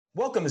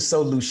Welcome to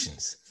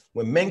Solutions,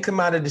 when men come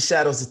out of the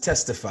shadows to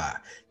testify,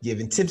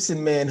 giving tips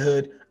in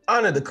manhood,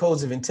 honor the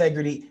codes of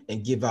integrity,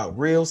 and give out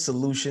real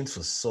solutions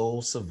for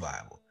soul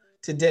survival.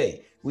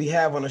 Today, we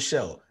have on the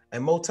show a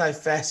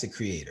multifaceted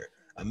creator,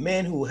 a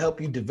man who will help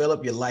you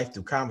develop your life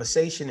through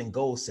conversation and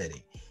goal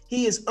setting.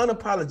 He is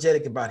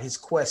unapologetic about his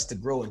quest to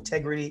grow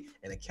integrity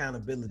and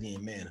accountability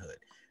in manhood.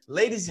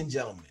 Ladies and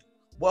gentlemen,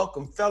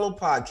 welcome fellow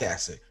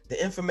podcaster,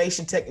 the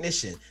information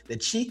technician, the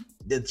chief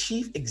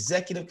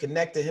executive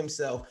connector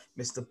himself,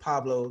 Mr.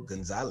 Pablo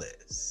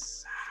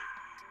Gonzalez.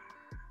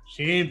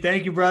 Sheem,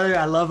 thank you, brother.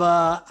 I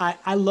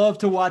love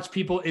to watch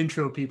people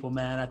intro people,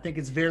 man. I think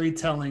it's very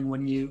telling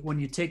when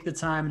you take the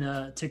time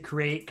to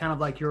create kind of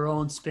like your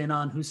own spin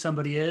on who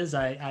somebody is.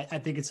 I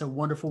think it's a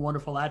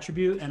wonderful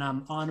attribute, and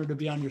I'm honored to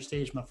be on your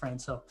stage, my friend.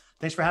 So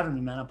thanks for having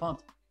me, man. I'm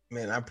pumped.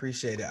 Man, I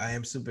appreciate it. I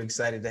am super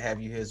excited to have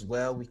you here as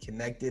well. We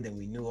connected and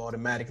we knew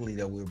automatically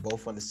that we were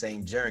both on the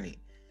same journey.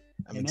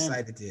 I'm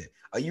excited to.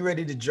 Are you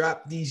ready to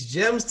drop these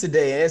gems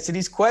today and answer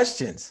these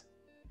questions?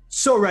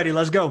 So ready.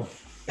 Let's go.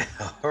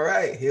 All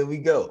right, here we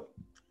go.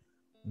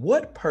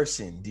 What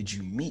person did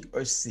you meet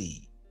or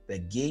see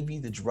that gave you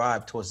the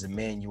drive towards the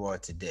man you are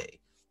today?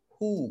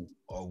 Who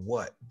or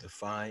what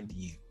defined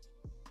you?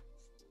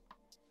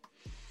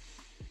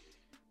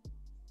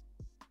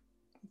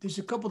 There's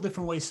a couple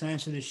different ways to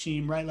answer this,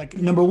 Sheem, right? Like,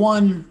 number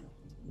one,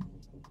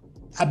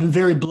 I've been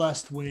very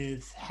blessed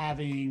with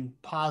having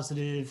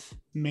positive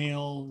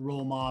male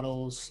role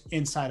models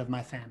inside of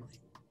my family.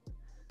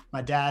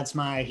 My dad's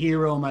my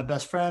hero, my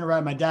best friend,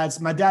 right? My dad's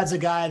a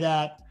guy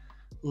that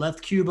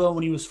left Cuba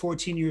when he was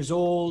 14 years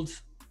old,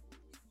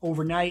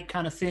 overnight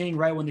kind of thing,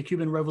 right? When the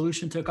Cuban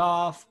Revolution took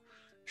off,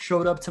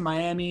 showed up to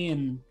Miami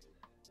and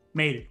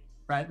made it,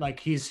 right? Like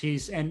he's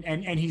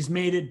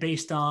made it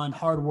based on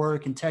hard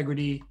work,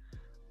 integrity,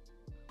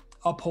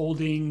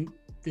 upholding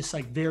this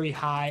like very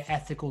high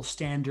ethical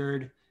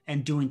standard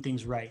and doing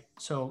things right.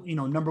 So,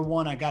 number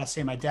one, I got to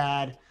say my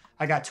dad.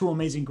 I got two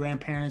amazing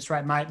grandparents,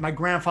 right? My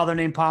grandfather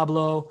named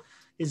Pablo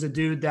is a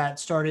dude that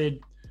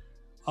started,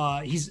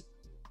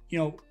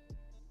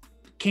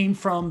 came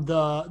from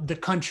the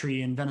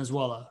country in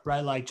Venezuela,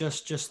 right? Like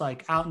just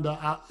like out in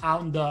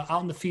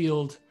the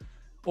field,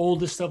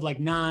 oldest of like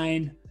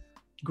 9,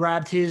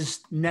 grabbed his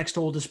next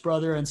oldest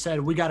brother and said,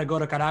 we got to go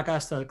to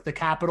Caracas, the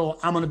capital.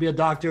 I'm going to be a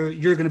doctor.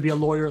 You're going to be a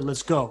lawyer.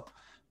 Let's go.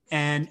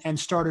 And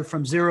started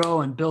from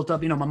zero and built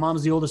up. My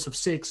mom's the oldest of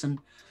 6. And,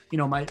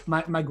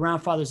 my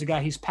grandfather's a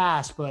guy, he's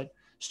passed, but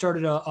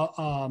started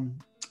a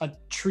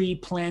tree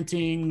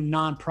planting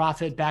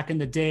nonprofit back in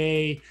the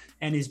day.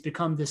 And he's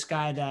become this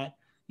guy that,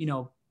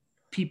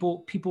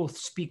 people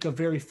speak of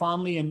very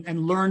fondly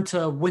and learn to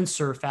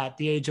windsurf at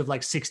the age of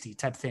like 60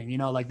 type thing,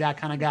 like that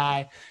kind of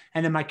guy.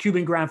 And then my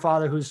Cuban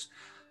grandfather, who's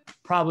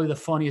probably the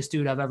funniest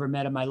dude I've ever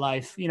met in my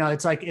life. I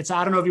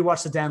don't know if you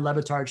watched the Dan Le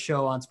Batard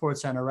show on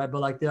SportsCenter, right?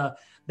 But like that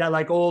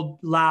like old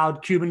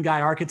loud Cuban guy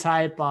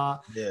archetype,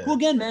 who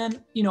again,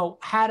 man,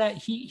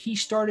 he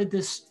started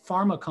this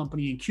pharma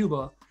company in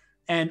Cuba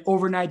and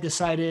overnight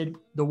decided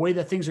the way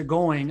that things are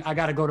going, I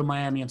got to go to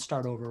Miami and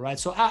start over. Right.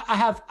 So I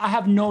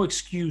have no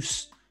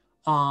excuse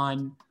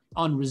on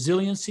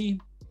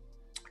resiliency.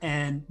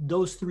 And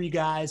those 3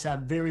 guys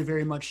have very,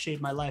 very much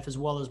shaped my life as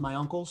well as my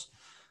uncles.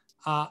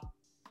 I'm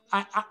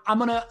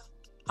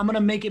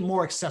gonna make it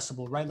more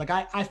accessible, right? Like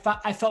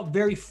I felt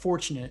very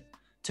fortunate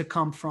to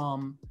come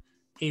from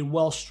a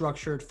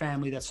well-structured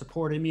family that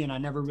supported me and I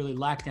never really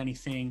lacked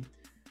anything.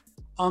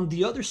 On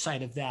the other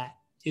side of that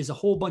is a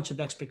whole bunch of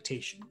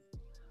expectation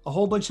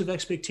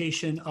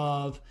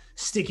of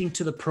sticking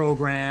to the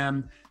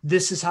program.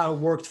 This is how it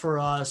worked for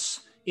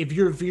us. If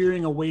you're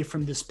veering away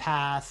from this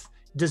path,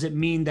 does it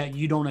mean that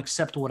you don't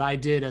accept what I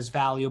did as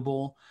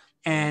valuable?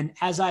 And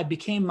as I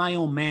became my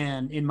own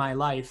man in my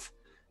life,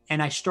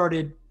 and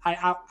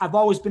I've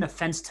always been a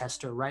fence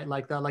tester, right?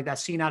 Like that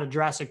scene out of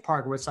Jurassic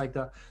Park where it's like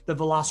the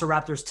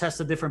velociraptors test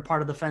a different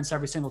part of the fence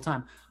every single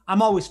time.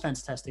 I'm always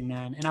fence testing,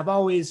 man. And I've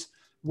always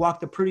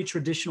walked a pretty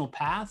traditional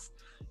path,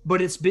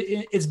 but it's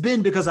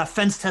been because I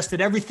fence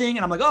tested everything.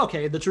 And I'm like, oh,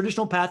 okay, the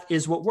traditional path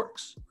is what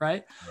works,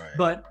 right?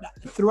 But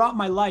throughout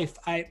my life,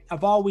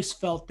 I've always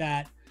felt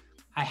that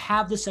I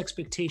have this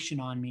expectation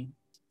on me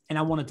and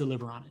I want to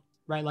deliver on it,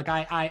 right? Like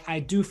I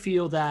do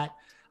feel that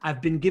I've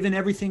been given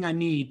everything I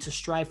need to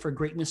strive for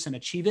greatness and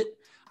achieve it.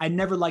 I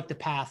never liked the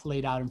path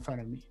laid out in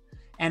front of me.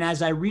 And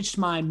as I reached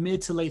my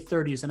mid to late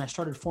 30s and I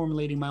started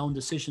formulating my own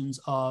decisions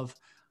of,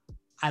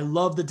 I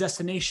love the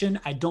destination.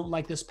 I don't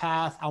like this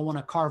path. I want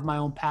to carve my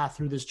own path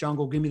through this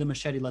jungle. Give me the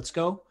machete. Let's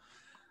go.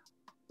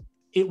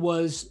 It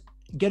was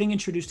getting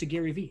introduced to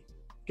Gary Vee,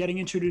 getting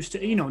introduced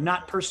to,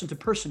 not person to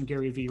person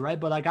Gary Vee, right?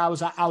 But like I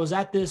was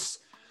at this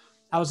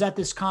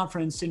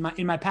conference in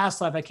my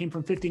past life. I came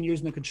from 15 years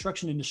in the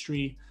construction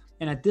industry.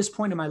 And at this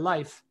point in my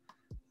life,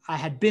 I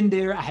had been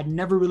there. I had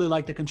never really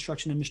liked the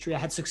construction industry. I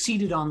had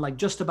succeeded on like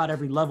just about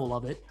every level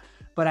of it,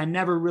 but I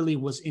never really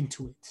was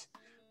into it.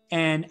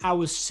 And I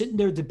was sitting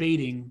there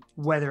debating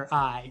whether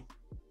I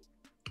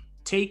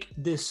take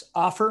this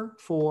offer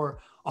for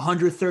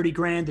 130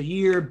 grand a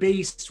year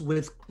base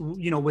with,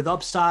 with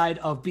upside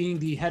of being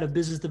the head of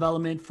business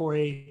development for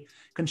a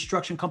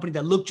construction company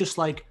that looked just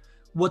like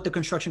what the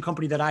construction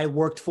company that I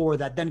worked for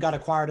that then got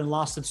acquired and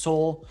lost its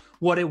soul,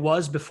 what it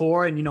was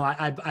before. And,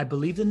 I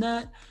believed in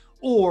that.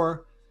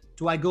 Or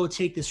do I go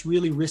take this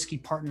really risky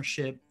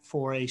partnership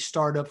for a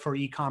startup for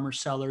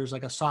e-commerce sellers,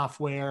 like a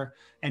software,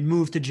 and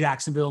move to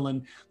Jacksonville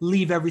and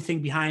leave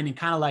everything behind and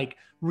kind of like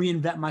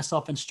reinvent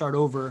myself and start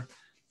over?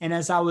 And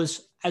as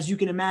you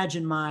can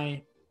imagine,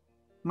 my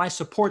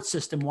support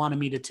system wanted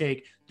me to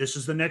take, this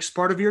is the next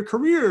part of your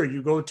career.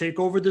 You go take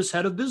over this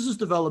head of business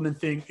development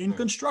thing in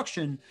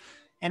construction.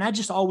 And I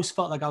just always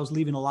felt like I was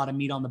leaving a lot of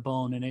meat on the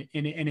bone. And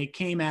it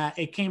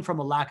came from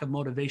a lack of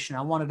motivation.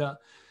 I wanted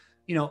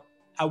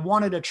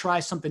to try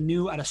something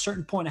new. At a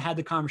certain point, I had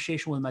the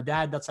conversation with my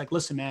dad. That's like,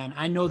 listen, man,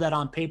 I know that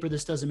on paper,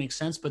 this doesn't make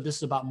sense, but this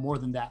is about more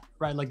than that,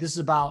 right? Like, this is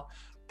about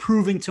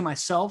proving to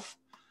myself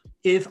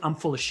if I'm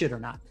full of shit or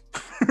not,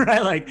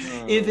 right? Like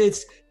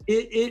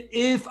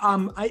if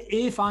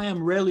I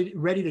am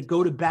ready to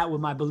go to bat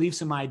with my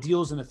beliefs and my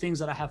ideals and the things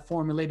that I have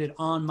formulated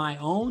on my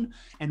own,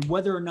 and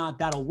whether or not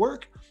that'll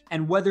work,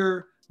 and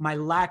whether my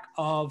lack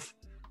of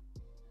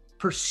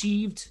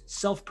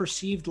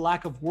self-perceived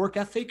lack of work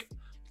ethic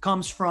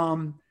comes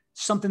from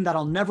something that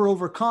I'll never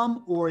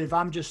overcome, or if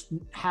I'm just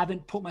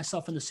haven't put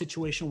myself in the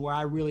situation where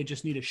I really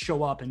just need to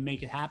show up and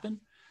make it happen.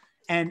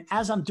 And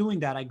as I'm doing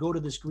that, I go to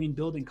this green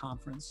building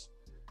conference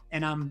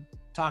and I'm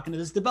talking to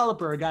this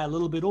developer, a guy a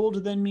little bit older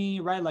than me,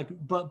 right? Like,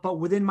 but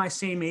within my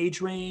same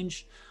age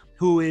range,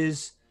 who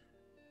is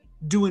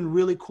doing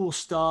really cool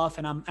stuff.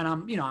 And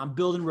I'm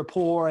building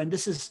rapport. And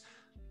this is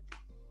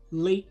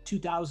late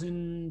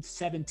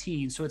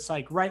 2017. So it's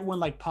like right when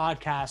like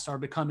podcasts are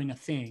becoming a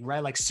thing,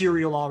 right? Like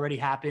Serial already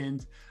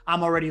happened.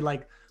 I'm already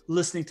like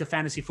listening to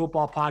fantasy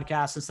football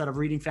podcasts instead of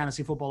reading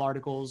fantasy football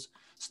articles,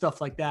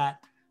 stuff like that.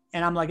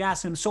 And I'm like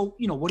asking him, so,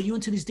 what are you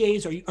into these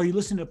days? Are you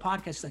listening to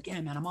podcasts? He's like,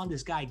 yeah, man, I'm on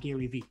this guy,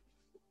 Gary Vee.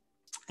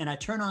 And I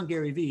turn on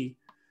Gary Vee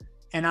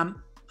and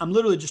I'm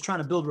literally just trying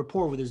to build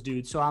rapport with this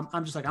dude. So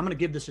I'm just like, I'm going to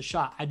give this a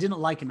shot. I didn't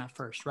like him at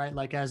first, right?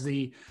 Like as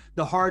the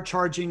hard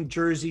charging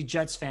Jersey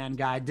Jets fan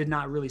guy did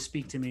not really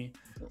speak to me.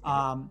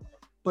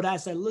 But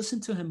as I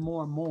listened to him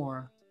more and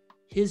more,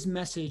 his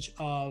message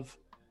of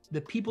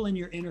the people in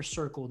your inner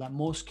circle that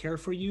most care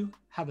for you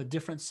have a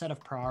different set of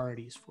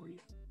priorities for you,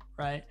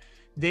 right?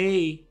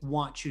 They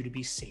want you to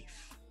be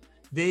safe.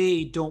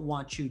 They don't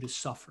want you to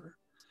suffer.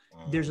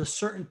 There's a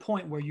certain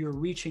point where you're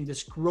reaching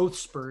this growth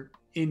spurt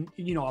in,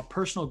 a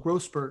personal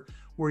growth spurt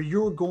where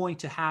you're going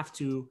to have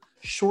to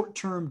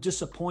short-term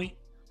disappoint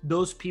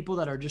those people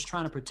that are just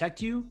trying to protect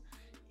you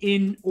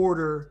in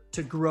order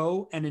to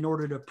grow and in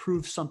order to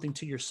prove something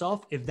to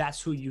yourself, if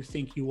that's who you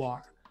think you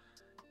are.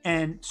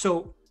 And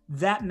so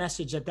that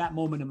message at that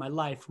moment in my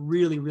life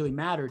really, really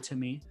mattered to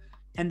me.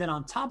 And then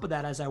on top of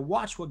that, as I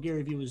watched what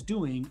Gary Vee was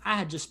doing, I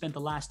had just spent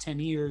the last 10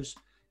 years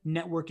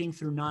networking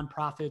through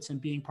nonprofits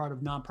and being part of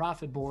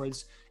nonprofit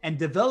boards and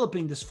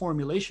developing this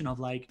formulation of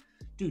like,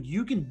 dude,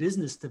 you can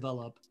business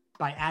develop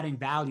by adding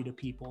value to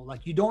people.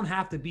 Like, you don't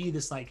have to be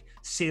this like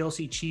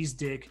salesy cheese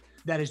dick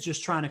that is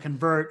just trying to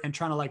convert and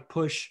trying to like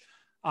push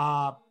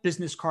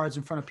business cards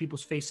in front of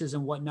people's faces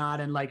and whatnot,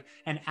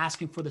 and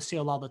asking for the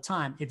sale all the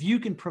time. If you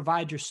can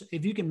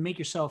if you can make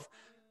yourself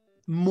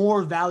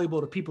more valuable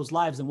to people's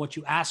lives than what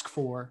you ask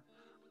for,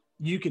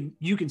 you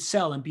can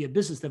sell and be a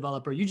business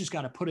developer. You just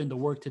got to put in the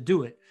work to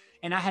do it.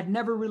 And I had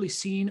never really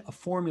seen a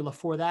formula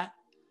for that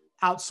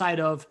outside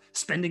of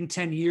spending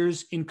 10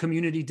 years in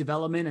community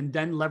development and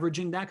then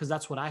leveraging that, because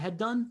that's what I had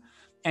done.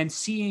 And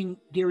seeing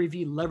Gary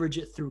Vee leverage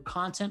it through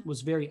content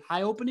was very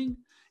eye-opening.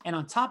 And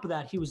on top of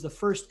that, he was the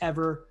first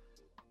ever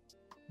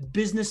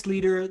business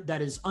leader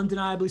that is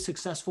undeniably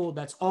successful,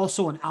 that's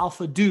also an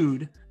alpha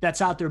dude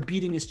that's out there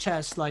beating his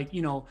chest, like,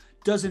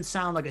 doesn't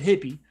sound like a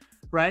hippie,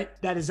 right?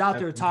 That is out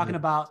there talking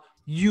about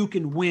you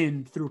can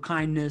win through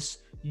kindness,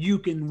 you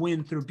can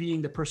win through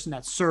being the person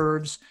that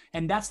serves.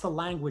 And that's the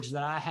language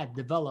that I had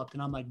developed.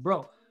 And I'm like,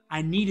 bro,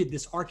 I needed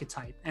this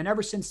archetype. And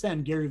ever since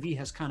then, Gary Vee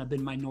has kind of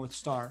been my North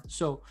Star.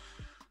 So,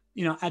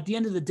 at the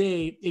end of the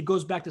day, it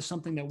goes back to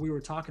something that we were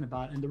talking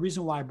about. And the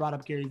reason why I brought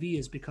up Gary Vee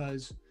is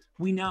because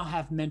we now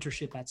have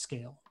mentorship at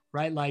scale,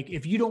 right? Like,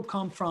 if you don't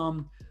come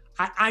from,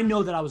 I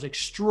know that I was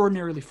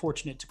extraordinarily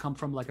fortunate to come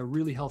from like a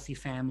really healthy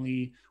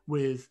family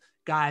with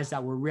guys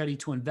that were ready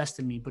to invest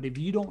in me. But if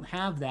you don't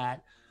have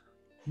that,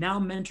 now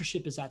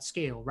mentorship is at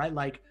scale, right?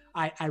 Like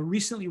I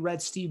recently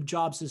read Steve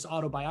Jobs'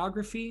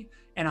 autobiography,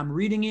 and I'm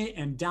reading it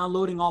and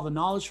downloading all the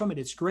knowledge from it.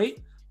 It's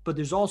great. But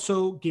there's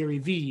also Gary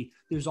Vee,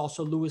 there's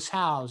also Lewis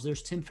Howes,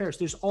 there's Tim Ferriss,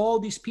 there's all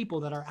these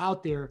people that are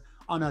out there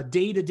on a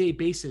day-to-day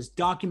basis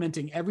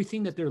documenting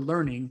everything that they're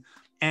learning.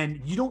 And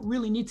you don't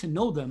really need to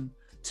know them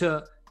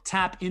to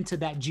tap into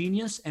that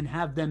genius and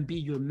have them be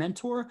your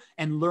mentor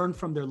and learn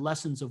from their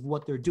lessons of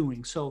what they're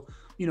doing. So,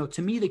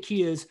 to me, the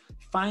key is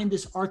find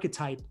this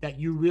archetype that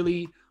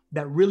really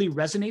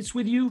resonates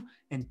with you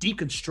and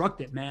deconstruct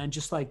it, man.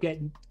 Just like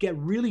get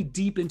really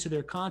deep into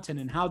their content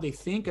and how they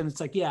think. And it's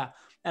like, yeah,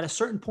 At a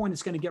certain point,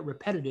 it's going to get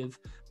repetitive,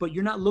 but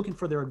you're not looking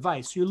for their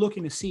advice. You're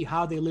looking to see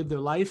how they live their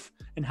life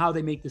and how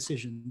they make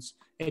decisions.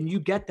 And you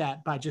get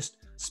that by just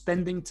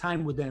spending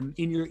time with them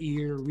in your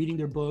ear, reading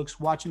their books,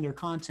 watching their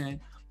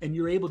content, and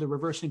you're able to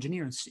reverse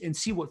engineer and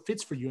see what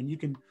fits for you. And you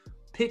can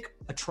pick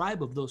a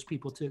tribe of those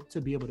people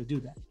to be able to do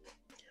that.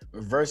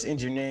 Reverse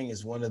engineering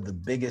is one of the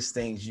biggest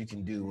things you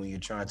can do when you're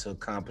trying to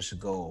accomplish a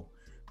goal,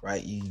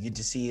 right? You get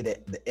to see it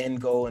at the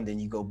end goal, and then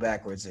you go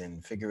backwards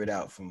and figure it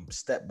out from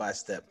step by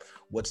step,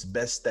 what's the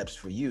best steps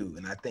for you.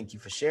 And I thank you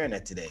for sharing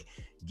that today.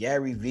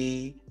 Gary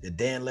Vee, the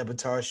Dan Le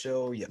Batard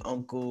Show, your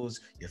uncles,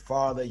 your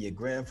father, your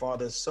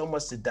grandfather, so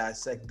much to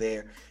dissect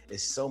there.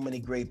 There's so many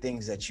great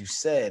things that you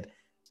said.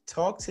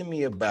 Talk to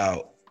me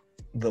about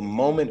the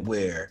moment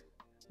where,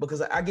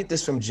 because I get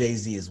this from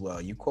Jay-Z as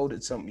well. You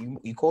quoted something,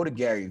 you quoted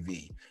Gary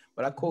Vee,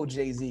 but I quote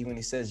Jay-Z when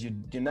he says,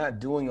 you're not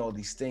doing all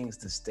these things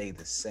to stay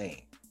the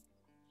same.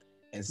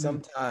 And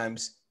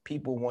sometimes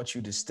people want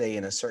you to stay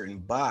in a certain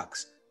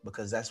box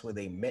because that's where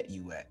they met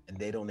you at. And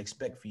they don't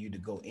expect for you to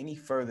go any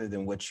further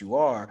than what you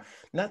are.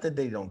 Not that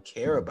they don't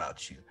care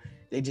about you.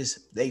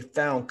 They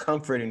found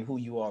comfort in who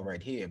you are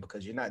right here,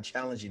 because you're not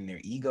challenging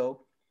their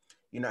ego.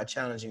 You're not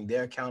challenging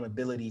their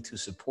accountability to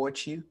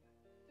support you.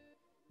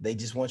 They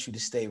just want you to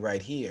stay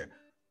right here.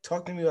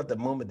 Talk to me about the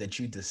moment that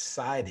you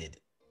decided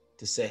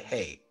to say,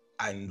 hey,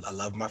 I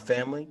love my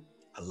family.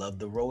 I love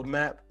the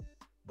roadmap,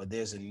 but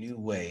there's a new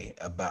way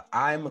about,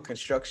 I'm a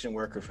construction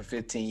worker for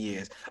 15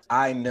 years.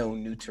 I know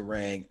new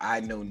terrain. I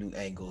know new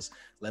angles.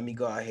 Let me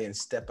go out here and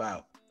step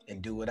out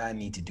and do what I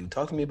need to do.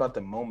 Talk to me about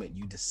the moment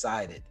you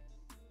decided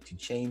to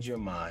change your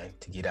mind,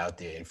 to get out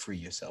there and free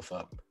yourself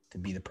up to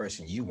be the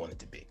person you wanted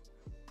to be.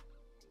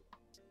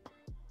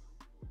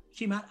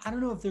 Matt, I don't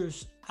know if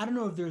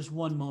there's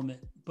one moment,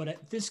 but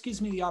this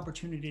gives me the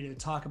opportunity to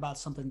talk about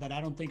something that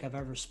I don't think I've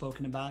ever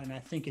spoken about. And I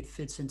think it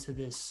fits into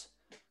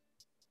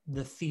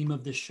the theme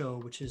of this show,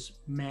 which is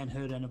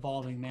manhood and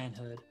evolving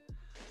manhood.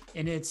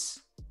 And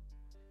it's,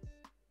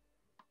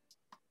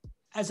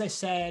 as I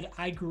said,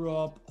 I grew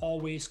up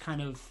always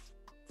kind of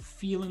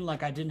feeling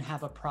like I didn't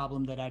have a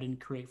problem that I didn't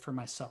create for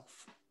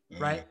myself.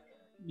 Right.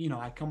 You know,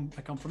 I come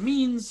from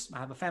means, I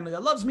have a family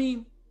that loves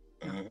me,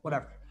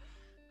 whatever.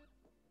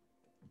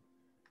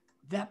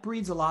 That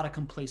breeds a lot of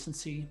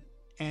complacency.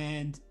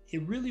 And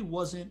it really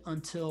wasn't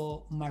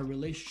until my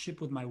relationship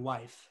with my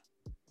wife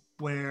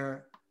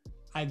where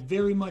I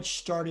very much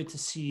started to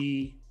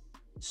see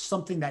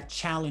something that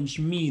challenged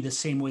me the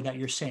same way that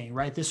you're saying,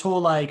 right? This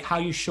whole, like, how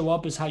you show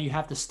up is how you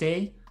have to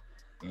stay.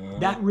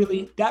 That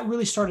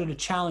really started to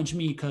challenge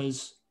me,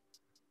 because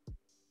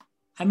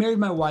I married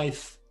my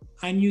wife.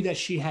 I knew that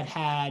she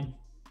had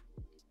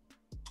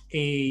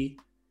a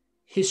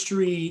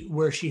history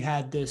where she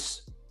had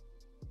this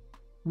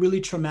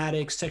really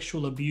traumatic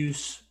sexual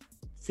abuse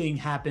thing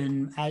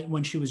happen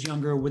when she was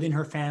younger within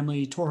her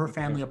family, tore her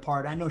family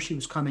apart. I know she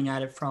was coming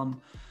at it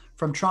from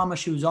trauma.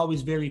 She was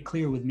always very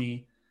clear with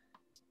me.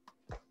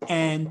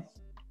 And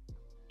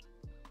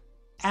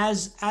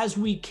as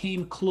we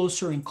came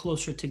closer and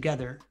closer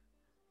together,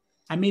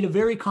 I made a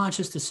very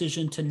conscious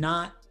decision to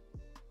not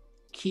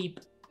keep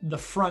the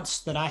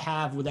fronts that I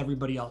have with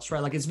everybody else,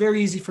 right? Like, it's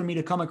very easy for me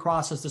to come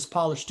across as this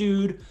polished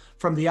dude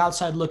from the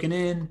outside looking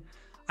in.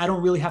 I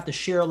don't really have to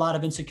share a lot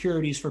of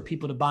insecurities for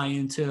people to buy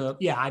into,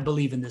 yeah, I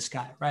believe in this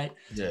guy, right?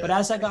 Yeah. But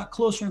as I got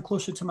closer and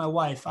closer to my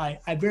wife, I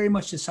very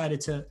much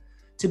decided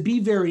to be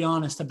very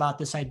honest about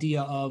this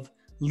idea of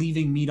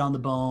leaving meat on the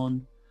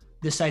bone,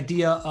 this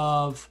idea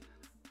of,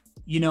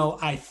 you know,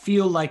 I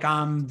feel like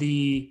I'm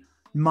the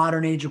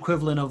modern age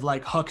equivalent of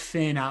like Huck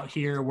Finn out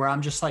here, where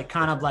I'm just like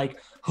kind of like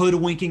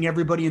hoodwinking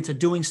everybody into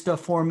doing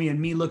stuff for me and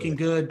me looking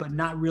good, but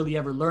not really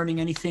ever learning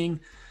anything.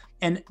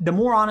 And the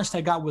more honest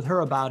I got with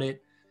her about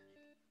it,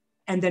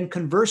 and then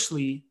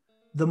conversely,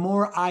 the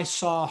more I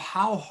saw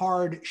how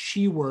hard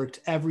she worked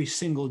every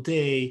single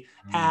day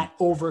at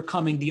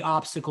overcoming the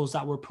obstacles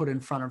that were put in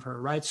front of her,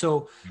 right?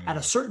 So at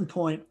a certain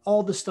point,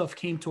 all this stuff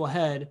came to a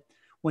head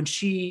when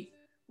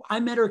I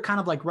met her kind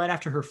of like right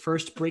after her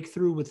first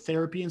breakthrough with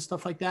therapy and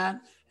stuff like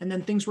that. And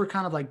then things were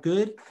kind of like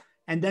good.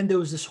 And then there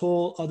was this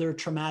whole other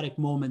traumatic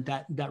moment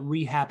that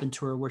re-happened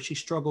to her, where she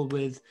struggled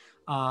with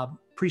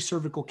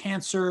pre-cervical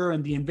cancer,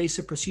 and the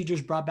invasive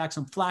procedures brought back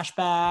some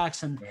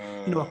flashbacks, and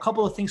you know, a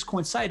couple of things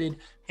coincided.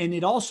 And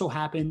it also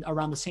happened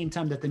around the same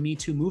time that the Me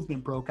Too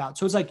movement broke out.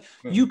 So it's like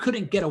you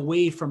couldn't get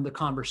away from the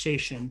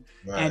conversation.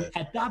 Right. And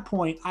at that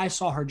point, I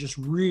saw her just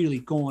really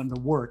going to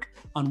work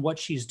on what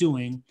she's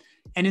doing.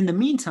 And in the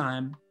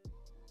meantime,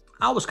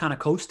 I was kind of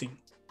coasting,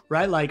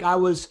 right? Like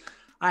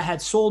I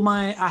had sold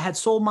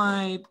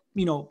my,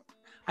 you know,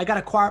 I got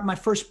acquired. My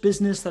first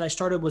business that I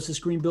started was this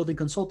green building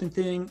consulting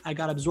thing. I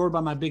got absorbed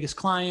by my biggest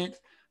client,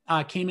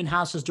 came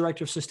in-house as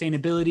director of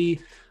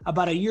sustainability.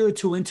 About a year or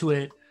two into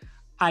it,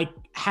 I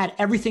had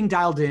everything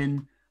dialed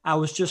in. I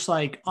was just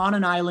like on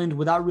an island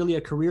without really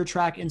a career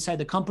track inside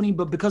the company.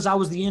 But because I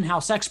was the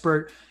in-house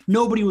expert,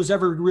 nobody was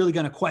ever really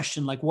going to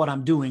question like what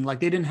I'm doing.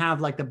 Like, they didn't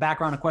have like the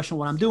background to question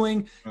what I'm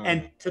doing.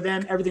 And to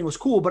them, everything was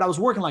cool, but I was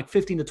working like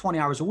 15 to 20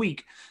 hours a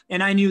week.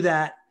 And I knew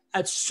that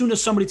as soon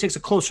as somebody takes a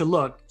closer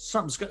look,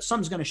 something's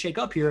going to shake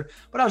up here.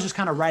 But I was just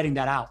kind of writing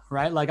that out,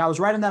 right? Like I was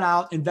writing that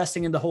out,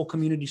 investing in the whole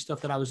community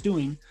stuff that I was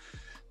doing,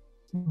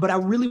 but I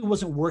really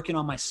wasn't working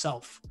on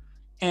myself.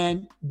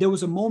 And there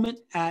was a moment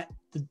at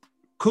the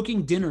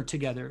cooking dinner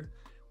together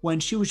when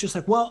she was just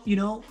like, well, you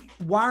know,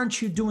 why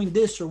aren't you doing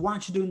this or why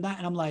aren't you doing that?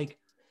 And I'm like,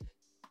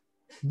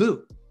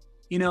 boo,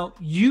 you know,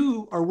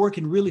 you are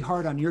working really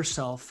hard on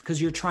yourself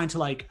because you're trying to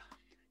like,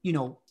 you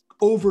know,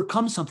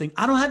 overcome something.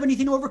 I don't have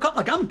anything to overcome.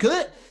 Like I'm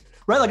good,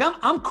 right? Like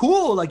I'm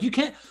cool. Like you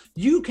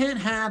can't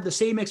have the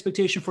same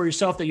expectation for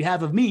yourself that you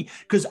have of me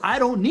because I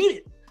don't need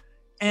it.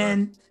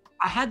 And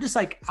I had this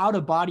like out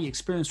of body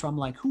experience where I'm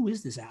like, who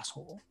is this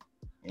asshole?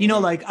 You know,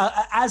 like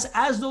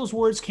as those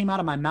words came out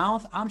of my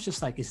mouth, I'm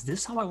just like, is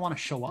this how I want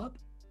to show up?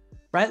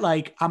 Right?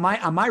 Like, am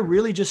I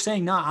really just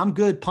saying, nah, I'm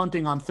good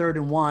punting on 3rd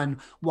and 1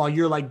 while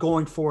you're like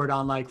going for it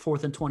on like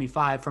 4th and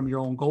 25 from your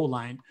own goal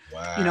line?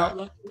 Wow. You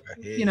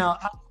know,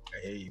 I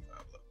hear you,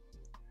 Pablo.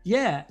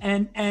 Yeah.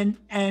 And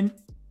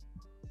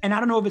I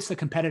don't know if it's the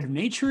competitive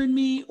nature in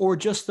me or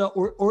just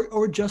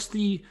or just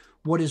the,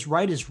 what is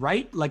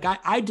right. Like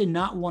I did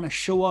not want to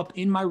show up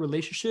in my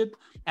relationship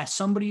as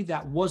somebody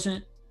that was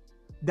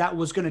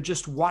going to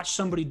just watch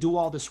somebody do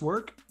all this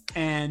work.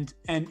 And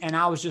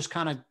I was just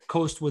kind of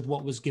coast with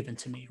what was given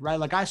to me, right?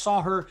 Like I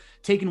saw her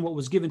taking what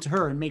was given to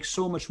her and make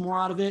so much more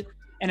out of it.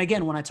 And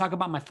again, when I talk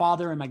about my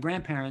father and my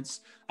grandparents,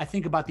 I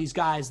think about these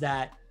guys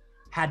that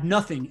had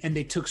nothing and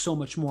they took so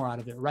much more out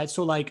of it, right?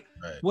 So like,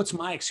 What's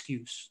my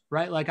excuse,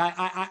 right? Like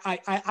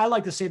I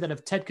like to say that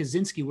if Ted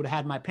Kaczynski would have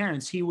had my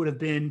parents, he would have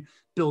been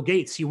Bill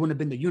Gates. He wouldn't have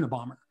been the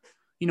Unabomber.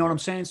 You know what I'm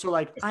saying? So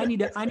like, I need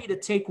to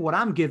take what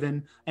I'm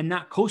given and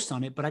not coast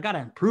on it, but I got to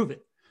improve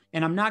it.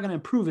 And I'm not going to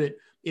improve it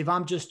if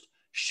I'm just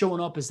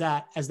showing up as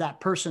that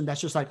person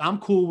that's just like, I'm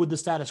cool with the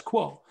status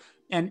quo.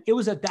 And it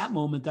was at that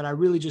moment that I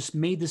really just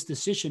made this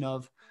decision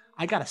of,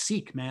 I got to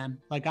seek, man.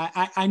 Like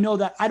I know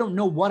that I don't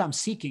know what I'm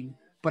seeking,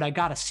 but I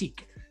got to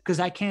seek because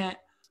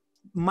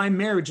my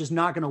marriage is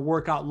not going to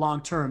work out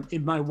long-term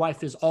if my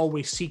wife is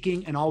always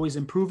seeking and always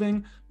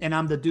improving. And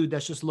I'm the dude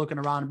that's just looking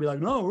around and be like,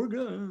 no, we're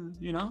good.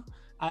 You know?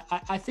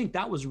 I think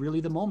that was really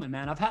the moment,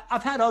 man.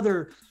 I've had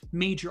other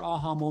major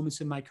aha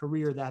moments in my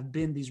career that have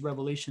been these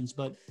revelations,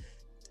 but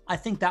I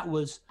think that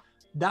was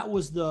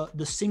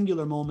the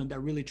singular moment that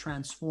really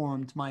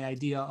transformed my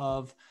idea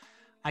of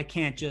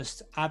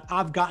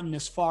I've gotten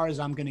as far as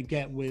I'm going to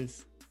get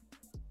with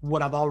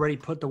what I've already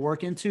put the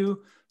work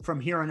into. From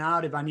here on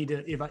out,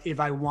 if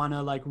I want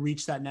to like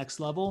reach that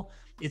next level,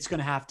 it's going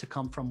to have to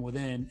come from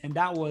within. And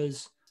that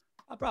was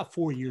about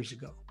 4 years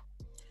ago.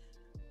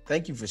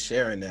 Thank you for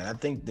sharing that. I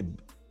think the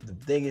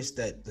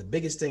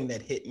biggest thing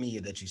that hit me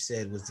that you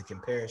said was the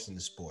comparison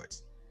to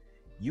sports.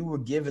 You were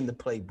given the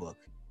playbook.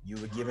 You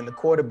were given the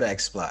quarterback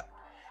spot.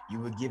 You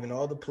were given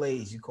all the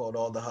plays. You called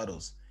all the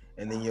huddles.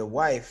 And then your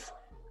wife,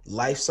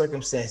 life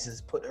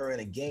circumstances, put her in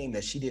a game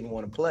that she didn't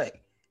want to play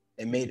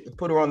and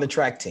put her on the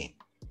track team.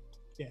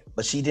 Yeah.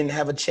 But she didn't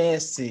have a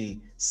chance to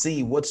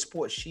see what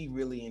sport she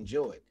really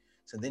enjoyed.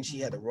 So then she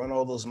had to run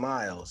all those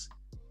miles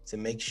to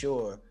make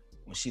sure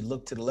when she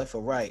looked to the left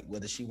or right,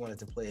 whether she wanted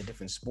to play a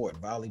different sport,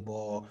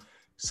 volleyball,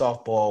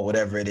 softball,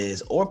 whatever it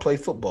is, or play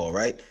football,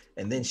 right?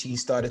 And then she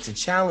started to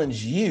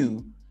challenge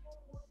you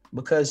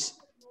because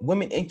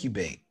women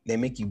incubate, they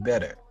make you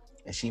better.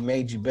 And she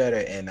made you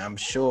better. And I'm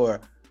sure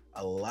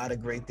a lot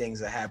of great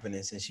things are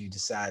happening since you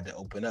decided to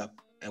open up.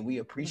 And we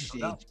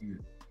appreciate you.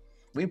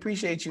 We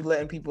appreciate you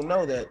letting people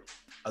know that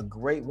a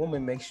great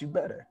woman makes you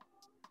better.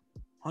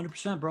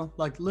 100%, bro.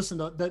 Like, listen,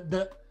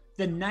 the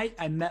night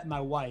I met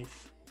my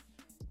wife,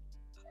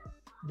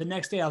 the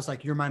next day I was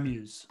like, you're my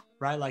muse,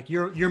 right? Like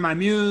you're my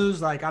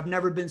muse. Like I've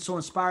never been so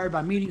inspired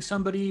by meeting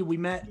somebody. We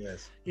met,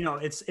 you know,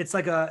 it's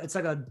like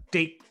a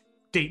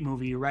date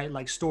movie, right?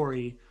 Like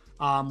story,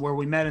 where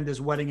we met in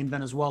this wedding in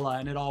Venezuela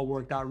and it all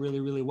worked out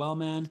really, really well,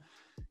 man.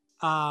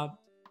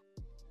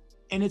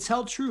 And it's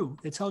held true.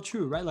 It's held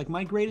true, right? Like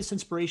my greatest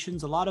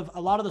inspirations, a lot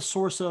of the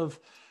source of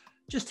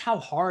just how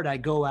hard I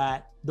go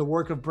at the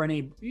work of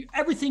Brené,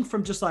 everything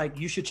from just like,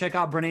 you should check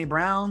out Brené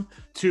Brown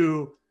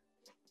to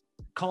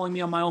calling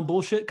me on my own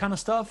bullshit kind of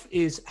stuff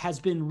has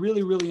been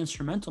really, really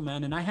instrumental,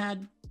 man. And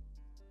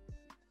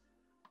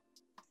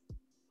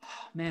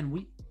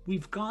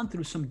we've gone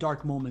through some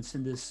dark moments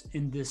in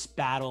this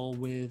battle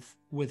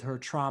with her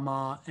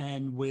trauma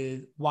and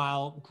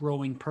while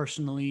growing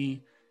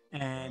personally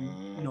and,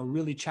 you know,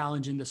 really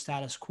challenging the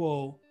status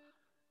quo.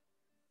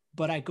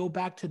 But I go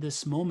back to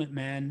this moment,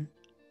 man.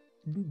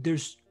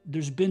 There's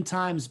been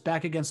times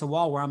back against the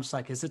wall where I'm just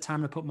like, is it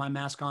time to put my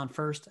mask on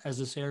first as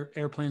this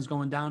airplane's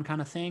going down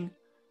kind of thing?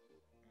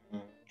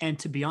 And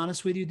to be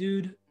honest with you,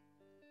 dude,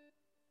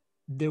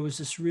 there was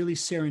this really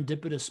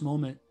serendipitous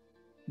moment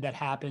that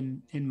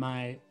happened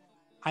I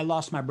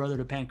lost my brother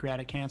to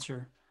pancreatic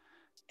cancer.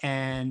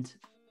 And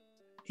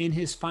in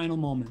his final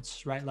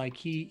moments, right? Like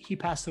he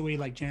passed away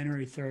like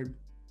January 3rd.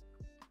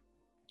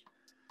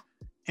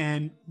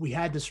 And we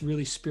had this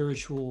really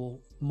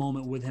spiritual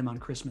moment with him on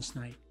Christmas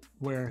night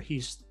where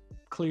he's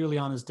clearly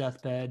on his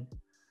deathbed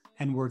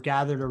and we're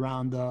gathered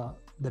around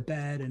the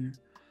bed, and,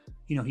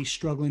 you know, he's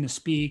struggling to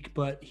speak,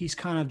 but he's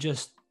kind of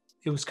just,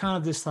 it was kind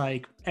of this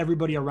like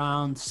everybody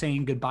around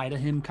saying goodbye to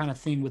him kind of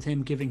thing, with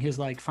him giving his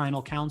like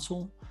final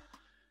counsel.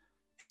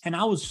 And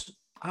I was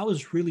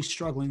really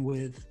struggling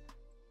with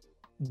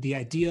the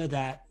idea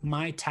that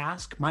my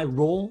task, my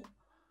role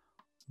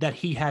that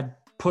he had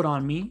put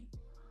on me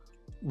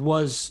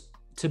was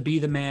to be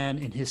the man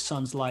in his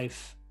son's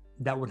life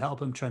that would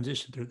help him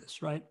transition through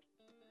this, right?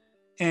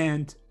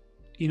 And,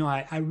 you know,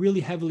 I really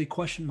heavily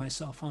questioned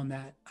myself on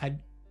that.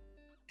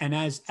 And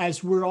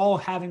as we're all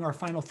having our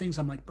final things,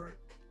 I'm like, Bert,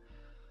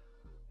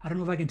 I don't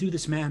know if I can do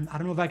this, man. I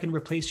don't know if I can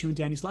replace you in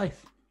Danny's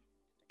life.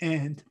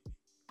 And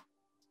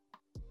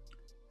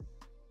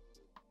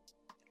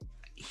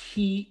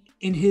he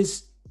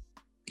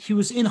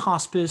was in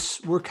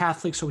hospice. We're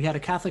Catholic, so we had a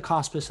Catholic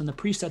hospice, and the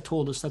priest had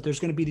told us that there's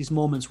going to be these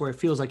moments where it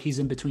feels like he's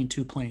in between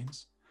two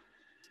planes.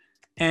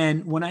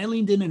 And when I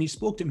leaned in and he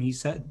spoke to me, he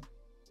said,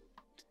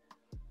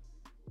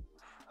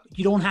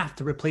 you don't have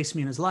to replace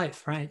me in his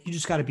life, right? You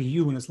just got to be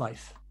you in his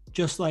life.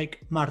 Just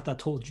like Marta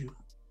told you,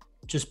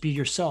 just be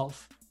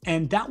yourself.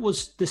 And that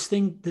was this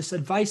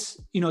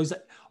advice, you know, he's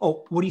like,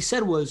 oh, what he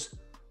said was,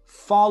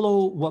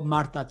 follow what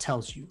Marta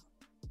tells you.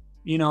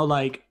 You know,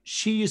 like,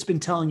 she has been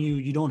telling you,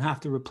 you don't have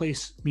to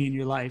replace me in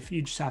your life.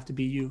 You just have to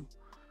be you.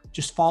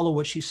 Just follow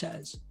what she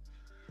says.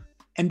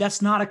 And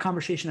that's not a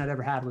conversation I'd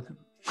ever had with him,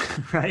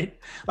 right?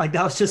 Like,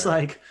 that was just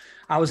like,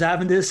 I was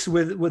having this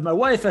with my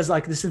wife as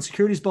like this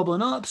insecurity is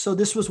bubbling up. So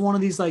this was one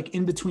of these like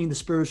in between the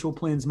spiritual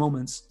planes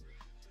moments.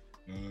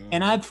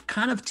 And I've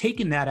kind of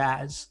taken that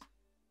as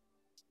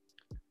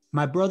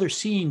my brother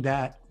seeing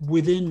that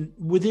within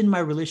my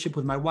relationship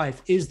with my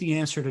wife is the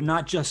answer to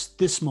not just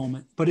this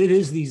moment, but it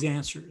is these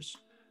answers.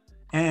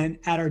 And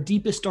at our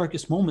deepest,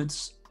 darkest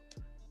moments,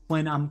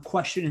 when I'm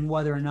questioning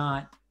whether or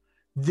not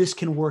this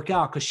can work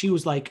out, because she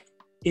was like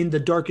in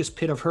the darkest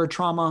pit of her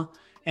trauma,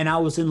 and I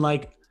was in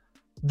like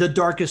the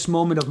darkest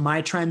moment of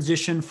my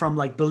transition from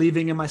like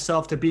believing in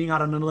myself to being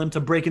out on a limb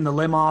to breaking the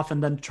limb off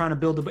and then trying to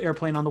build the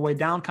airplane on the way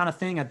down kind of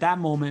thing. At that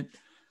moment,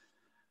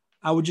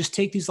 I would just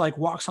take these like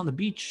walks on the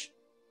beach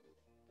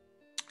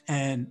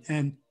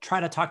and try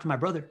to talk to my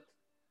brother.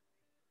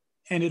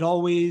 And it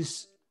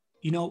always,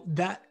 you know,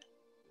 that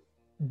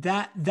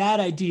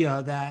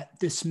idea that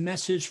this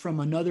message from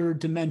another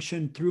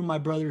dimension through my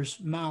brother's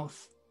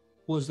mouth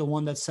was the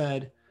one that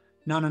said,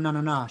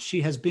 no.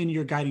 She has been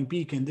your guiding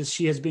beacon.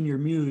 She has been your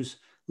muse.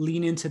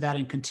 Lean into that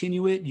and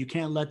continue it. You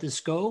can't let this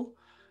go.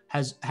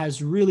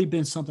 Has really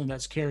been something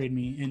that's carried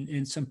me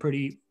in some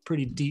pretty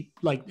deep,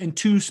 like in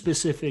two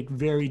specific,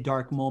 very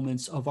dark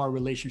moments of our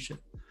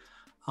relationship.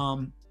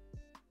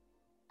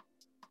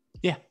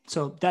 Yeah.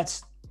 So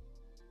that's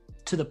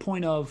to the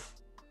point of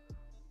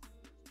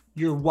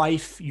your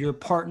wife, your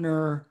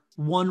partner,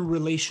 one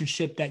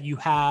relationship that you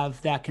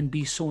have that can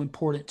be so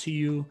important to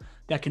you,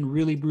 that can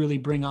really, really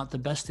bring out the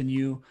best in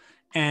you.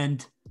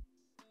 And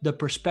the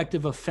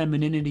perspective of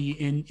femininity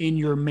in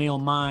your male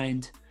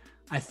mind,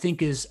 I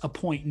think, is a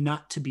point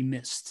not to be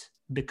missed,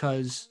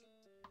 because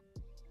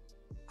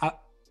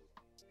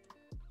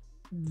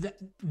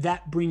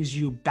that brings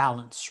you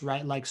balance,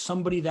 right? Like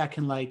somebody that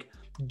can like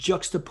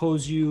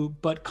juxtapose you,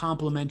 but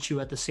complement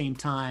you at the same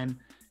time,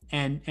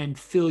 and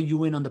fill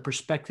you in on the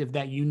perspective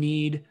that you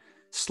need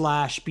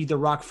 / be the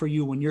rock for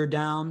you when you're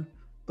down.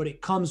 But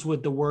it comes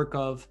with the work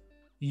of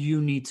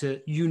you need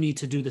to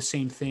do the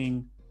same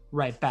thing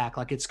right back.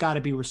 Like it's got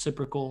to be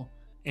reciprocal,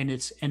 and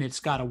it's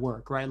got to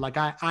work, right? Like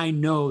I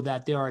know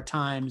that there are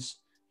times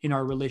in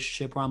our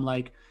relationship where I'm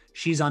like,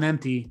 she's on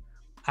empty.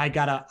 I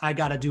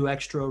gotta do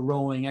extra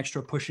rowing,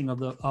 extra pushing of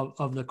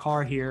the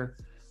car here.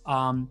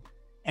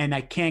 And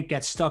I can't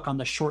get stuck on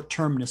the short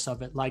termness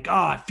of it. Like,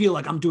 I feel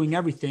like I'm doing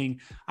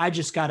everything. I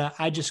just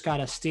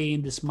gotta stay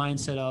in this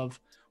mindset of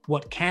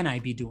what can I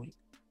be doing,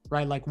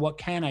 right? Like, what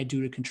can I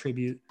do to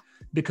contribute?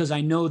 Because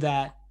I know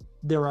that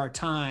there are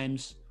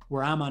times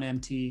where I'm on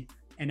empty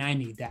and I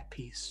need that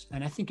piece.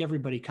 And I think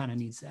everybody kind of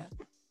needs that.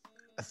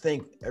 I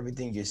think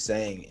everything you're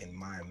saying in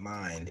my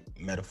mind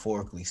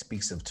metaphorically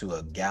speaks of to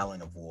a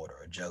gallon of water,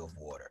 a jug of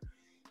water.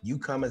 You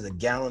come as a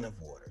gallon of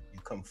water. You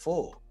come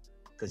full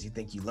because you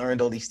think you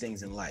learned all these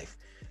things in life.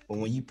 But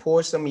when you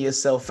pour some of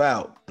yourself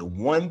out,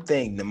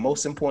 the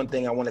most important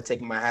thing I want to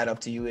take my hat up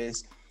to you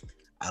is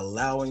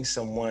allowing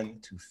someone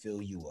to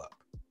fill you up.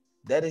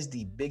 That is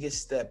the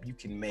biggest step you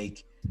can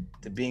make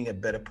to being a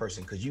better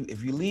person. Because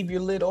if you leave your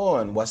lid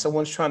on while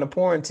someone's trying to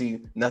pour into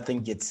you,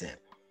 nothing gets in.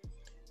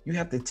 You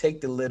have to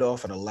take the lid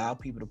off and allow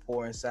people to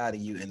pour inside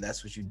of you. And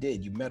that's what you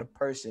did. You met a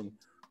person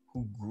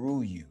who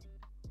grew you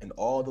in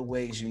all the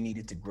ways you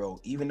needed to grow.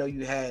 Even though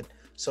you had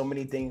so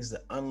many things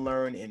to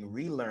unlearn and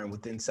relearn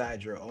within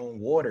inside your own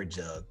water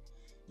jug,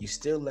 you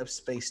still left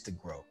space to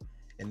grow.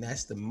 And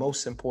that's the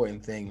most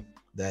important thing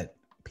that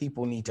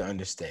people need to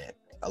understand.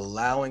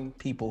 Allowing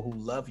people who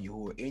love you,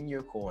 who are in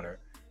your corner,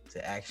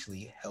 to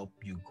actually help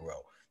you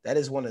grow. That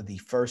is one of the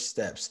first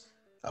steps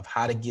of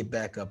how to get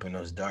back up in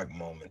those dark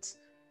moments.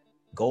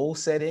 Goal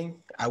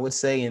setting, I would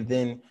say, and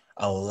then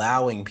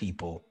allowing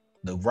people,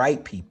 the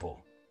right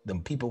people, the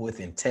people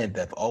with intent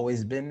that have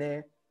always been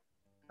there,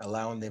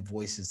 allowing their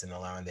voices and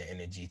allowing their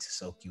energy to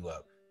soak you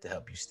up to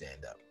help you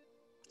stand up.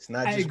 It's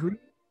not I just agree.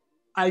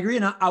 I agree.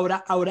 And I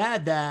would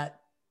add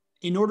that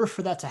in order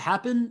for that to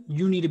happen,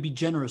 you need to be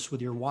generous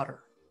with your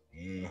water.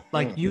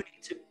 Like you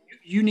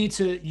need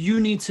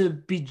to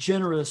be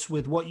generous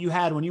with what you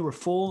had when you were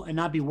full and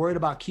not be worried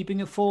about keeping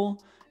it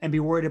full and be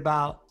worried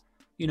about,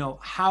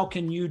 how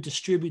can you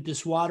distribute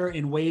this water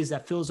in ways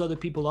that fills other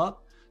people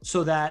up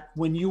so that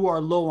when you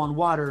are low on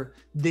water,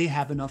 they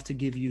have enough to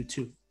give you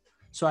too.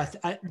 So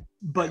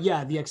but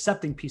yeah, the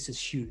accepting piece is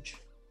huge.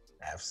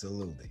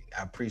 Absolutely.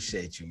 I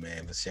appreciate you,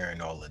 man, for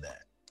sharing all of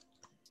that.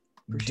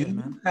 Appreciate Do it,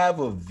 man. you have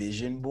a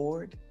vision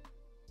board?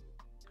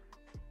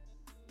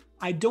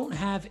 I don't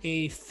have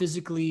a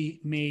physically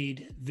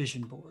made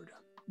vision board,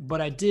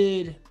 but I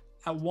did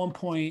at one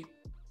point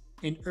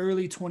in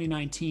early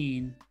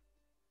 2019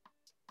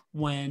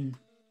 when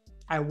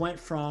I went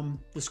from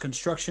this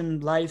construction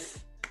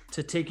life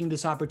to taking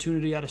this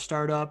opportunity at a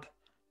startup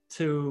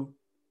to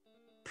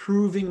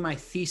proving my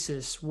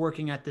thesis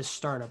working at this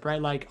startup,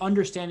 right? Like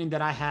understanding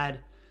that I had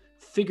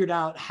figured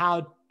out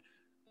how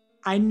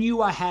I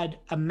knew I had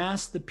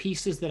amassed the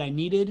pieces that I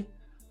needed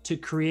to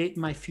create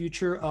my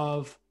future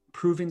of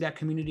proving that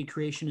community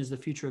creation is the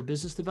future of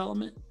business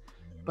development,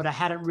 but I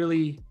hadn't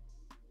really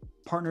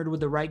partnered with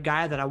the right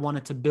guy that I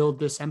wanted to build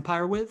this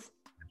empire with.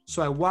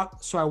 So I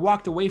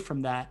walked away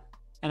from that,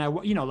 and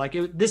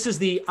this is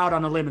the out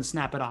on a limb and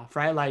snap it off,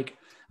 right? Like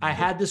I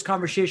had this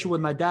conversation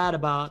with my dad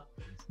about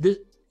this.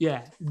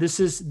 Yeah,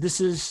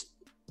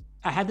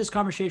 I had this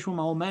conversation with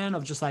my old man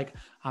of just like,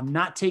 I'm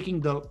not taking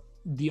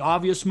the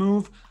obvious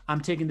move.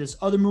 I'm taking this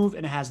other move,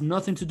 and it has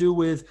nothing to do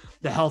with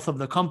the health of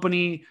the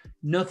company,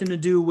 nothing to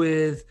do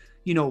with,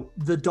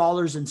 the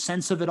dollars and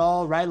cents of it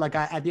all, right? Like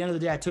at the end of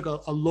the day, I took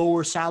a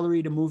lower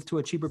salary to move to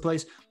a cheaper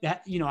place.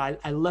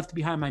 I left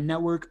behind my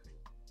network.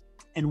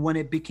 And when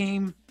it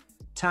became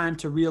time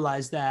to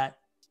realize that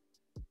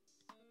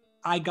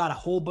I got a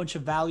whole bunch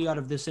of value out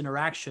of this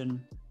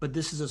interaction, but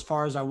this is as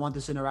far as I want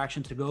this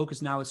interaction to go,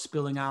 because now it's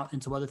spilling out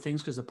into other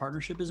things because the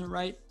partnership isn't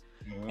right.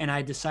 Mm-hmm. And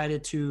I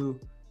decided to,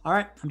 all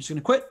right, I'm just going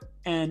to quit.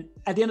 And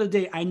at the end of the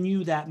day, I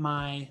knew that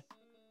my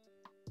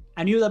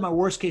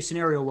worst case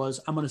scenario was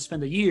I'm going to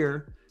spend a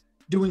year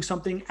doing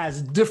something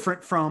as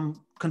different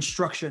from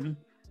construction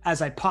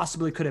as I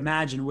possibly could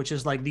imagine, which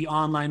is like the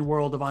online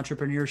world of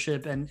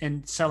entrepreneurship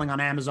and selling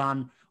on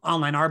Amazon,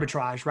 online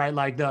arbitrage, right?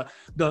 Like the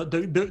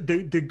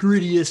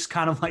grittiest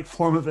kind of like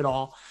form of it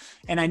all.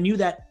 And I knew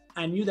that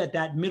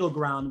middle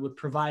ground would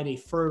provide a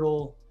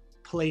fertile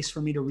place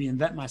for me to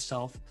reinvent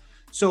myself.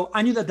 So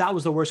I knew that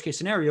was the worst case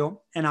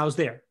scenario, and I was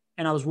there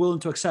and I was willing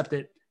to accept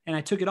it. And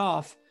I took it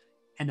off.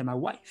 And then my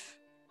wife,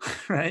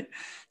 right,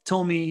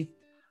 told me,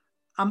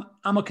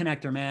 I'm a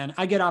connector, man.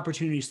 I get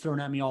opportunities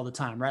thrown at me all the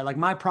time, right? Like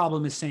my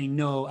problem is saying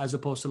no, as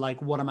opposed to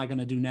like, what am I going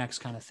to do next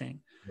kind of thing.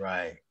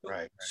 Right.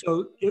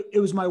 So it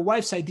was my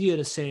wife's idea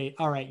to say,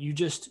 all right, you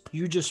just,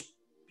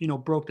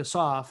 broke this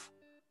off.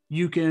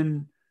 You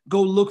can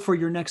go look for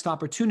your next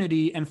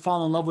opportunity and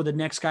fall in love with the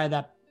next guy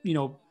that,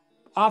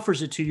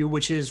 offers it to you,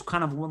 which is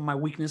kind of my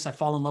weakness. I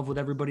fall in love with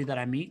everybody that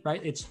I meet,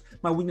 right? It's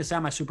my weakness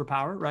and my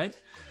superpower, right?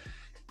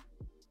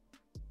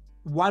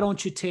 Why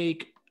don't you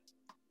take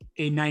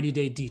a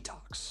 90-day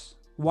detox?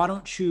 Why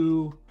don't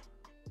you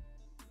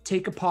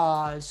take a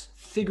pause,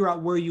 figure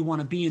out where you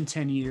want to be in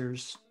 10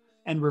 years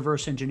and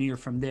reverse engineer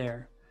from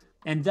there?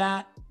 And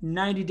that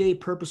 90-day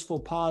purposeful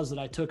pause that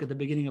I took at the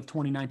beginning of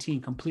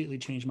 2019 completely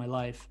changed my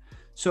life.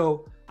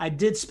 So I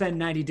did spend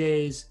 90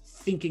 days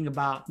thinking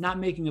about not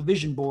making a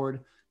vision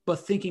board, but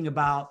thinking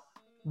about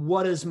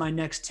what does my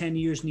next 10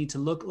 years need to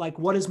look like?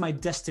 What is my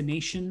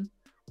destination?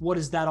 What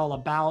is that all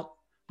about?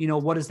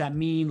 What does that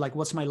mean? Like,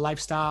 what's my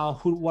lifestyle?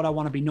 What I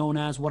want to be known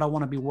as, what I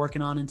want to be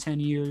working on in 10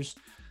 years,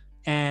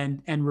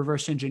 and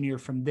reverse engineer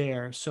from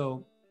there.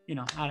 So,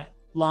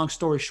 long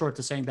story short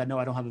to saying that, no,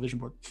 I don't have a vision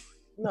board.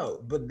 No,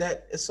 but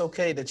it's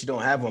okay that you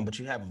don't have one, but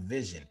you have a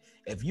vision.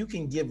 If you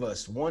can give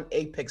us one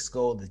apex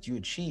goal that you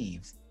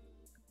achieved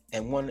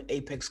and one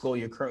apex goal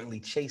you're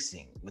currently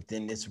chasing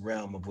within this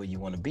realm of where you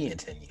want to be in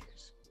 10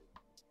 years.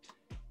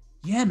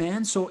 Yeah,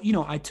 man. So,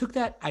 I took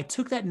that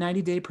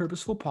 90-day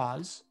purposeful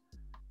pause,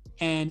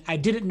 and I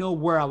didn't know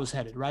where I was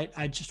headed, right?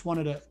 I just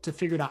wanted to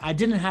figure it out. I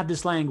didn't have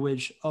this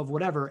language of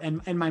whatever.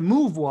 And my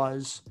move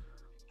was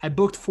I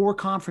booked 4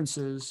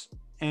 conferences,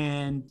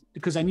 and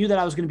because I knew that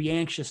I was going to be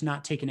anxious,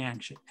 not taking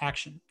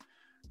action.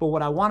 But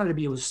what I wanted to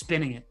be was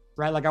spinning it,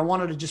 right? Like I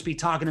wanted to just be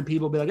talking to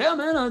people, be like, yeah,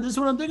 man, this is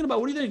what I'm thinking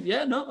about. What do you think?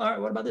 Yeah, no. All right.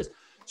 What about this?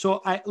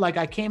 So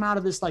I came out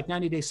of this like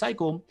 90-day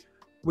cycle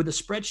with a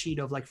spreadsheet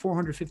of like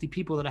 450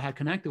 people that I had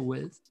connected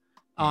with,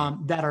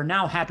 that are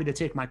now happy to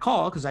take my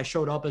call because I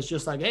showed up as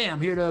just like, hey, I'm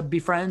here to be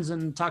friends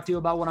and talk to you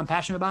about what I'm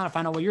passionate about and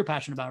find out what you're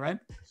passionate about, right?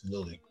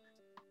 Absolutely.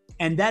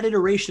 And that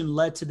iteration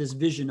led to this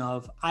vision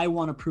of I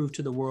want to prove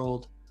to the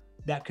world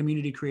that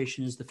community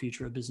creation is the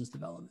future of business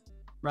development,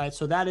 right?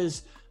 So that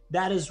is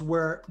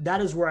where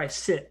I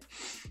sit.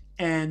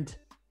 And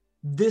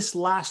this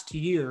last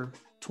year,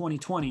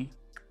 2020,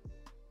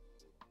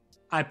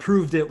 I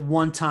proved it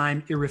one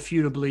time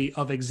irrefutably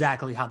of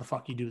exactly how the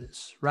fuck you do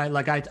this, right?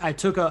 Like I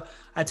took a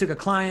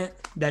client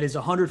that is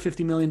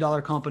 $150 million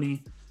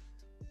company,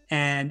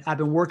 and I've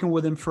been working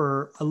with him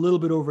for a little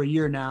bit over a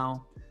year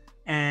now.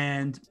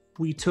 And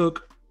we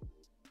took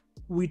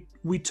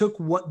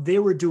what they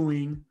were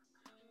doing,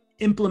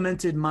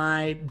 implemented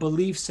my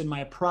beliefs and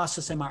my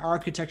process and my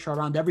architecture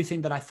around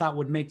everything that I thought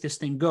would make this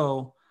thing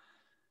go.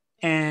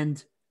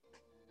 And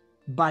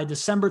by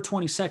December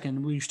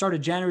 22nd, we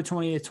started January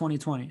 28th,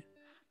 2020.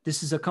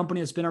 This is a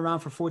company that's been around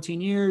for 14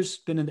 years,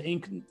 been in the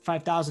Inc.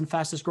 5,000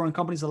 fastest growing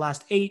companies the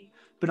last 8,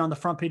 been on the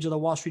front page of the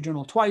Wall Street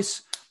Journal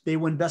twice. They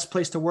win best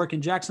place to work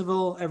in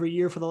Jacksonville every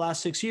year for the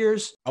last 6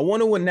 years. I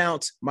want to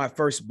announce my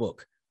first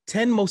book,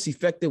 10 Most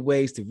Effective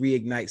Ways to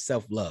Reignite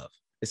Self-Love.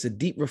 It's a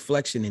deep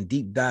reflection and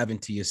deep dive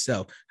into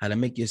yourself, how to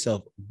make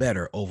yourself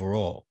better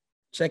overall.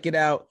 Check it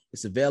out.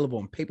 It's available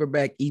in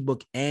paperback,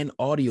 ebook, and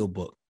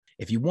audiobook.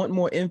 If you want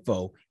more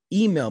info,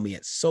 email me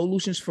at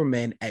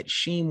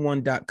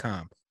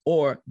solutionsformen@sheem1.com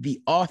or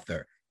the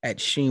author at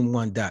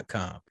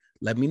sheem1.com.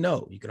 Let me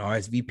know. You can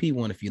RSVP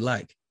one if you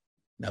like.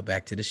 Now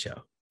back to the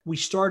show. We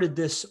started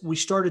this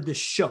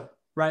show,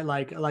 right?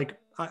 Like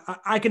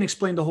I can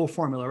explain the whole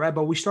formula, right?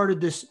 But we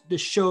started this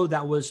show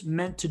that was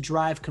meant to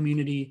drive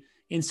community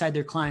inside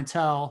their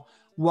clientele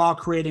while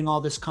creating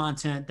all this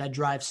content that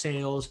drives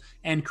sales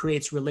and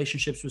creates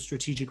relationships with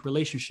strategic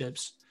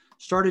relationships.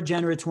 Started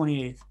January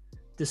 28th.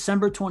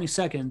 December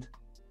 22nd,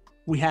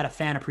 we had a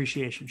fan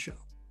appreciation show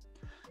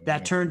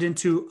that turned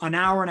into an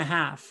hour and a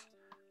half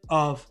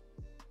of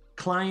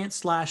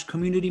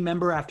client/community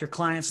member after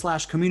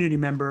client/community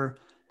member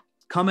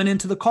coming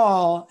into the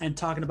call and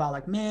talking about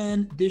like,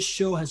 man, this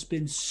show has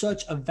been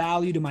such a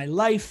value to my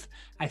life.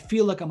 I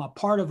feel like I'm a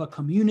part of a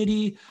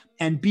community,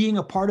 and being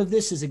a part of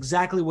this is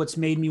exactly what's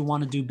made me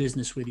want to do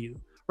business with you,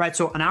 right?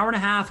 So an hour and a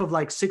half of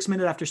like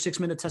 6-minute after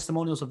 6-minute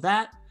testimonials of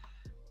that.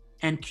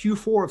 And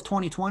Q4 of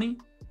 2020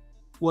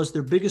 was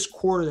their biggest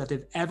quarter that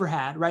they've ever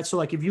had, right? So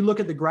like if you look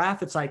at the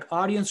graph, it's like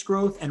audience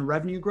growth and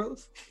revenue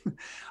growth,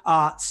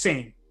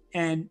 same.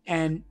 And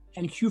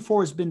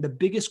Q4 has been the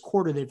biggest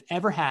quarter they've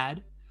ever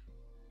had,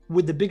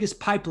 with the biggest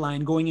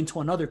pipeline going into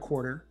another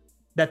quarter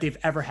that they've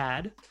ever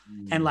had.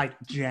 And like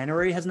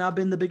January has now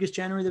been the biggest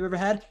January they've ever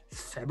had.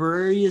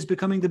 February is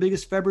becoming the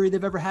biggest February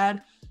they've ever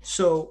had.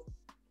 So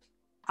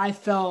I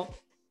felt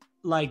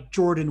like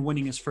Jordan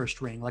winning his first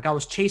ring. Like I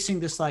was chasing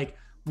this like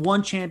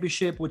one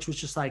championship, which was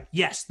just like,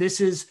 yes, this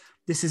is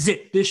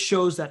it. This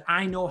shows that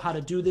I know how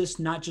to do this,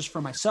 not just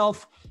for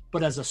myself,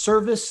 but as a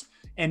service,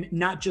 and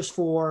not just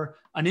for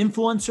an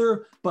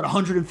influencer, but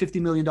 $150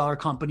 million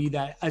company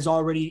that is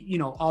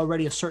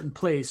already a certain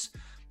place.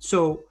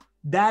 So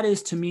that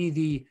is to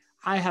me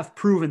I have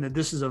proven that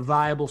this is a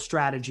viable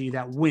strategy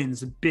that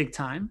wins big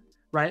time,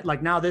 right?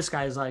 Like now this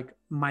guy is like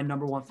my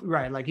number one,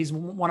 right? Like he's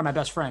one of my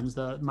best friends,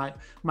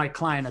 my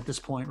client at this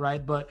point,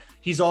 right? But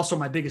he's also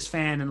my biggest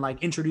fan, and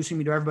like introducing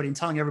me to everybody and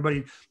telling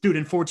everybody, dude,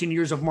 in 14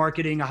 years of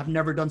marketing, I have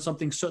never done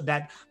something so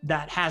that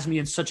has me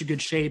in such a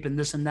good shape and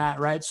this and that,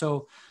 right?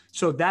 So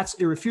that's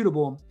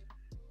irrefutable.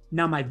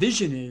 Now my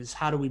vision is,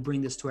 how do we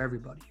bring this to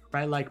everybody,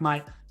 right? Like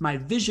my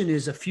vision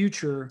is a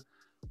future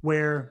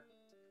where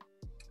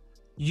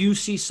you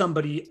see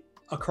somebody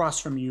across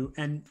from you,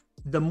 and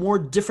the more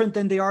different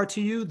than they are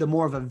to you, the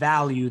more of a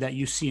value that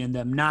you see in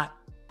them, not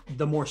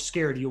the more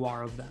scared you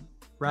are of them,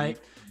 right?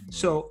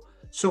 So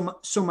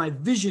my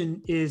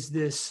vision is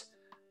this: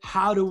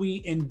 how do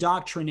we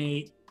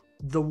indoctrinate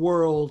the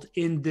world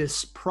in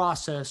this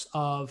process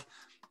of,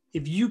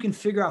 if you can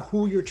figure out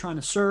who you're trying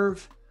to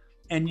serve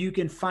and you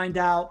can find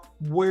out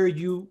where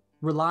you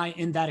rely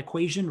in that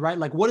equation, right?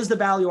 Like, what is the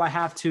value I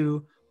have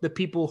to the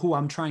people who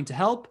I'm trying to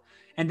help?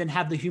 And then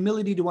have the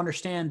humility to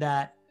understand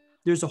that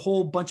there's a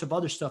whole bunch of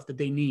other stuff that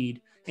they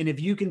need. And if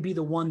you can be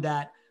the one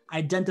that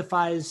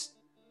identifies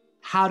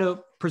how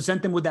to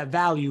present them with that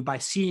value by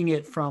seeing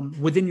it from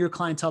within your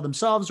clientele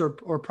themselves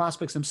or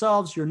prospects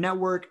themselves, your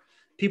network,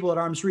 people at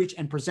arm's reach,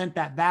 and present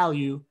that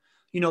value,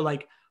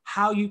 like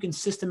how you can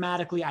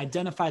systematically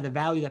identify the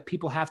value that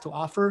people have to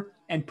offer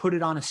and put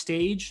it on a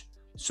stage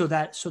so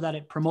that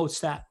it promotes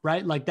that,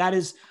 right? Like that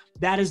is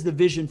the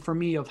vision for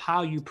me of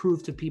how you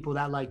prove to people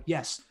that, like,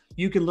 yes,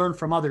 you can learn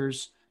from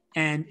others.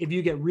 And if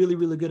you get really,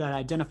 really good at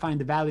identifying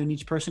the value in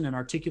each person and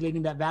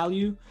articulating that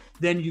value,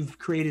 then you've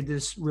created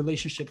this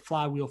relationship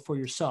flywheel for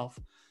yourself.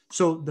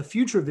 So the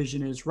future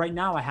vision is, right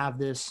now I have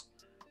this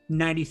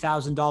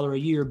 $90,000 a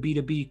year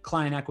B2B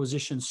client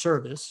acquisition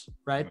service,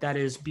 right? That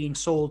is being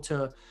sold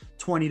to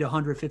 20 to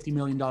 $150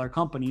 million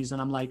companies.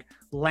 And I'm like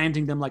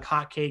landing them like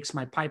hotcakes.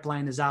 My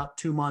pipeline is out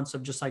 2 months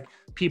of just like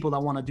people that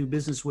want to do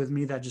business with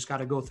me that just got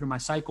to go through my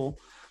cycle.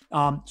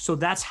 So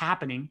that's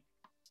happening.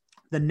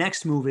 The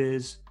next move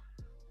is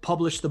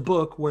publish the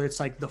book where it's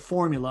like the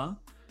formula.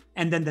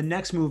 And then the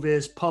next move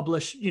is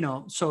publish,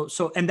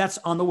 and that's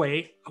on the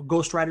way.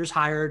 Ghostwriter's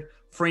hired,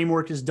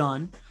 framework is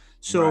done.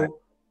 So right.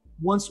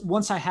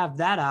 Once I have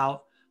that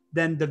out,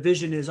 then the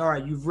vision is, all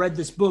right, you've read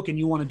this book and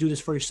you want to do this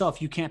for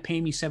yourself. You can't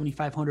pay me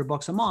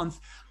 $7,500 a month.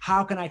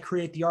 How can I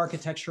create the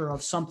architecture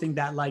of something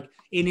that like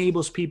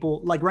enables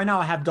people, like right now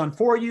I have done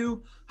for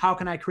you. How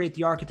can I create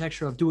the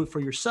architecture of do it for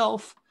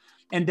yourself?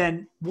 And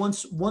then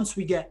once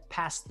we get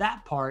past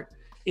that part,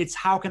 it's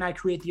how can I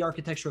create the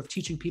architecture of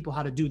teaching people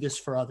how to do this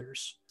for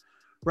others,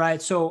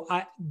 right? So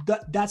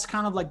that's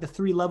kind of like the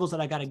three levels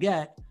that I got to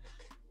get.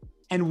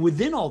 And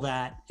within all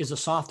that is a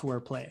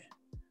software play,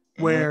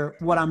 where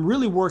what I'm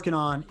really working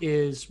on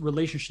is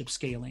relationship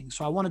scaling.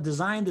 So I want to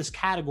design this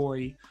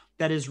category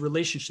that is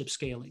relationship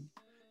scaling.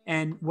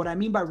 And what I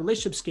mean by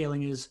relationship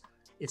scaling is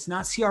it's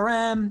not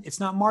CRM, it's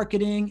not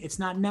marketing, it's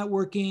not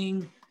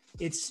networking,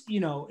 it's, you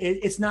know,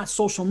 it's not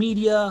social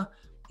media.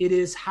 It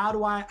is how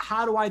do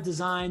I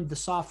design the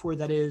software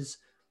that is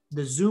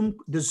the Zoom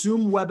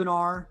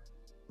webinar,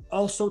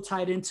 also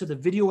tied into the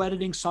video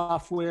editing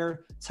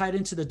software, tied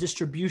into the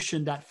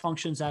distribution that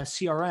functions as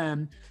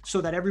CRM, so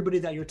that everybody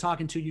that you're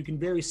talking to, you can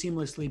very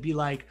seamlessly be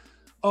like,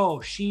 oh,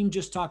 Sheen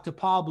just talked to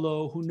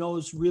Pablo, who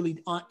knows really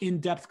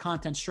in-depth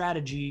content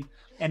strategy,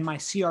 and my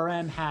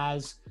CRM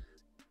has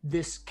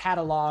this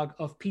catalog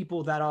of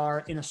people that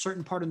are in a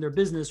certain part of their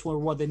business where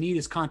what they need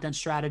is content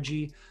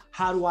strategy.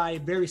 How do I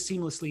very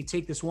seamlessly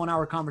take this 1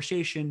 hour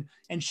conversation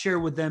and share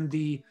with them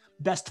the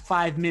best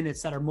 5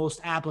 minutes that are most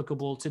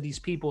applicable to these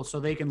people so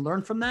they can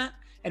learn from that?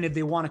 And if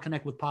they want to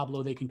connect with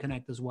Pablo, they can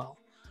connect as well.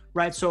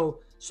 Right. So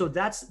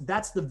that's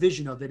the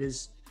vision of it.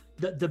 Is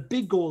the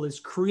big goal is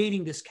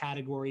creating this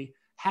category,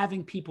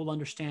 having people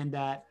understand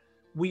that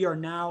we are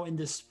now in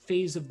this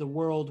phase of the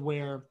world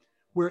where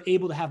we're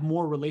able to have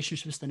more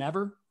relationships than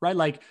ever, right?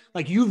 Like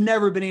you've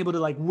never been able to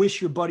like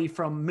wish your buddy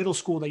from middle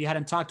school that you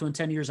hadn't talked to in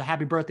 10 years a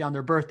happy birthday on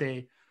their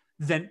birthday.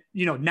 Then,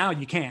 you know, now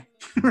you can,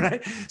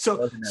 right?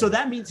 So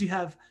that means you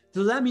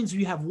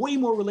have way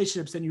more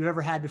relationships than you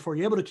ever had before.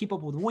 You're able to keep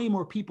up with way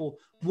more people.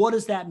 What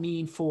does that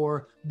mean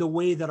for the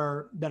way that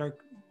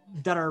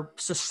our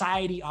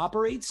society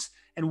operates?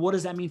 And what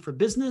does that mean for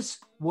business?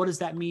 What does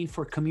that mean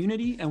for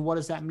community? And what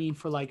does that mean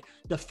for like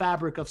the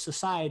fabric of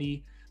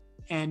society?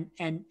 And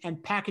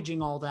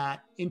packaging all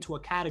that into a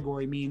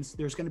category means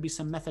there's going to be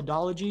some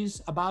methodologies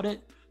about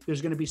it.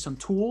 There's going to be some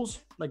tools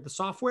like the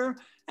software,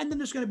 and then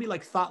there's going to be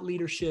like thought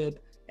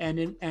leadership and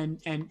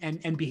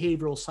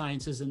behavioral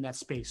sciences in that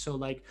space. So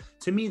like,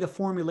 to me, the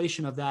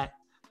formulation of that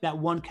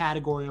one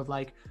category of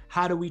like,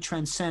 how do we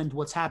transcend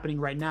what's happening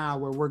right now,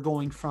 where we're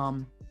going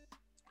from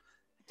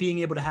being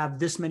able to have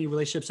this many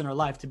relationships in our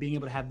life to being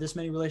able to have this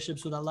many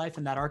relationships with our life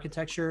and that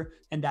architecture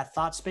and that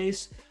thought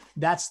space.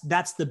 That's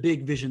the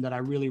big vision that I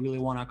really, really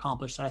want to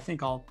accomplish, that I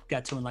think I'll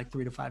get to in like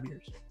 3 to 5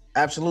 years.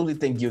 Absolutely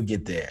think you'll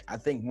get there. I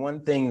think one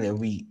thing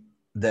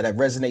that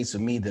resonates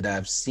with me, that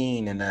I've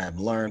seen and I've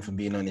learned from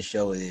being on the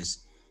show,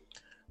 is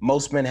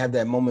most men have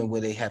that moment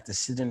where they have to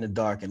sit in the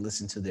dark and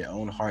listen to their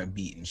own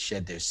heartbeat and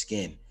shed their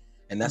skin.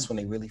 And that's when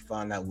they really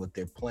find out what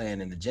their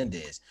plan and agenda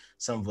is.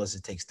 Some of us,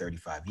 it takes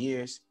 35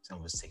 years. Some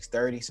of us takes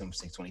 30, some of us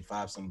takes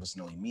 25, some of us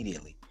know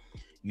immediately.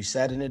 You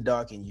sat in the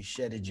dark and you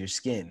shedded your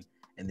skin.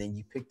 And then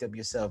you picked up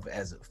yourself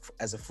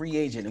as a free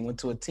agent and went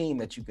to a team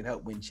that you could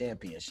help win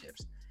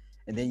championships.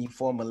 And then you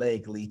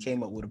formulaically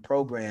came up with a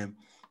program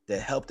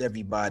that helped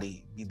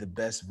everybody be the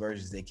best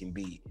versions they can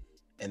be.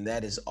 And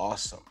that is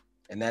awesome.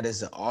 And that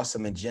is an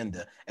awesome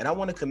agenda. And I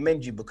want to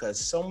commend you, because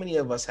so many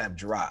of us have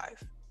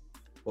drive.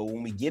 But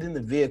when we get in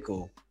the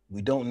vehicle,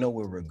 we don't know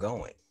where we're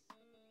going.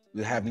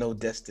 We have no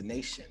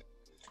destination.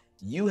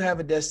 You have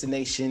a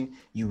destination,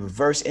 you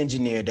reverse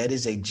engineer. That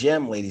is a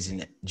gem, ladies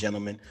and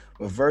gentlemen.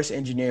 Reverse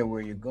engineer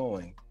where you're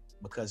going,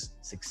 because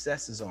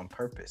success is on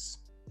purpose.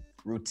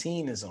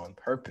 Routine is on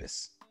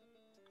purpose.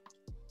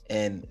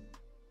 And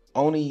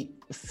only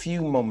a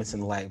few moments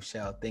in life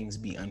shall things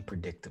be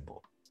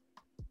unpredictable.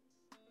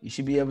 You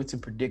should be able to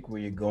predict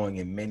where you're going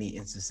in many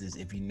instances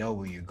if you know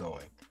where you're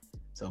going.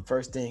 So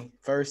first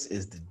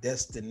is the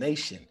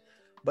destination.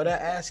 But I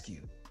ask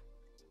you,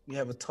 you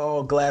have a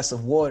tall glass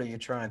of water you're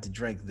trying to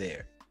drink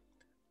there.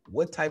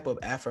 What type of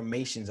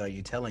affirmations are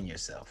you telling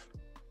yourself?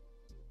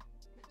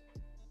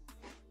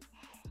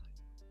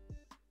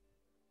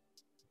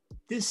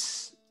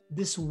 This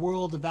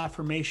world of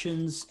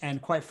affirmations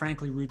and, quite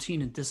frankly,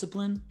 routine and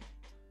discipline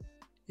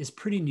is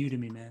pretty new to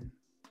me, man.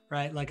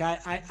 Right? Like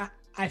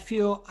I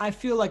feel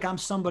like I'm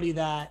somebody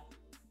that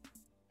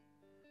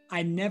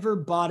I never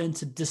bought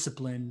into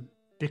discipline,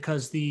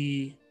 because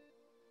the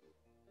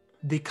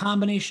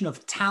combination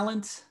of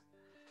talent,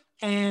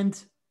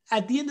 and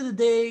at the end of the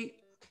day,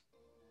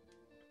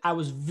 I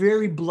was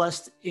very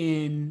blessed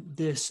in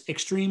this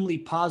extremely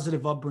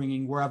positive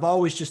upbringing where I've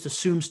always just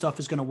assumed stuff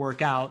is going to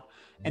work out.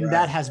 And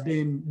that has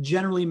been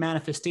generally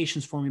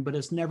manifestations for me, but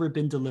it's never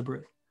been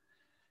deliberate.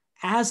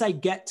 As I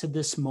get to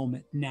this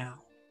moment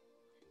now,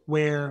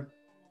 where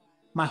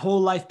my whole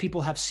life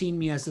people have seen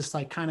me as this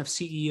like kind of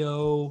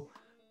CEO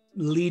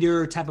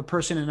leader type of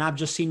person, and I've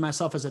just seen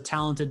myself as a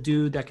talented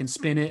dude that can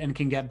spin it and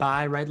can get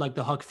by, right? Like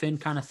the Huck Finn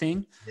kind of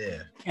thing.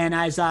 Yeah. And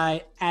as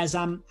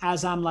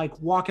I'm like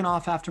walking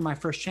off after my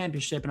first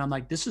championship, and I'm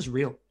like, this is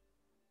real.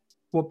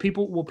 What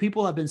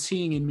people have been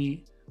seeing in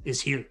me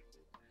is here.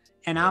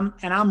 And I'm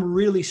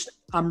really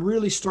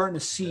starting to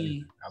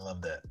see. I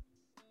love that.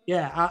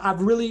 Yeah,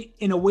 I've really,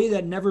 in a way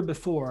that never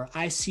before,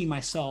 I see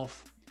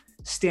myself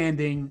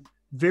standing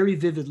very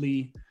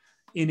vividly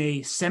in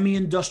a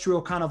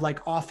semi-industrial kind of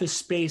like office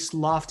space,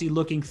 lofty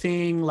looking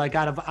thing, like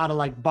out of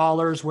like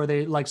Ballers where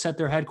they like set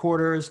their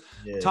headquarters,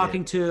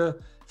 talking to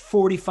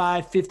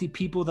 45, 50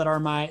 people that are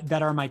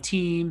my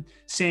team,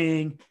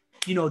 saying,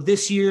 you know,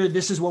 this year,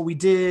 this is what we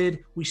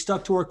did. We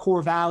stuck to our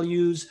core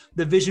values.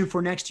 The vision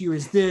for next year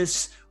is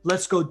this.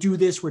 Let's go do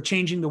this. We're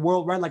changing the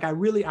world, right? Like I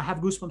have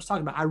goosebumps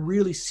talking about, I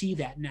really see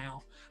that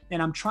now.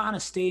 And I'm trying to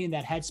stay in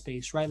that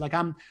headspace, right? Like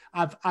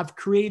I've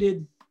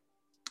created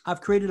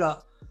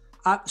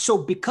so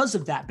because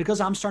of that,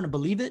 because I'm starting to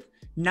believe it,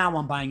 now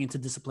I'm buying into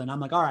discipline. I'm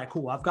like, all right,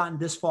 cool. I've gotten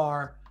this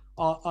far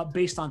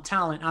based on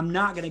talent. I'm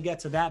not going to get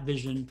to that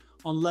vision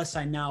unless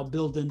I now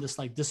build in this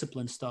like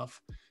discipline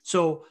stuff.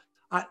 So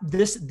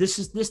this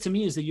to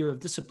me is the year of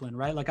discipline,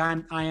 right? Like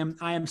I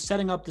am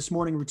setting up this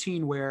morning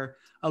routine where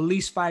at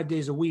least 5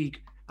 days a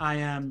week, I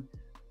am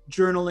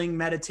journaling,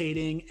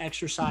 meditating,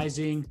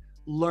 exercising,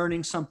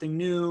 learning something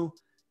new,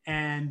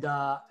 and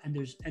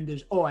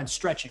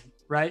stretching,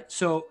 right?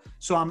 So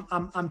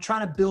I'm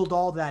trying to build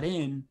all that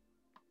in,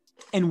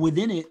 and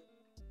within it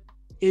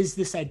is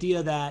this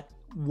idea that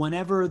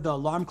whenever the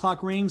alarm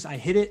clock rings, I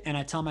hit it and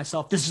I tell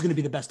myself, this is going to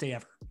be the best day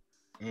ever.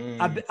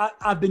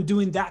 I've been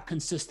doing that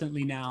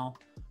consistently now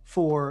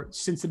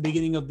since the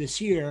beginning of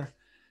this year.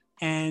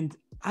 And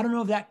I don't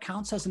know if that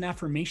counts as an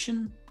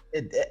affirmation.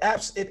 It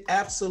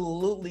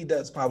absolutely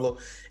does, Pablo.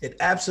 It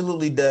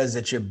absolutely does,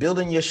 that you're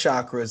building your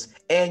chakras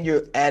and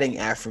you're adding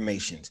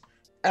affirmations.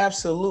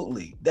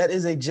 Absolutely. That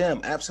is a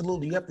gem.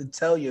 Absolutely. You have to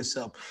tell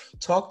yourself,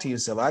 talk to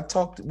yourself. I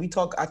talk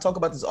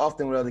about this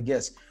often with other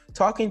guests.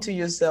 Talking to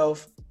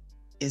yourself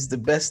is the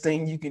best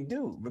thing you can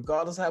do,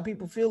 regardless of how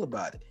people feel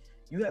about it.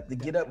 You have to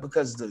get up,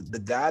 because the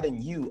God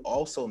in you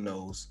also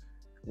knows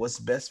what's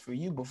best for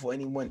you before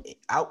anyone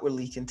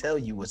outwardly can tell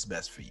you what's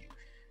best for you.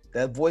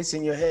 That voice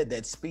in your head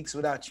that speaks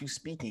without you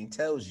speaking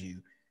tells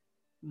you,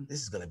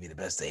 this is going to be the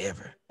best day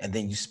ever. And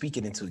then you speak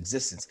it into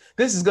existence.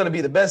 This is going to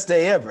be the best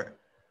day ever.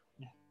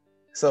 Yeah.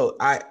 So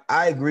I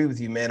agree with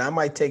you, man. I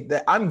might take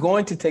that. I'm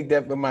going to take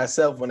that for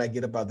myself when I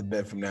get up out the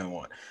bed from now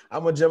on.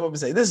 I'm going to jump up and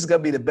say, this is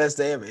going to be the best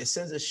day ever. It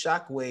sends a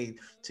shockwave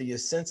to your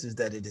senses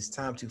that it is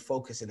time to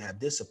focus and have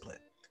discipline.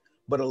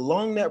 But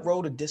along that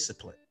road of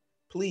discipline,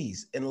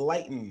 please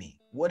enlighten me.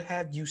 What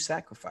have you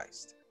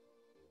sacrificed?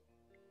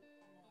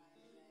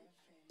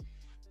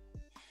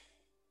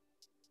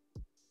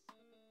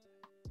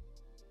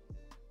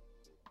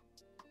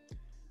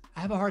 I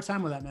have a hard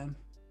time with that, man.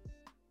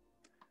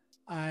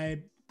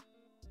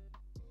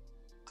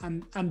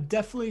 I'm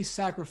definitely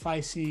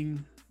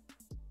sacrificing.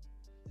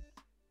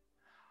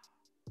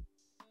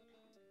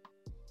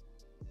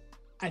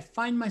 I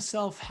find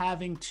myself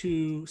having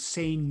to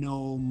say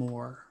no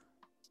more,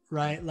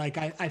 right? Like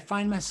I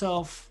find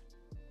myself,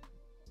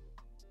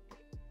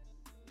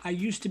 I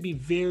used to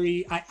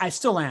be I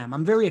still am.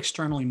 I'm very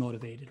externally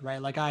motivated,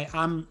 right? Like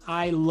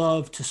I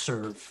love to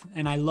serve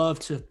and I love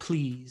to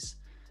please.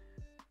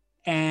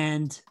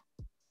 And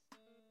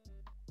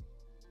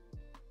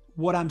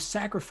what I'm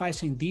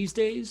sacrificing these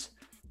days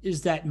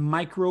is that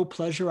micro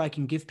pleasure I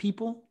can give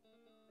people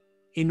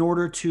in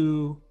order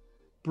to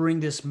bring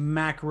this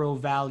macro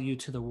value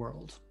to the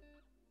world,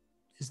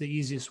 is the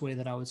easiest way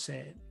that I would say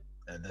it.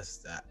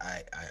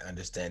 I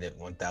understand it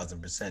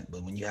 1000%.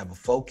 But when you have a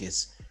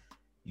focus,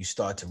 you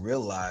start to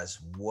realize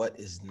what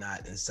is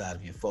not inside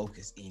of your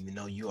focus. Even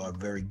though you are a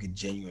very good,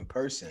 genuine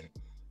person,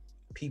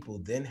 people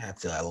then have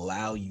to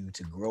allow you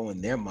to grow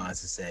in their minds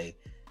to say,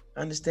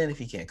 understand if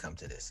he can't come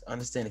to this,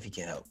 understand if he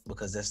can't help,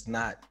 because that's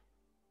not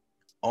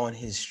on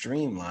his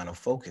streamline of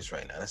focus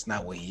right now. That's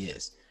not where he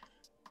is.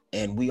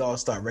 And we all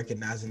start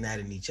recognizing that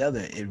in each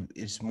other.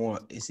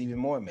 It's even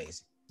more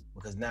amazing,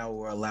 because now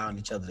we're allowing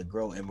each other to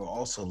grow, and we're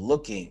also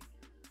looking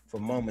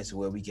for moments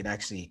where we can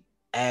actually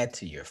add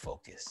to your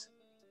focus.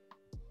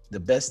 The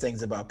best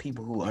things about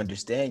people who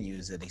understand you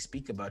is that they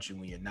speak about you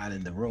when you're not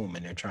in the room,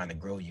 and they're trying to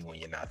grow you when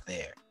you're not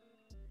there.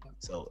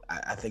 So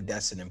I think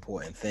that's an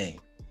important thing.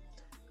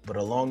 But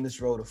along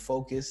this road of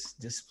focus,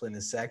 discipline,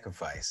 and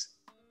sacrifice,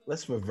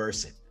 let's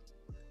reverse it.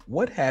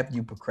 What have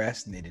you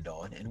procrastinated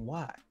on and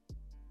why?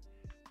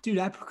 Dude,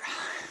 I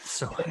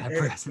procrastinate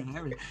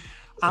everything.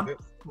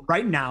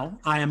 Right now,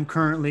 I am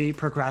currently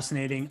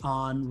procrastinating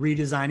on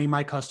redesigning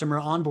my customer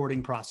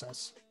onboarding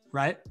process,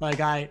 right? Like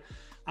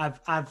I've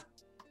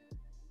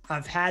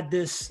had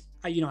this,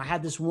 I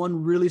had this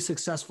one really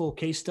successful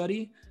case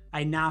study.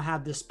 I now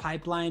have this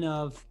pipeline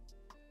of,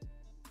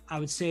 I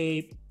would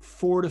say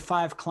 4 to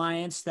 5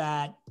 clients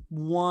that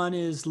one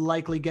is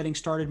likely getting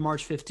started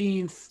March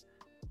 15th.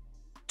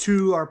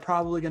 2 are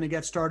probably going to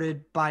get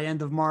started by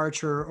end of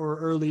March or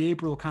early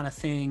April kind of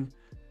thing.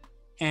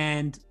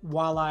 And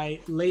while I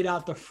laid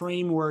out the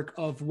framework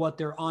of what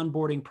their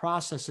onboarding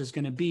process is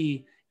going to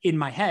be in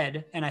my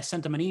head, and I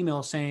sent them an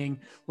email saying,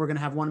 we're going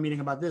to have one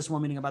meeting about this,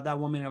 one meeting about that,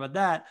 one meeting about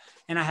that.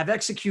 And I have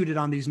executed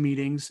on these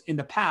meetings in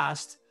the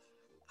past.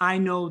 I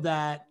know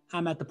that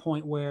I'm at the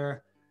point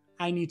where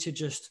I need to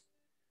just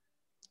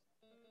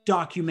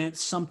document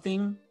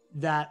something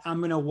that I'm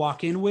going to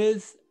walk in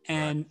with.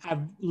 And right.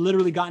 I've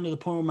literally gotten to the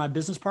point where my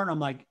business partner, I'm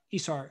like,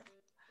 Isar,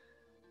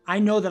 I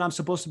know that I'm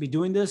supposed to be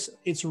doing this.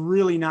 It's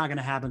really not going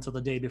to happen until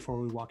the day before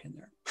we walk in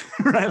there.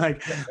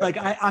 Right.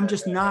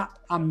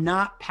 I'm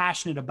not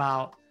passionate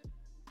about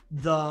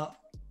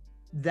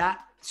that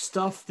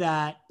stuff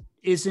that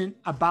isn't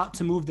about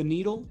to move the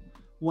needle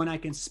when I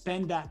can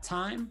spend that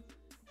time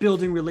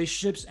building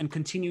relationships and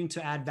continuing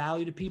to add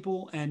value to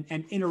people and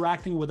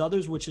interacting with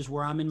others, which is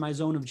where I'm in my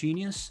zone of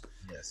genius.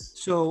 Yes.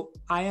 So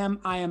I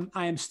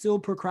am still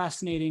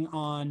procrastinating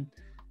on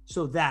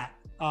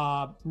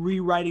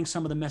rewriting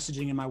some of the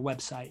messaging in my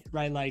website,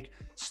 right? Like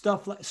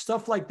stuff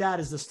like that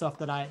is the stuff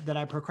that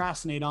I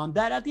procrastinate on.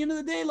 That at the end of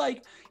the day,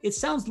 like it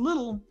sounds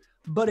little,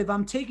 but if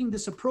I'm taking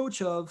this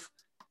approach of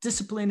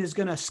discipline is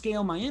going to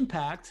scale my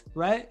impact,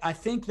 right? I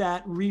think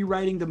that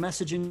rewriting the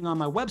messaging on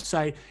my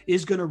website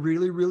is going to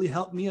really, really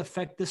help me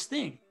affect this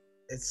thing.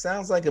 It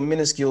sounds like a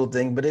minuscule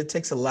thing, but it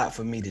takes a lot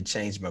for me to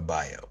change my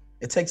bio.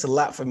 It takes a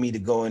lot for me to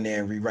go in there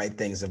and rewrite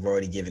things I've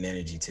already given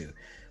energy to,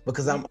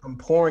 because I'm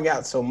pouring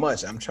out so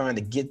much. I'm trying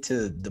to get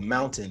to the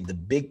mountain, the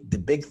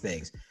big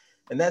things.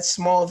 And that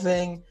small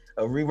thing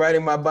of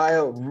rewriting my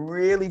bio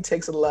really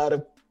takes a lot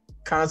of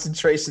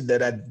concentration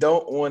that I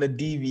don't want to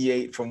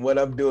deviate from what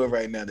I'm doing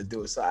right now to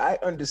do it. So I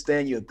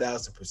understand you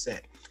 1,000%.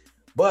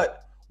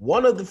 But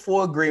one of the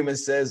 4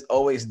 agreements says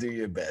always do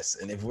your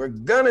best. And if we're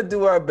gonna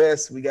do our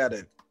best, we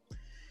gotta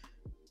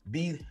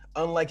be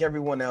unlike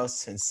everyone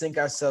else and sink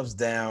ourselves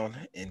down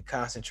and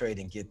concentrate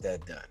and get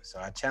that done. So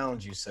I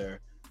challenge you, sir,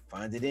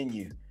 find it in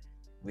you.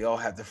 We all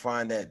have to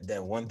find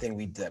that one thing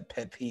that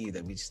pet peeve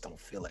that we just don't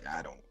feel like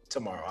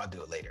tomorrow, I'll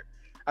do it later.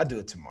 I'll do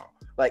it tomorrow.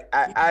 Like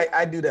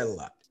I do that a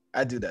lot.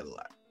 I do that a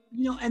lot.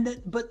 You know, and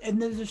then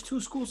there's 2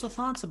 schools of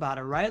thoughts about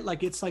it, right?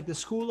 Like it's like the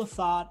school of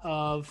thought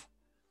of,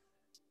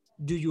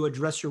 do you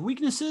address your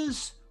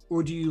weaknesses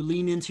or do you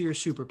lean into your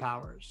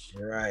superpowers?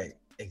 Right,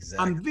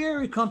 exactly. I'm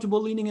very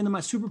comfortable leaning into my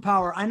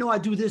superpower. I know I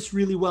do this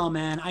really well,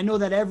 man. I know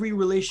that every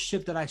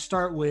relationship that I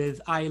start with,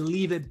 I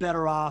leave it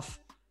better off.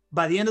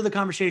 By the end of the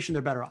conversation,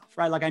 they're better off,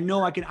 right? Like I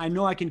know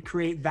I can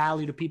create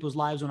value to people's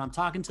lives when I'm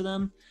talking to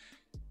them.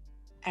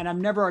 And I've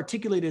never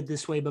articulated it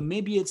this way, but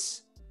maybe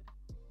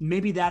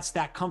that's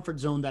that comfort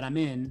zone that I'm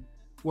in.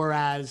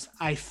 Whereas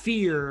I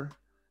fear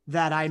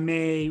that I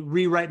may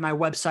rewrite my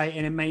website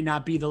and it may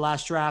not be the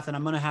last draft and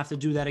I'm going to have to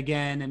do that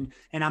again.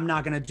 And I'm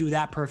not going to do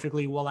that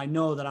perfectly. Well, I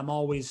know that I'm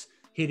always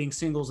hitting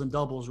singles and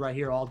doubles right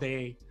here all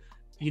day.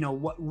 You know,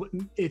 what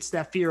it's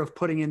that fear of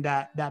putting in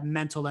that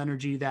mental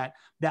energy, that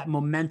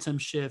momentum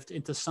shift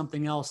into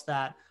something else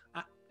that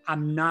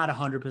I'm not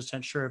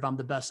 100% sure if I'm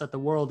the best at the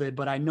world at,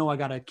 but I know I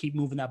got to keep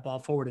moving that ball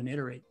forward and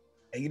iterate.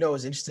 And you know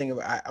what's interesting?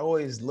 I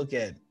always look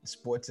at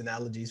sports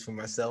analogies for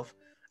myself.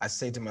 I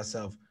say to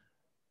myself,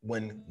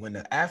 when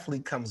an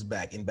athlete comes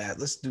back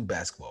let's do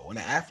basketball. When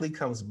an athlete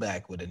comes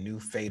back with a new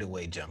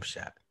fadeaway jump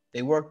shot,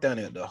 they worked on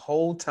it the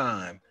whole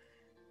time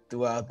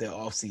throughout their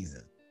off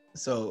season.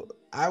 So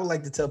I would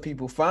like to tell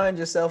people, find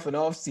yourself an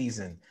off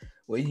season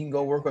where you can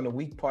go work on the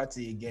weak parts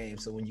of your game.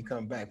 So when you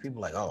come back, people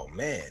are like, oh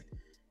man,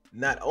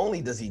 not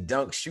only does he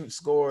dunk, shoot,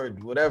 score,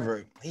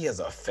 whatever, he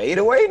has a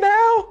fadeaway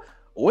now.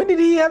 When did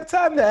he have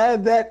time to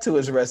add that to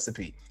his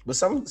recipe? But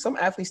some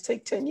athletes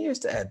take 10 years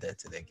to add that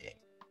to their game.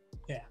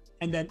 Yeah.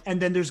 And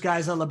then there's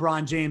guys like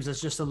LeBron James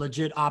that's just a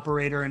legit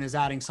operator and is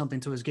adding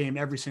something to his game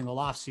every single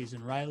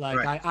offseason, right? Like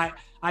right.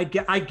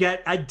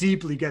 I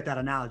deeply get that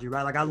analogy,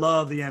 right? Like I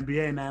love the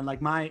NBA, man.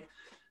 Like my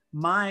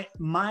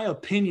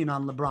opinion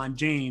on LeBron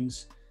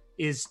James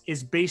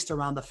is based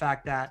around the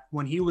fact that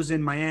when he was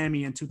in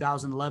Miami in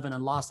 2011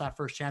 and lost that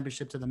first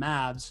championship to the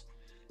Mavs,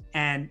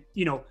 and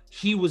you know,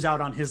 he was out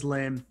on his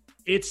limb,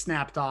 it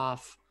snapped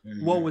off.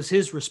 Mm-hmm. What was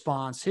his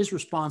response? His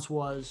response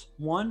was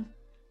 1,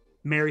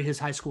 marry his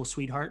high school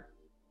sweetheart.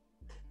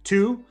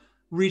 2,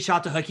 reach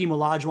out to Hakeem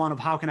Olajuwon of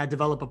how can I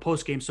develop a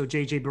post game so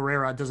JJ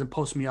Barrera doesn't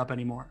post me up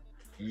anymore.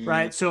 Mm-hmm.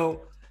 Right.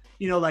 So,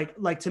 you know,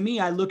 like to me,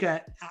 I look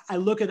at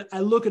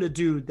a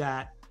dude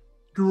that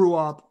grew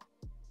up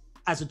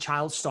as a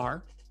child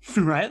star,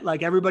 right?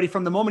 Like everybody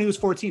from the moment he was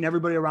 14,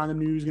 everybody around him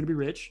knew he was going to be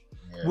rich,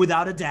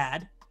 without a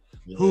dad.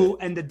 Yeah. Who,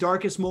 in the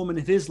darkest moment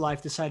of his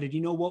life, decided, you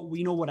know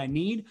what I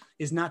need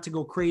is not to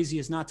go crazy,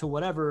 is not to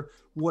whatever.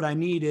 What I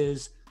need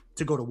is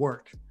to go to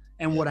work.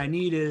 And what I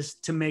need is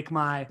to make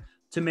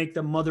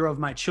the mother of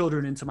my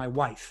children into my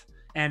wife.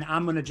 And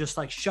I'm going to just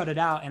like shut it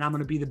out and I'm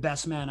going to be the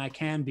best man I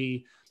can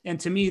be. And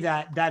to me,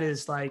 that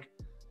is like,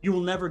 you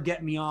will never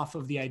get me off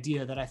of the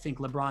idea that I think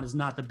LeBron is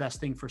not the best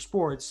thing for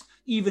sports,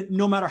 even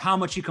no matter how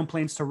much he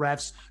complains to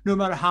refs, no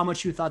matter how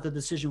much you thought the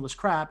decision was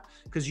crap,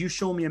 because you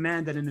show me a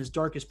man that in his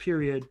darkest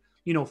period,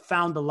 you know,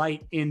 found the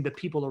light in the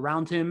people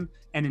around him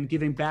and in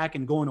giving back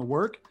and going to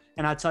work.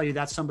 And I tell you,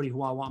 that's somebody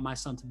who I want my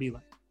son to be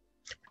like.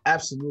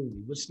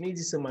 Absolutely. Which leads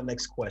us to my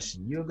next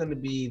question. You're going to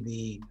be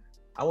the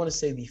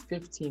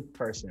 15th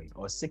person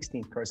or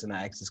 16th person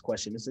I ask this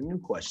question. It's a new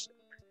question.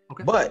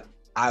 Okay. But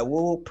I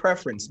will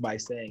preference by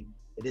saying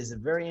It is a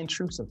very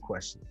intrusive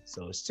question.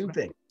 So it's two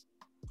things.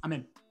 I'm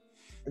in.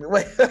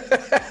 Wait,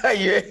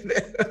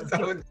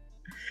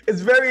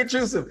 it's very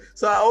intrusive.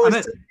 So I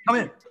always I'm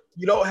in.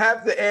 You don't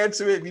have to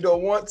answer it if you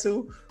don't want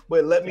to,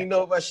 but let me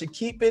know if I should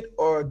keep it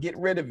or get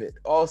rid of it.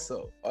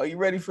 Also, are you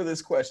ready for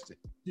this question?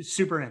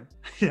 Super in.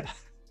 Yeah.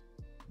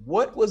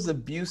 What was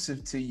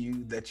abusive to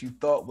you that you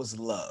thought was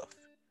love?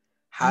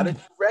 How did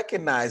you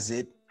recognize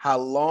it? How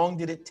long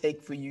did it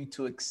take for you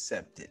to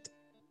accept it?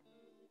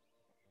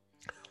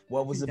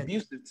 What was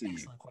abusive to you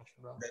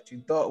that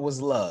you thought was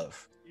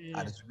love? Yeah.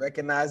 How did you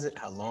recognize it?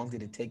 How long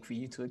did it take for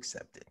you to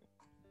accept it?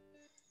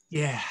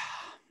 Yeah.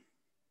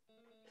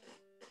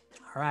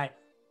 All right.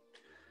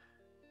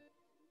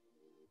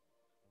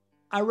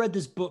 I read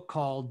this book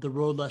called The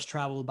Road Less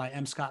Traveled by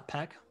M. Scott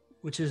Peck,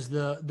 which is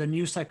the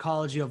new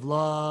psychology of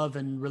love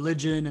and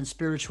religion and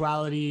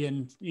spirituality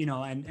and, you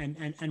know,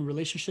 and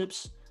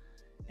relationships.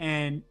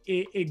 And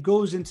it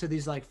goes into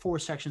these like 4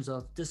 sections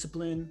of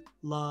discipline,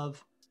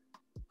 love,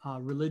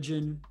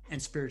 religion,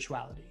 and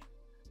spirituality.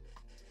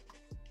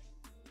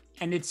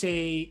 And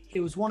it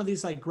was one of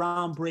these like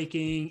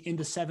groundbreaking in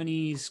the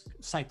 70s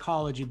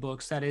psychology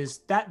books. That is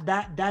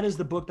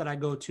the book that I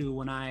go to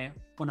when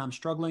I'm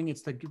struggling.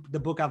 It's the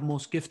book I've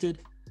most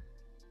gifted.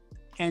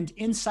 And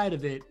inside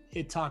of it,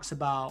 it talks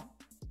about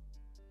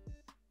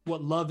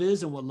what love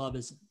is and what love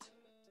isn't.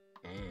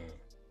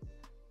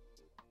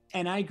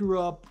 And I grew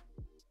up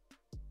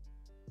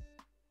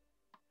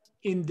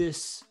in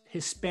this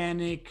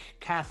Hispanic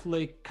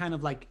Catholic kind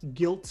of like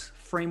guilt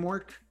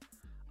framework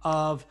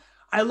of,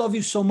 I love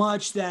you so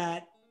much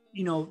that,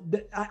 you know,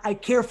 I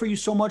care for you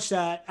so much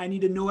that I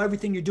need to know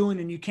everything you're doing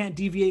and you can't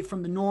deviate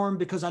from the norm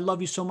because I love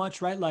you so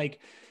much, right? Like,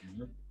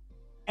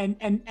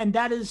 and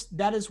that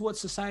is what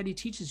society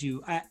teaches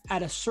you.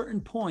 At a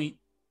certain point,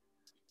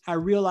 I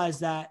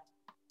realized that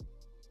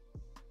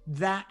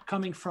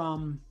coming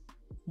from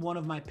one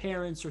of my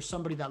parents or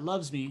somebody that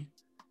loves me,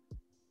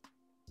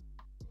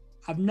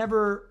 I've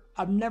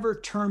never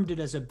termed it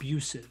as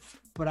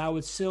abusive, but I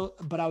would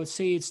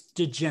say it's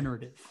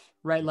degenerative.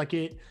 Right? Like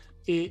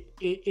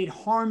it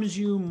harms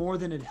you more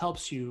than it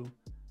helps you,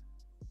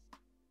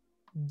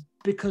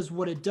 because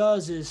what it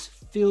does is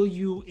fill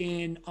you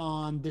in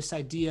on this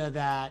idea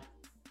that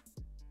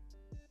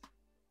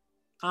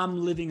I'm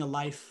living a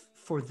life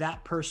for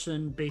that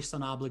person based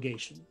on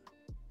obligation.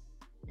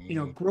 You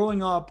know,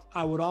 growing up,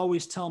 I would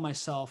always tell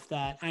myself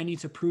that I need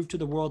to prove to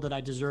the world that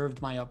I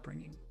deserved my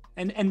upbringing.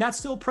 And that's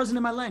still present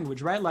in my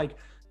language, right? Like,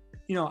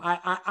 you know,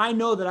 I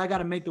know that I got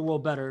to make the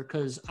world better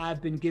because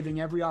I've been giving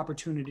every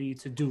opportunity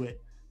to do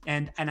it.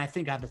 And I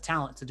think I have the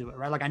talent to do it,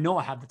 right? Like, I know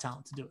I have the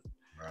talent to do it.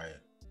 Right.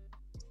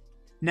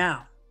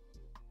 Now,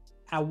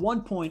 at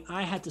one point,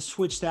 I had to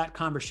switch that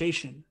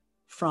conversation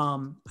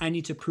from I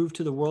need to prove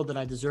to the world that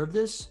I deserve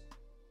this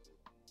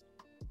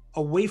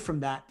away from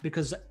that,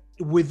 because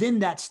within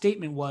that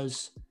statement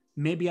was,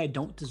 maybe I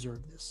don't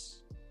deserve this.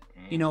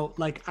 You know,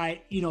 like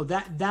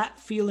that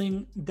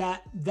feeling,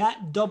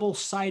 that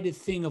double-sided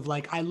thing of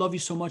like, I love you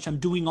so much, I'm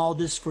doing all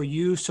this for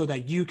you so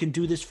that you can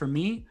do this for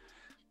me,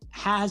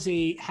 has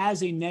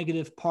a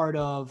negative part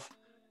of,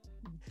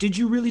 did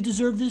you really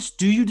deserve this?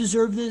 Do you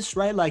deserve this?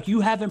 Right? Like,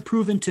 you haven't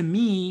proven to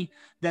me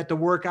that the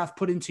work I've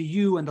put into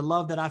you and the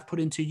love that I've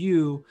put into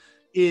you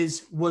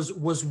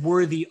was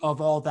worthy of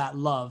all that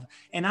love.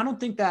 And I don't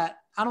think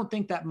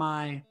that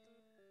my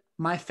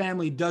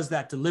family does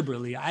that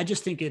deliberately. I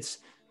just think it's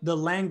the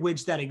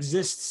language that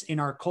exists in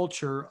our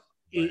culture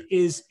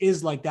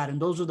is like that. And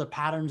those are the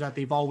patterns that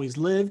they've always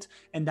lived.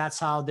 And that's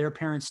how their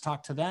parents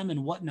talk to them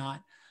and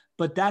whatnot.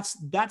 But that's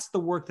the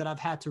work that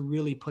I've had to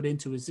really put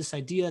into, is this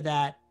idea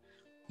that,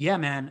 yeah,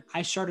 man,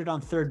 I started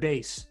on third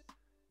base,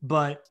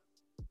 but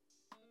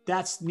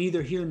that's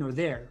neither here nor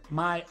there.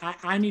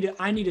 I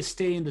need to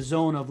stay in the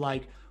zone of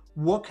like,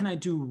 what can I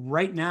do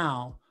right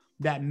now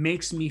that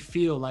makes me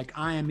feel like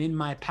I am in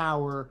my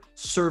power,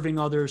 serving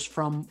others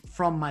from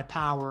my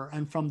power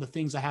and from the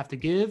things I have to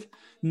give,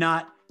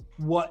 not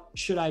what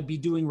should I be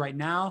doing right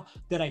now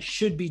that I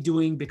should be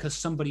doing because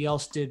somebody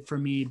else did for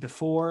me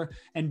before.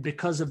 And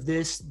because of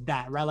this,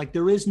 that, right? Like,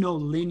 there is no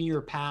linear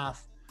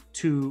path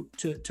to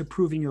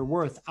proving your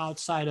worth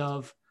outside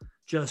of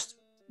just,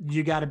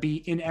 you got to be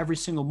in every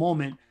single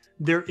moment.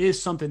 There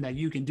is something that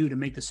you can do to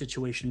make the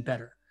situation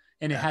better.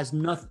 And it has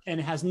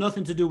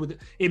nothing to do with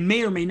it.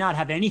 May or may not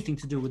have anything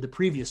to do with the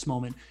previous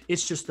moment.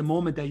 It's just the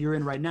moment that you're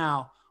in right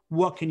now.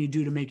 What can you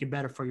do to make it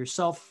better for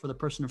yourself, for the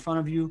person in front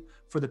of you,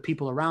 for the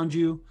people around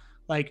you?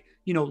 Like,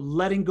 you know,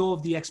 letting go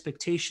of the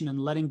expectation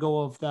and letting go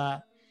of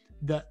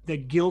the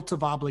guilt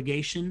of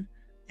obligation.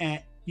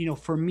 And, you know,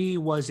 for me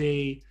was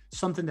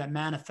something that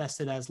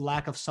manifested as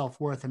lack of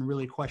self-worth and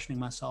really questioning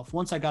myself.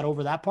 Once I got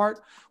over that part,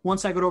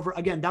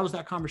 again, that was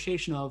that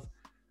conversation of,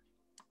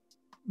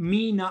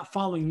 me not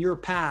following your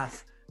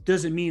path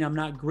doesn't mean I'm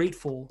not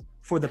grateful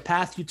for the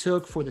path you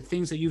took, for the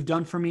things that you've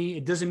done for me.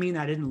 It doesn't mean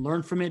I didn't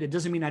learn from it. It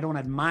doesn't mean I don't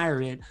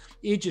admire it.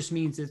 It just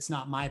means it's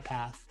not my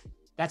path.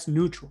 That's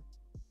neutral.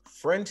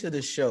 Friend to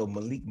the show,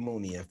 Malik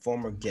Mooney, a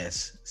former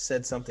guest,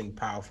 said something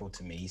powerful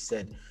to me. He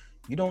said,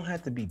 you don't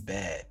have to be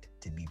bad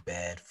to be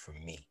bad for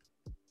me.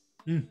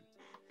 Mm.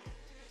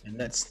 And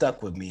that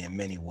stuck with me in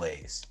many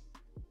ways.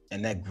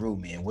 And that grew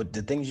me. And what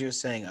the things you're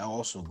saying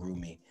also grew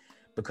me,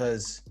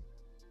 because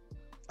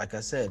like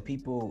I said,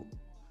 people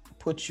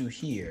put you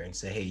here and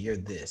say, hey, you're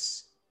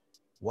this.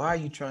 Why are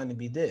you trying to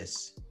be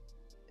this?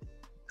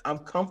 I'm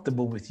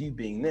comfortable with you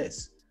being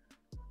this.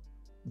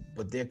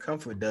 But their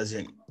comfort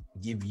doesn't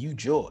give you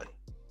joy.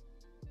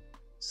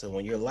 So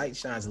when your light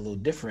shines a little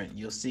different,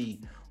 you'll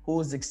see who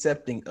is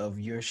accepting of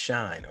your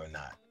shine or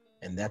not.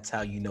 And that's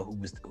how you know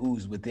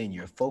who's within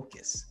your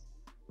focus.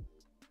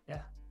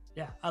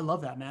 Yeah, I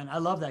love that, man. I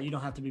love that you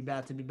don't have to be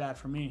bad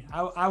for me.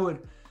 I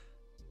would,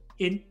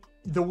 in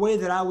the way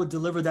that I would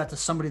deliver that to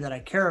somebody that I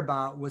care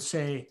about, would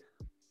say,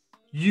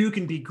 you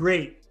can be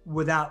great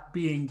without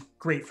being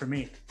great for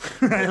me,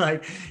 right?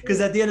 Like,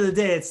 because at the end of the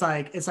day, it's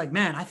like,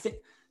 man, I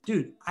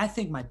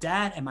think my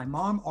dad and my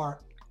mom are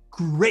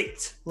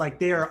great. Like,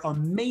 they are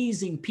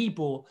amazing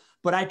people,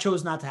 but I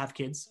chose not to have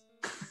kids.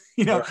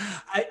 You know,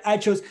 I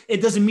chose,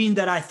 it doesn't mean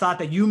that I thought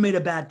that you made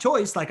a bad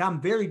choice. Like,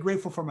 I'm very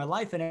grateful for my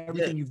life and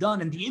everything you've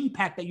done and the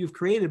impact that you've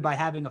created by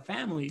having a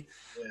family.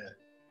 Yeah.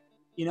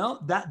 You know,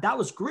 that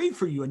was great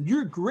for you, and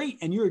you're great,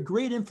 and you're a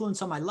great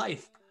influence on my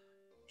life.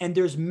 And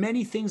there's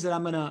many things that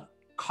I'm going to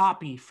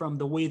copy from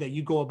the way that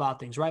you go about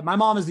things, right? My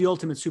mom is the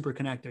ultimate super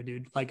connector,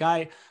 dude. Like,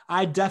 I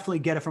definitely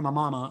get it from my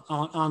mama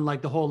on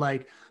like the whole,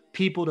 like,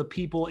 people to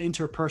people,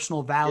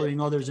 interpersonal, valuing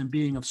others and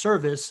being of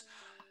service.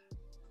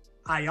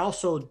 I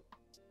also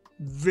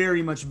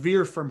very much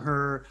veer from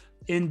her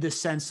in the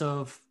sense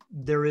of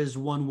there is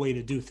one way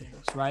to do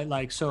things, right?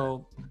 Like,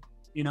 so,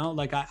 you know,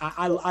 like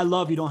I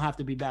love you don't have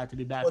to be bad for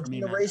me,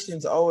 man.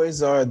 Generations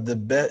always are the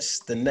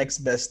next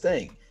best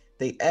thing.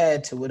 They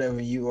add to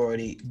whatever you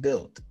already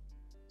built.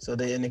 So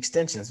they're an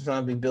extension.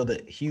 Sometimes we build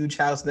a huge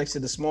house next to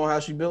the small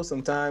house you built.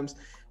 Sometimes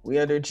we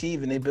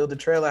underachieve and they build a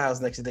trailer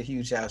house next to the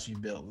huge house you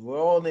built.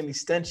 We're all an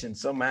extension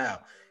somehow.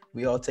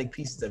 We all take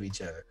pieces of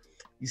each other.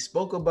 You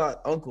spoke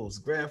about uncles,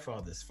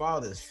 grandfathers,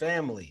 fathers,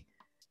 family,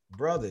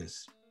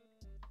 brothers.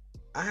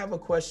 I have a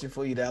question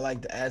for you that I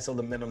like to ask all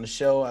the men on the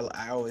show.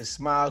 I always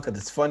smile because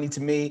it's funny to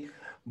me,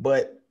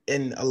 but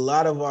in a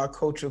lot of our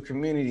cultural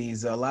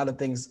communities, a lot of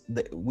things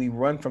that we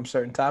run from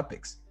certain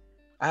topics.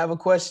 I have a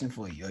question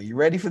for you. Are you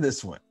ready for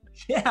this one?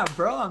 Yeah,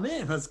 bro, I'm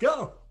in. Let's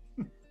go.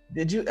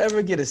 Did you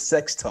ever get a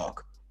sex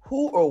talk?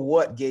 Who or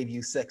what gave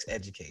you sex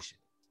education?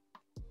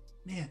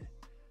 Man.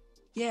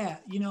 Yeah,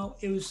 you know,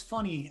 it was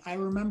funny. I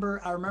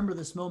remember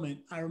this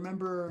moment. I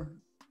remember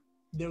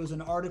there was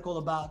an article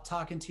about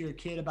talking to your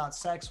kid about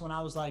sex when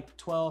I was like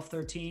 12,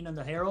 13 in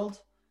the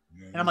Herald.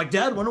 Mm-hmm. And I'm like,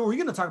 Dad, when are we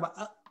going to talk about?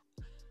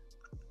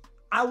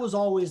 I was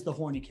always the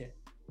horny kid.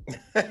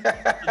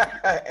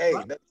 Hey,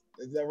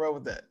 is that wrong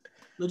with that?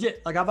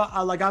 Legit. Like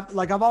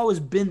I've always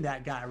been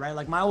that guy, right?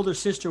 Like, my older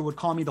sister would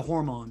call me the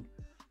hormone.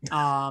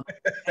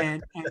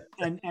 And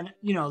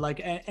you know,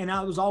 like, and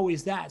I was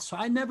always that. So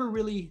I never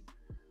really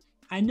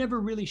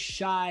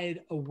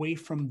shied away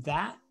from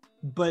that,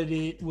 but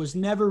it was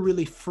never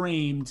really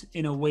framed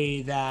in a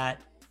way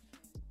that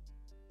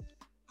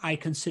I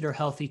consider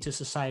healthy to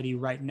society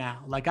right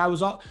now. Like, I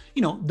was all,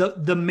 you know,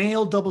 the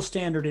male double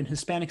standard in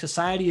Hispanic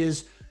society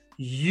is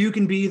you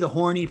can be the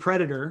horny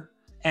predator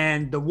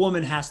and the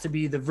woman has to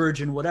be the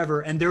virgin,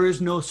 whatever. And there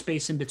is no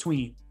space in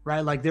between,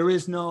 right? Like,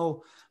 there's 0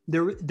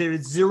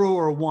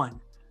 or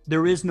 1.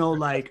 There is no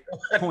like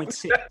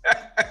 0.6,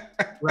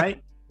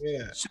 right?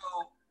 Yeah.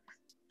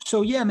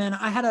 So yeah, man,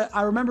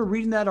 I remember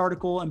reading that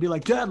article and be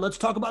like, Dad, let's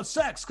talk about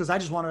sex. Cause I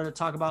just wanted to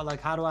talk about,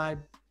 like, how do I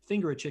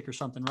finger a chick or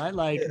something. Right.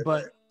 Like, yeah.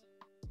 But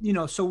you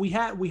know, so we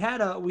had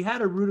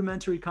a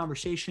rudimentary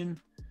conversation.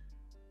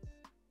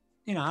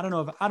 You know, I don't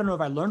know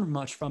if I learned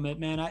much from it,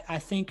 man. I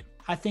think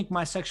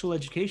my sexual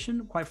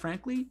education, quite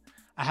frankly,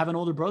 I have an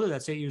older brother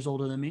that's 8 years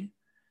older than me.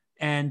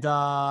 And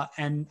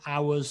I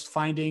was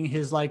finding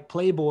his like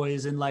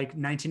Playboys in like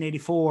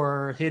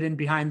 1984 hidden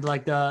behind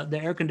like the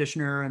air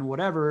conditioner and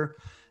whatever,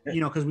 you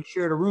know, because we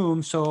shared a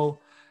room. So,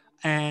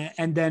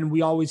 and then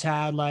we always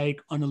had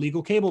like an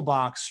illegal cable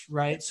box,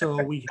 right?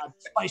 So we had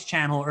Spice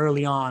Channel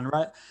early on,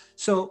 right?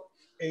 So,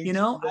 you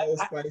know,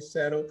 Spice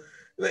Channel.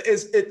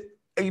 The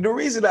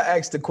reason I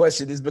asked the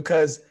question is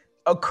because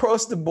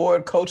across the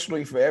board,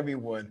 culturally, for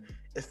everyone,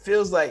 it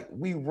feels like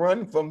we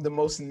run from the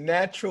most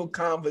natural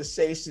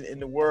conversation in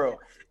the world.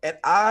 And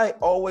I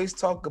always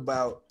talk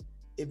about,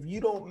 if you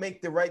don't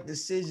make the right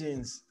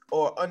decisions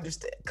or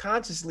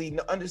consciously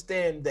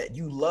understand that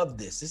you love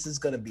this is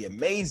going to be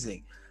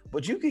amazing.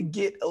 But you could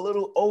get a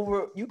little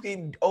you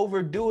can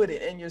overdo it and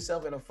end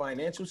yourself in a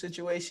financial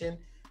situation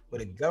where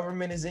the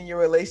government is in your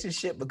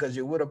relationship because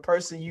you're with a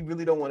person you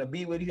really don't want to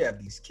be with. You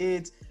have these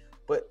kids.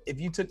 But if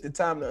you took the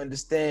time to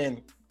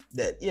understand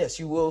that, yes,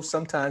 you will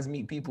sometimes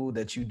meet people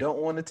that you don't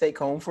want to take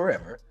home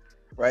forever,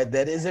 right?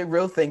 That is a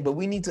real thing, but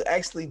we need to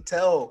actually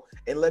tell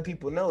and let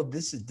people know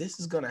this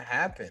is going to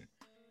happen.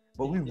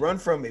 But we run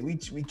from it.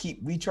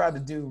 We try to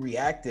do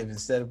reactive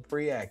instead of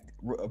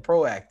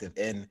proactive.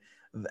 And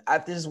I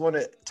just want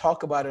to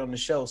talk about it on the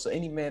show. So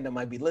any man that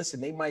might be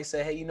listening, they might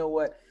say, hey, you know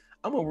what?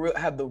 I'm going to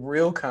have the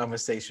real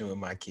conversation with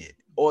my kid.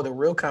 or the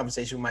real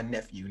conversation with my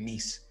nephew,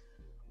 niece,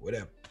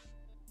 whatever.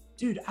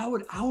 Dude, I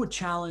would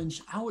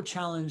challenge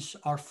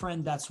our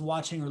friend that's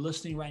watching or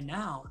listening right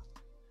now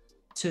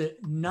to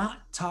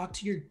not talk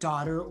to your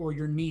daughter or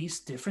your niece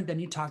different than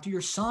you talk to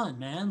your son,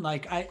 man.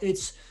 Like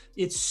it's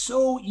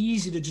so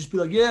easy to just be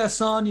like, yeah,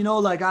 son,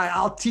 like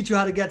I'll teach you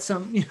how to get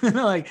some,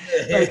 like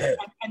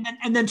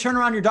and then turn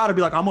around your daughter and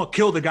be like, I'm gonna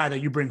kill the guy that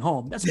you bring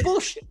home. That's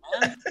bullshit,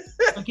 man.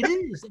 Like it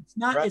is. It's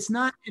not.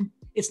 Right.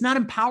 It's not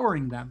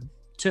empowering them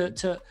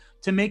to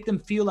make them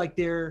feel like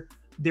they're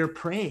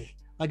prey.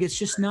 Like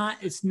it's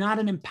not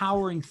an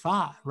empowering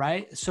thought,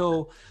 right?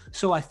 So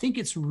I think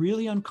it's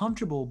really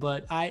uncomfortable,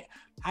 but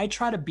I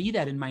try to be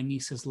that in my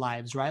nieces'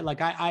 lives, right?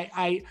 Like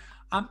I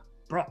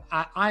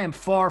am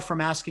far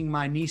from asking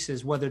my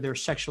nieces whether they're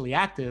sexually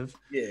active,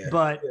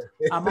 but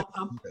I'm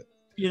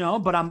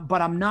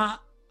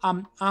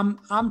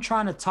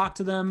trying to talk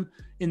to them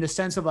in the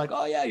sense of like,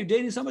 oh yeah, you're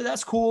dating somebody,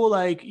 that's cool.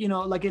 Like,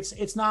 like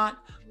it's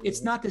not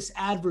this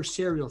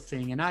adversarial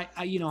thing. And I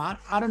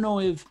don't know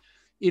if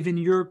in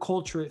your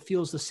culture it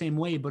feels the same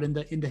way, but in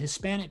the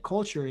Hispanic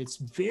culture, it's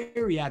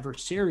very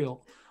adversarial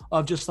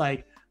of just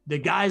like the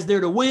guy's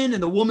there to win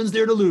and the woman's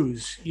there to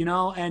lose,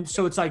 And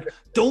so it's like,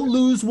 don't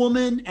lose,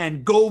 woman,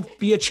 and go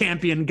be a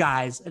champion,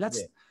 guys.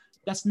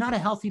 That's not a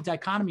healthy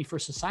dichotomy for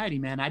society,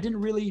 man. I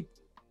didn't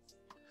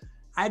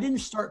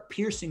start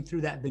piercing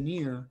through that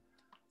veneer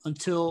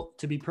until,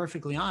 to be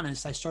perfectly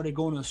honest, I started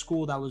going to a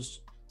school that was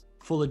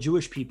full of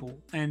Jewish people.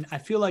 And I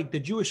feel like the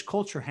Jewish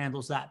culture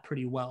handles that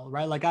pretty well,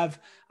 right? Like I've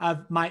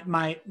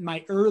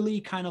my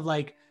early kind of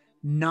like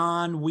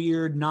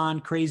non-weird,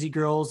 non-crazy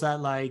girls that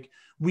like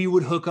we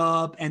would hook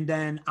up and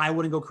then I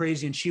wouldn't go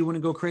crazy and she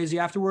wouldn't go crazy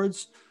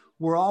afterwards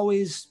were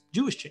always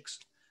Jewish chicks.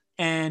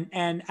 And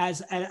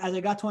as I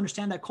got to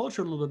understand that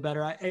culture a little bit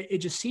better, it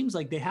just seems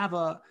like they have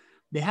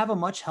a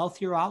much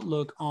healthier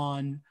outlook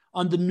on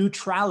the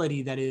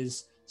neutrality that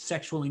is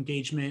sexual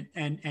engagement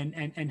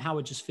and how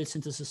it just fits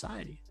into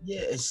society. Yeah,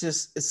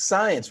 it's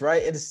science,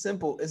 right? It is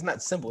simple. It's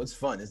not simple. It's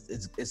fun.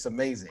 It's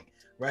amazing,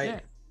 right? Yeah.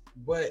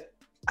 But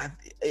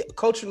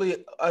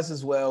culturally, us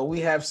as well,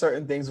 we have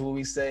certain things where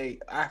we say,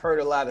 I've heard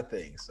a lot of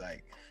things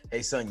like,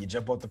 hey son, you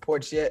jump off the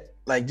porch yet?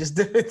 Like just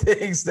different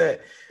things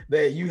that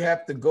you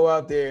have to go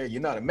out there.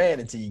 You're not a man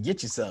until you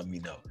get you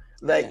something,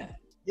 Like,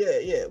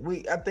 yeah.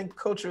 I think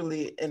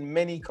culturally, in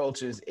many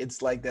cultures,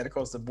 it's like that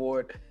across the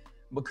board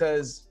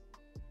because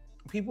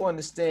people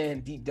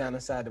understand deep down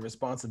inside the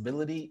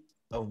responsibility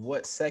of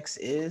what sex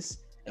is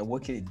and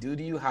what can it do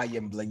to you, how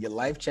your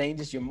life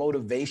changes, your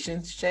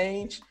motivations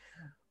change,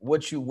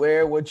 what you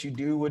wear, what you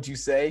do, what you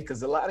say.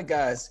 Because a lot of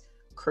guys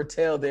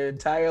curtail their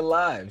entire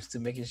lives to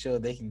making sure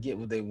they can get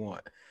what they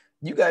want.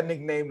 You got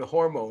nicknamed the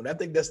Hormone. I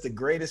think that's the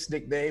greatest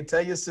nickname.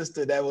 Tell your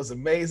sister that was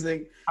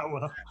amazing. I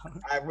will.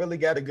 I really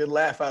got a good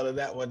laugh out of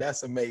that one.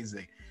 That's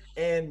amazing.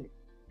 And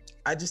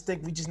I just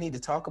think we just need to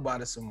talk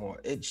about it some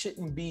more. It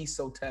shouldn't be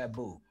so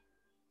taboo.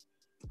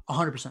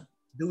 100%.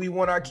 Do we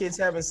want our kids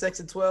having sex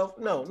at 12?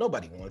 No,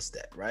 nobody wants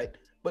that, right?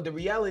 But the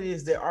reality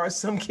is there are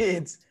some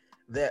kids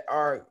that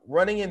are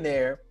running in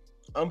there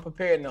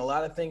unprepared and a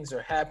lot of things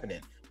are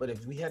happening. But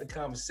if we had a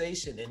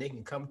conversation and they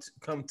can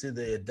come to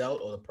the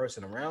adult or the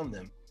person around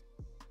them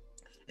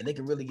and they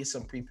can really get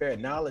some prepared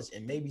knowledge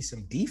and maybe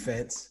some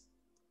defense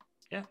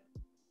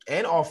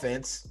and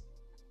offense,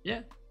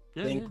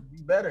 things would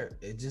be better.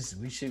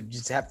 We should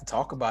just have to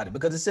talk about it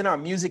because it's in our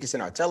music, it's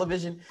in our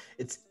television,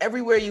 it's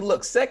everywhere you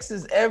look. Sex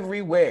is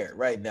everywhere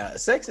right now.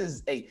 Sex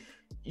is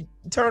you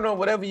turn on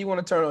whatever you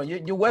want to turn on.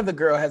 Your weather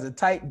girl has a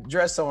tight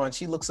dress on,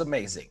 she looks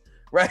amazing,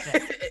 right?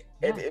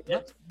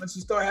 Once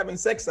you start having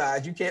sex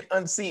eyes, you can't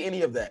unsee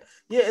any of that.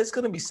 Yeah, it's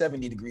gonna be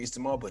 70 degrees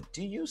tomorrow, but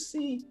do you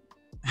see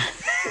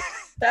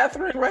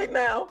Catherine right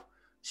now?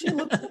 She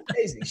looks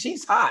amazing.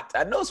 She's hot.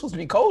 I know it's supposed to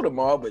be cold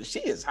tomorrow, but she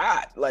is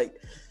hot. Like,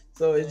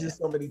 so it's just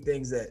so many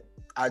things that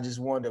I just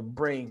wanted to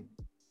bring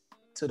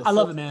to the. I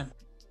love it, man.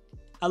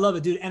 I love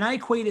it, dude. And I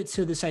equate it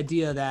to this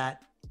idea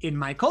that in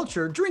my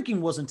culture, drinking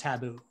wasn't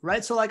taboo,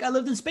 right? So like I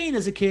lived in Spain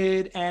as a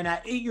kid, and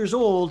at 8 years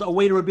old, a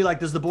waiter would be like,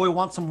 "Does the boy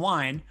want some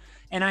wine?"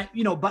 And I,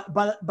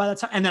 by the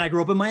time, and then I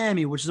grew up in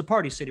Miami, which is a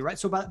party city, right?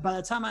 So by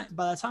the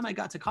time I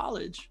got to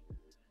college,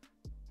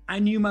 I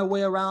knew my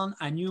way around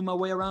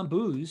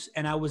booze,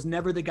 and I was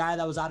never the guy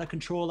that was out of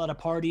control at a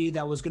party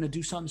that was going to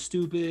do something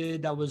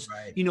stupid, that was,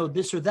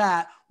 this or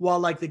that. While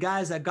like the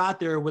guys that got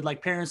there with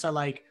like parents that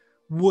like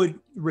would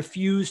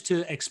refuse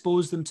to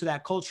expose them to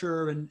that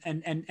culture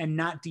and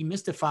not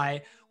demystify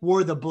it,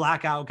 were the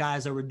blackout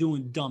guys that were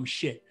doing dumb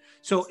shit.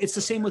 So it's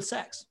the same with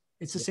sex.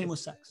 It's the same with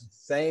sex.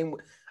 Same.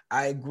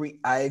 I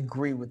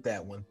agree with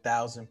that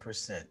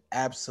 1000%.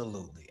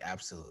 Absolutely.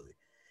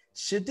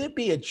 Should there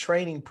be a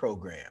training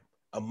program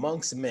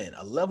amongst men,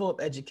 a level of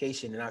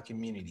education in our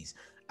communities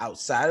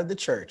outside of the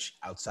church,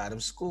 outside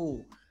of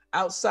school,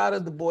 outside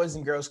of the Boys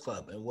and Girls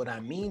Club? And what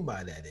I mean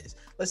by that is,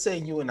 let's say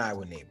you and I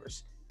were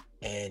neighbors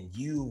and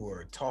you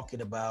were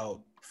talking about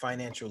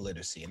financial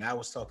literacy and I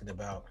was talking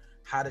about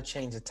how to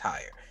change a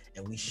tire.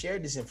 And we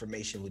shared this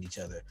information with each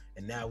other.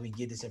 And now we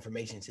give this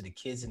information to the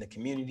kids in the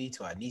community,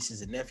 to our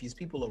nieces and nephews,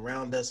 people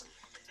around us.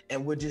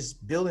 And we're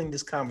just building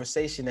this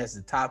conversation as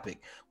the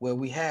topic, where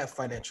we have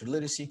financial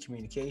literacy,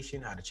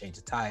 communication, how to change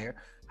a tire,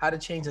 how to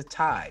change a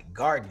tie,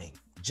 gardening,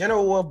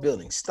 general wealth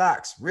building,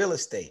 stocks, real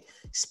estate,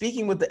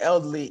 speaking with the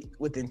elderly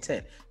with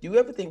intent. Do you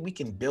ever think we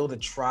can build a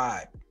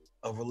tribe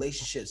of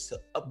relationships to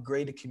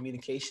upgrade the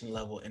communication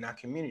level in our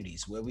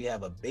communities, where we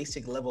have a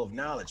basic level of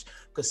knowledge?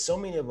 Because so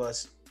many of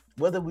us,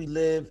 whether we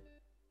live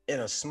in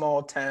a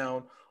small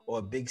town or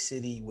a big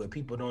city where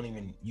people don't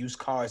even use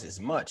cars as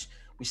much,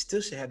 we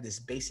still should have this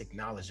basic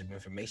knowledge of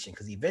information,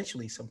 because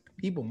eventually some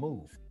people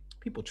move,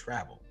 people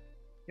travel.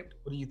 Yep.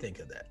 What do you think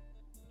of that?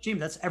 Jim,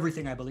 that's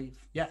everything I believe.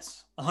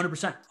 Yes.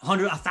 100%,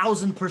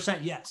 1,000%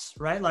 yes.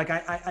 Right. Like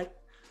I,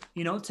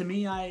 to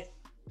me,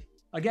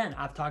 again,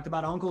 I've talked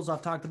about uncles.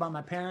 I've talked about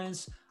my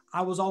parents.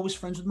 I was always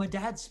friends with my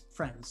dad's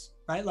friends,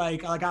 right?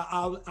 Like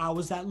I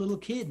was that little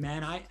kid,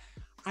 man.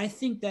 I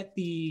think that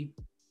the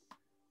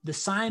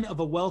sign of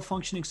a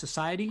well-functioning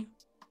society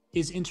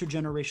is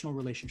intergenerational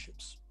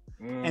relationships.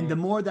 And the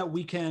more that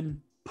we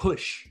can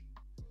push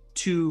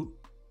to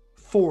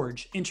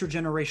forge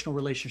intergenerational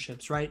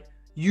relationships, right?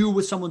 You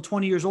with someone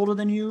 20 years older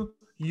than you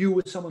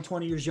with someone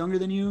 20 years younger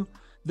than you,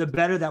 the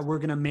better that we're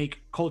going to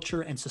make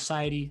culture and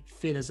society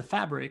fit as a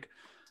fabric.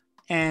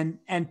 And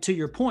to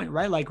your point,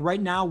 right? Like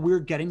right now we're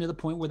getting to the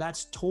point where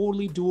that's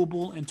totally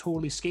doable and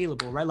totally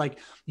scalable, right? Like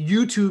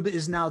YouTube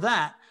is now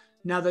that.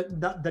 Now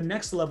the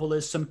next level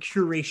is some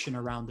curation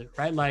around it,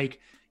 right? Like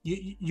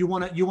you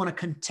want to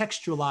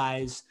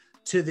contextualize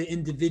to the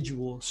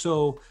individual.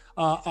 So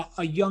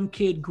a young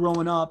kid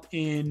growing up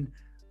in,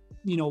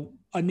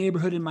 a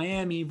neighborhood in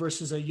Miami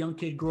versus a young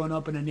kid growing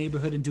up in a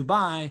neighborhood in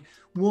Dubai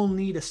will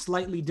need a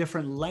slightly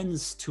different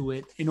lens to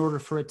it in order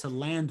for it to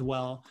land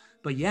well.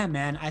 But yeah,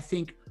 man, I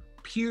think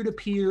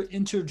peer-to-peer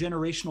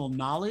intergenerational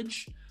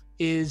knowledge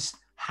is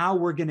how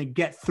we're going to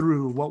get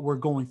through what we're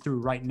going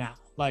through right now.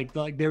 Like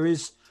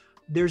there's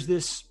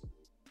this,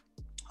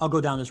 I'll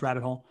go down this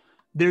rabbit hole.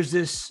 There's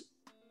this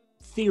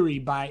theory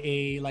by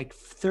a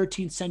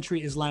 13th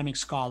century Islamic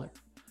scholar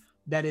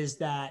that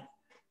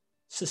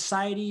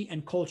society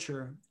and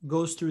culture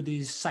goes through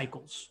these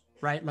cycles,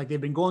 right? Like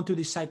they've been going through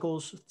these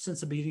cycles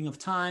since the beginning of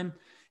time.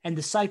 And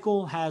the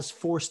cycle has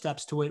 4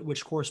 steps to it,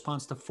 which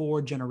corresponds to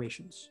 4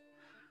 generations.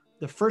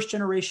 The first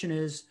generation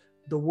is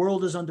the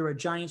world is under a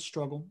giant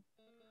struggle.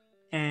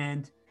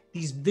 And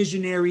these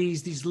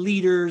visionaries, these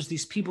leaders,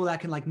 these people that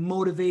can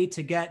motivate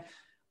to get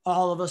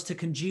all of us to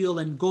congeal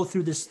and go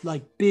through this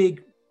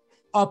big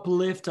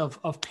uplift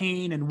of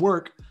pain and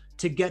work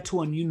to get to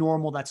a new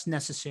normal that's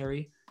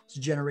necessary. It's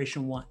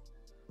generation 1.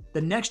 The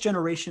next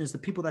generation is the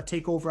people that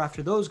take over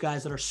after those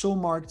guys that are so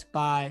marked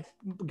by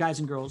guys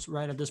and girls,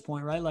 right? At this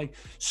point, right? Like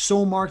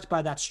so marked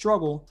by that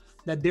struggle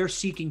that they're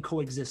seeking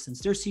coexistence.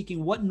 They're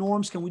seeking what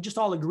norms can we just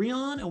all agree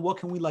on and what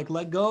can we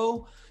let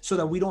go so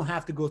that we don't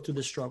have to go through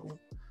the struggle.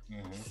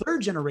 Mm-hmm.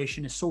 Third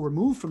generation is so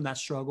removed from that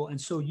struggle and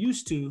so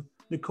used to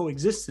the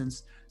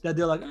coexistence that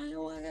they're like,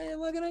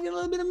 we're gonna get a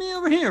little bit of me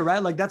over here,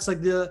 right? Like that's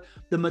the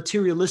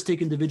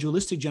materialistic,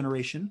 individualistic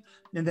generation.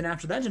 And then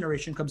after that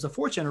generation comes the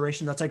 4th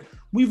generation that's like,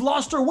 we've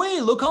lost our way.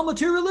 Look how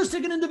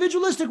materialistic and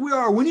individualistic we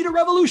are. We need a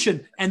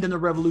revolution. And then the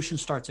revolution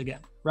starts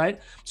again,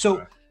 right?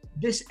 So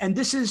this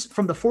is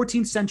from the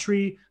 14th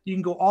century. You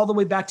can go all the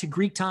way back to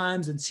Greek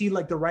times and see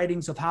the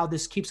writings of how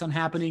this keeps on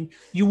happening.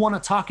 You want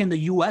to talk in the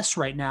US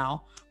right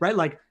now, right?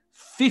 Like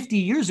 50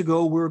 years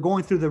ago, we were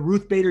going through the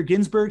Ruth Bader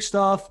Ginsburg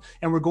stuff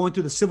and we're going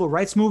through the civil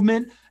rights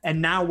movement.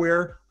 And now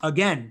we're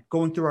again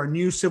going through our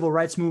new civil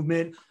rights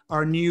movement,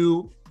 our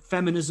new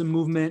feminism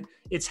movement.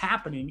 It's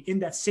happening in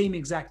that same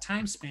exact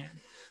time span.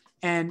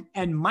 And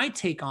my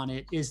take on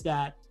it is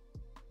that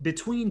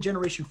between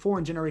generation 4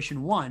 and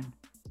generation 1,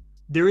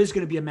 there is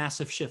going to be a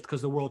massive shift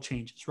because the world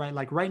changes, right?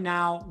 Like right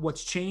now,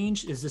 what's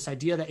changed is this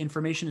idea that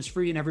information is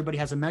free and everybody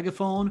has a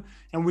megaphone.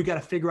 And we got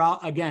to figure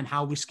out, again,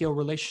 how we scale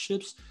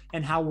relationships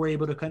and how we're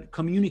able to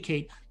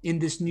communicate in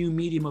this new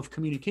medium of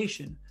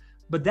communication.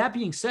 But that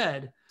being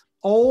said,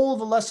 all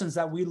the lessons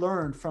that we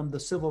learned from the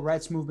civil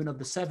rights movement of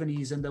the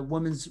 70s and the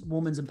women's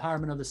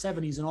empowerment of the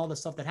 70s and all the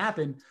stuff that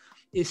happened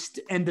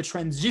and the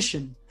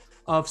transition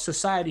of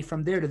society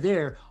from there to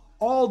there,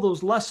 all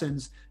those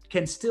lessons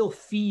can still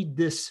feed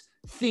this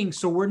thing.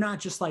 So we're not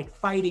just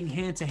fighting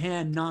hand to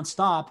hand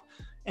nonstop.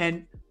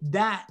 And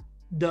that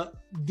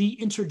the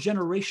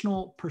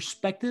intergenerational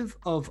perspective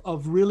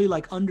of really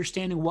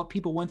understanding what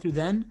people went through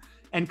then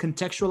and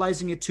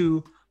contextualizing it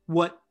to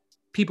what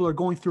people are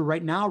going through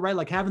right now, right?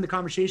 Like having the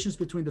conversations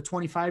between the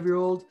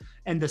 25-year-old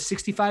and the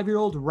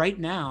 65-year-old right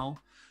now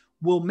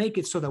will make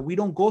it so that we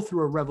don't go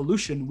through a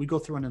revolution, we go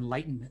through an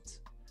enlightenment,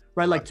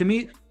 right? Like to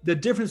me, the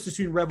difference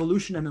between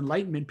revolution and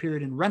enlightenment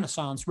period and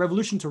Renaissance,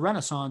 revolution to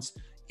Renaissance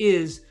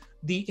is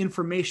the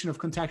information of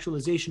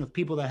contextualization of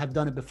people that have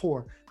done it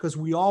before, because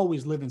we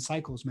always live in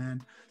cycles, man.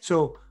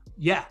 So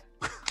yeah.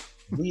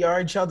 We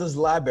are each other's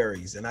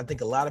libraries. And I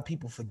think a lot of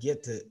people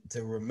forget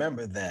to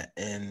remember that.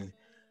 And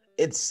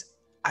it's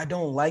I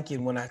don't like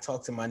it when I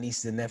talk to my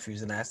nieces and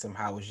nephews and ask them,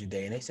 how was your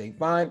day? And they say,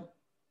 fine.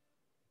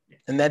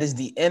 And that is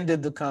the end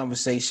of the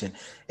conversation.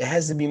 It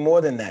has to be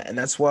more than that. And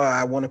that's why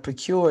I want to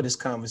procure this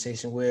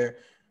conversation where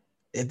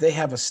if they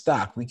have a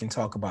stock, we can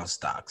talk about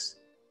stocks.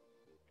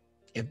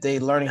 If they're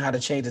learning how to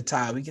change a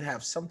tire, we can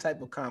have some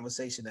type of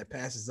conversation that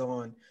passes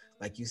on,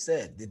 like you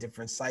said, the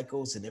different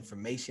cycles and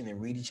information,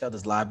 and read each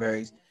other's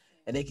libraries,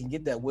 and they can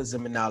get that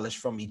wisdom and knowledge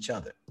from each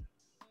other.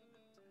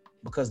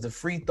 Because the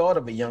free thought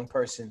of a young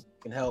person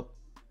can help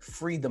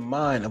free the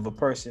mind of a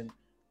person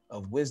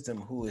of wisdom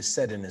who is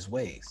set in his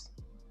ways,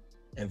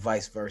 and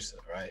vice versa,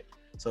 right?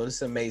 So this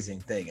is an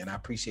amazing thing, and I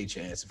appreciate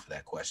your answer for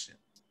that question.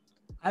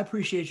 I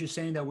appreciate you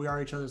saying that we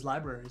are each other's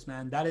libraries,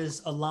 man. That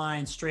is a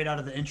line straight out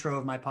of the intro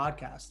of my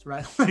podcast,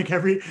 right? Like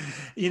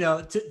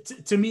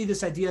to me,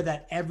 this idea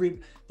that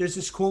there's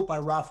this quote by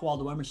Ralph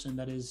Waldo Emerson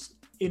that is,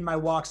 in my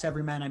walks,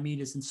 every man I meet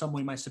is in some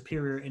way my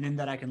superior, and in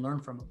that I can learn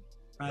from him,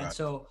 right?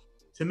 So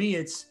to me,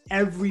 it's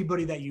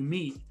everybody that you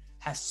meet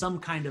has some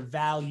kind of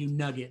value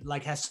nugget,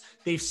 like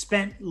they've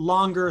spent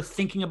longer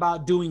thinking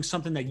about doing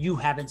something that you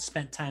haven't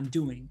spent time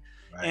doing.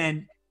 Right.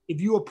 And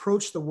if you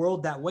approach the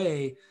world that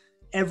way,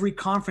 every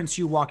conference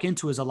you walk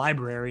into is a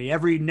library.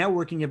 Every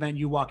networking event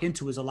you walk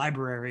into is a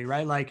library,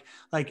 right? Like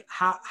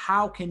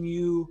how can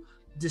you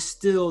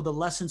distill the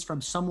lessons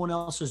from someone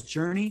else's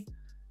journey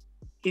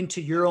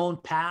into your own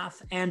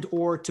path, and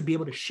or to be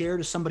able to share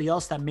to somebody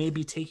else that may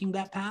be taking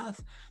that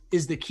path,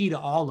 is the key to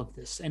all of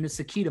this. And it's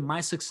the key to my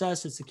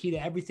success. It's the key to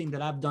everything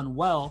that I've done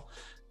well.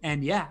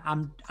 And yeah,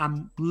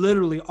 I'm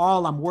literally,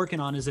 all I'm working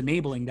on is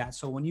enabling that.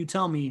 So when you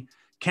tell me,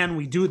 can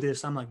we do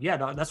this? I'm like, yeah,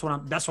 dog, that's what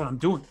I'm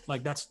doing.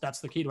 Like that's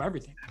the key to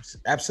everything.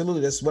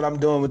 Absolutely. That's what I'm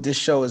doing with this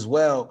show as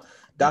well.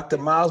 Dr.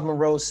 Miles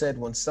Monroe said,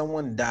 when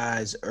someone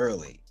dies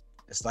early,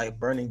 it's like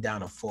burning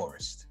down a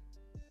forest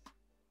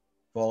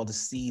for all the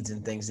seeds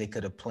and things they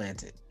could have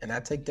planted. And I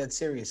take that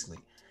seriously.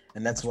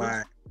 And that's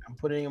why I'm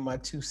putting in my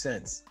 2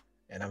 cents,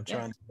 and I'm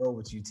trying to go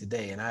with you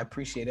today. And I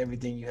appreciate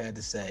everything you had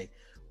to say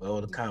with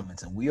all the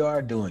comments. And we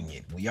are doing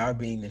it. We are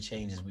being the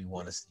changes we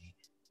want to see.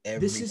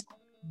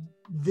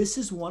 This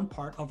is one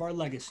part of our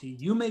legacy.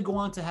 You may go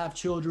on to have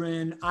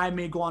children. I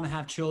may go on to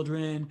have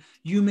children.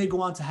 You may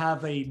go on to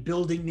have a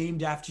building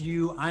named after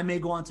you. I may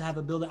go on to have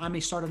a building. I may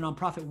start a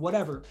nonprofit,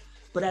 whatever.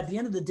 But at the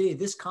end of the day,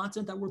 this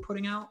content that we're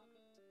putting out,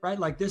 right?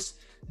 Like this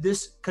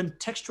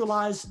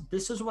contextualized,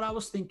 this is what I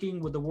was thinking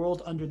with the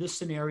world under this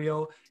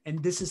scenario,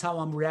 and this is how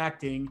I'm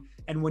reacting.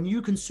 And when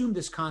you consume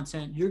this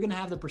content, you're going to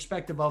have the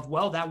perspective of,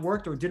 well, that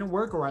worked or didn't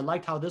work, or I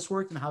liked how this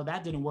worked and how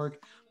that didn't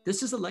work.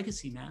 This is a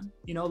legacy, man.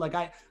 You know, like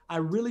I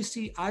really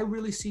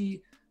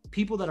see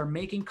people that are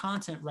making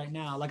content right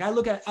now. Like I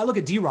look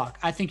at D-Rock.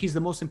 I think he's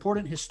the most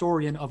important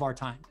historian of our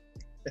time.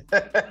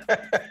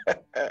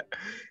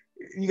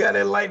 You got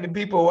to enlighten the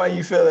people why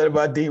you feel that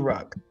about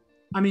D-Rock.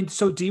 I mean,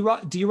 so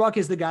D-Rock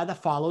is the guy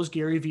that follows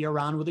Gary Vee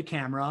around with a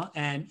camera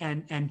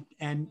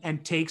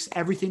and takes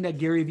everything that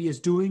Gary Vee is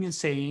doing and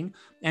saying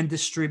and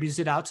distributes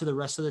it out to the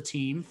rest of the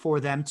team for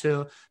them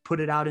to put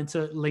it out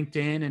into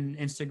LinkedIn and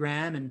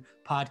Instagram and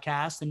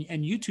podcasts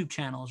and YouTube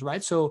channels,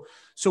 right? So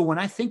when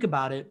I think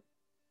about it,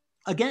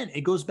 again,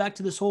 it goes back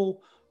to this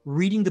whole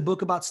reading the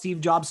book about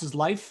Steve Jobs'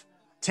 life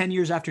 10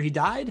 years after he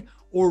died,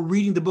 or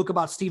reading the book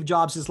about Steve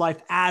Jobs'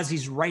 life as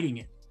he's writing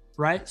it,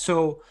 right?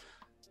 So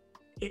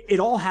it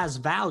all has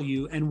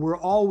value, and we're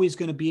always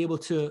going to be able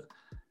to,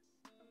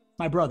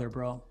 my brother,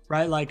 bro,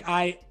 right? Like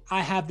I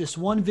have this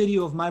one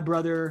video of my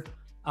brother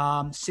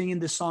singing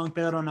this song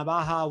Pedro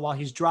Navaja while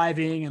he's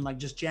driving and like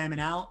just jamming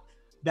out,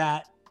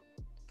 that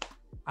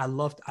I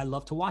love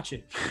to watch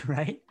it.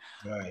 Right.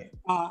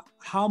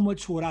 How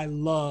much would I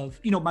love,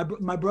 you know,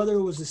 my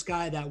brother was this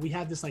guy that we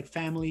had this like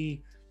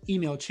family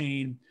email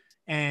chain,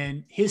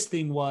 and his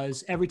thing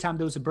was every time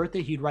there was a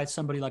birthday, he'd write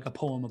somebody like a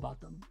poem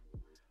about them.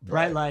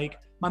 Right. Like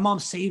my mom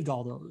saved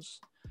all those,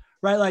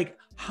 right? Like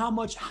how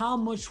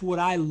much would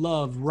I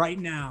love right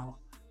now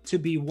to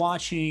be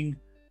watching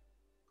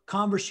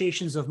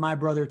conversations of my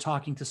brother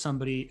talking to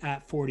somebody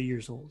at 40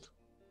 years old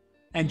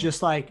and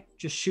just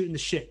shooting the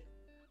shit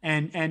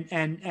and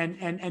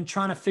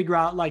trying to figure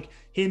out like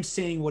him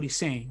saying what he's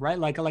saying, right?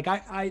 Like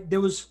I there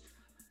was,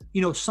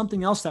 you know,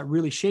 something else that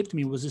really shaped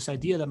me was this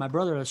idea that my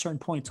brother at a certain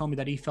point told me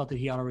that he felt that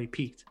he had already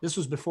peaked. This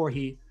was before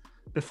he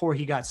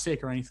got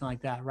sick or anything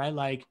like that, right?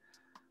 Like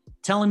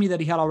telling me that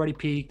he had already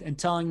peaked and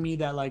telling me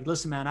that like,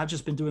 listen, man, I've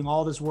just been doing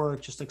all this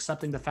work, just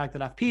accepting the fact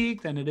that I've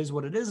peaked and it is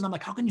what it is. And I'm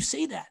like, how can you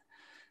say that?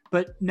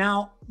 But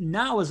now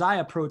as I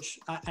approach,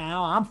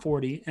 now I'm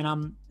 40 and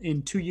I'm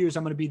in 2 years,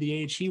 I'm going to be the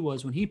age he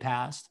was when he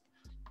passed.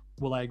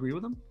 Will I agree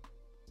with him?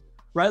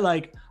 Right?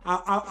 Like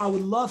I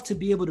would love to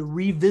be able to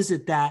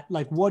revisit that,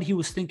 like what he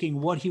was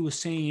thinking, what he was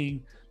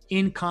saying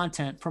in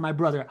content for my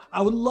brother.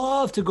 I would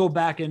love to go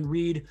back and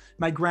read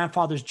my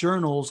grandfather's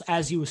journals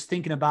as he was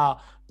thinking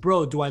about,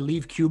 bro, do I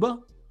leave Cuba?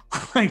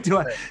 Like,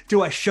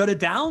 do I shut it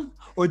down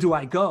or do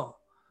I go?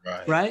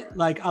 right?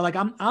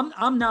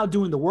 I'm now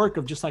doing the work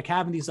of just like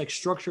having these like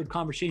structured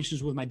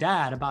conversations with my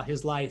dad about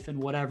his life and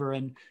whatever,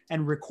 and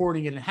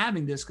recording it and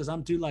having this because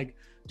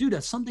dude,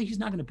 that's something he's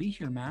not going to be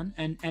here, man.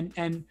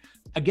 And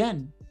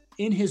again,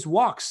 in his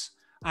walks,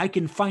 I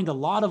can find a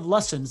lot of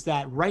lessons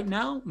that right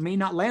now may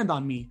not land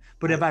on me,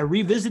 but if I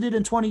revisit it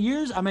in 20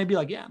 years, I might be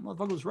like, yeah,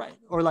 motherfucker was right,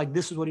 or like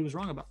this is what he was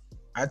wrong about.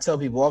 I tell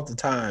people all the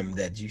time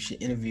that you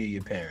should interview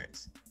your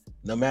parents.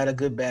 No matter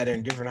good, bad, or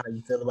indifferent how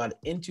you feel about it,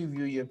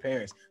 interview your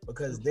parents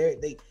because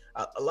a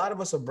lot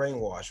of us are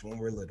brainwashed when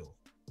we're little.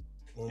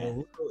 When we're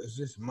little, it's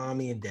just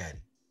mommy and daddy.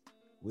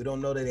 We don't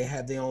know that they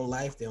have their own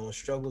life, their own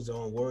struggles, their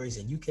own worries,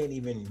 and you can't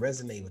even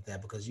resonate with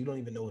that because you don't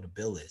even know what a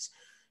bill is.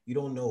 You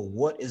don't know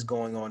what is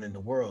going on in the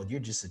world. You're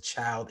just a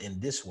child in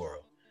this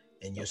world,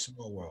 in your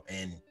small world.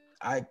 And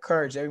I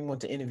encourage everyone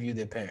to interview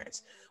their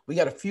parents. We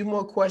got a few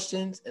more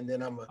questions, and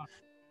then I'm going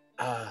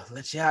to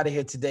let you out of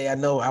here today. I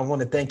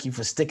want to thank you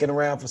for sticking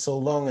around for so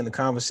long, and the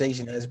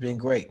conversation has been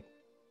great.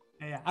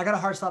 Yeah, I got a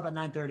hard stop at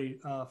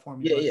 9:30 for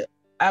me. Yeah,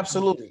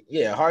 absolutely.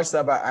 Yeah, hard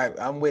stop.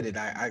 I'm with it.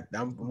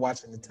 I'm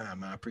watching the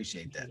time. I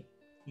appreciate that.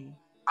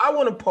 I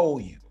want to poll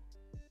you.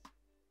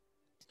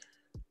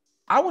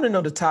 I want to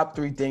know the top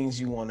 3 things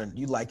you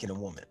like in a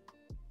woman.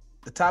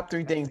 The top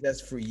 3 things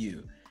that's for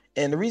you.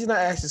 And the reason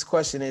I ask this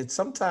question is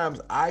sometimes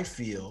I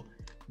feel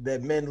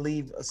that men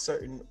leave a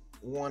certain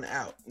one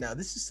out. Now,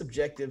 this is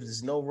subjective.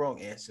 There's no wrong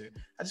answer.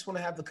 I just want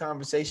to have the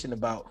conversation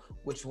about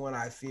which one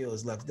I feel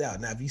is left out.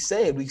 Now, if you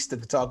say it, we can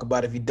still talk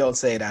about it. If you don't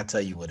say it, I'll tell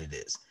you what it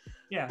is.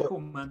 Yeah, cool,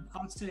 man.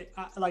 I would say,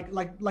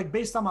 like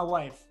based on my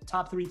wife,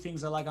 top 3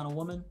 things I like on a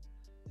woman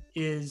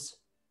is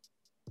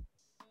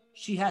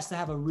she has to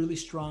have a really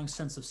strong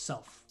sense of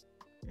self.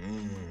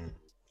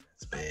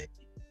 That's big.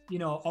 You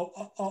know,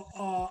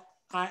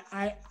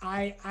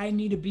 I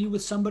need to be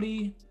with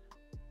somebody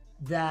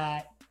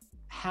that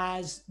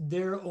has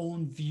their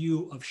own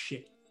view of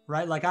shit,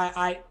 right? Like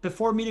I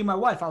before meeting my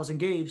wife, I was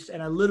engaged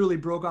and I literally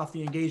broke off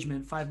the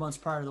engagement 5 months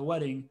prior to the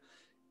wedding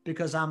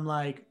because I'm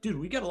like, dude,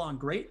 we get along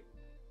great,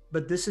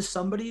 but this is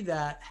somebody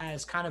that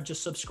has kind of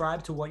just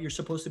subscribed to what you're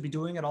supposed to be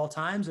doing at all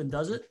times and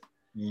does it.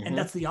 Mm-hmm. And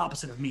that's the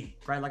opposite of me,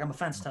 right? Like I'm a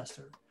fence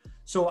tester.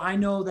 So I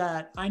know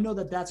that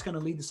that's going to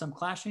lead to some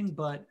clashing,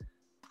 but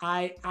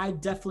I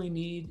definitely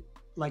need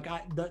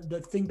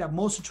the thing that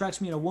most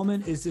attracts me in a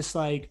woman is this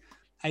like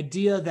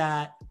idea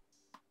that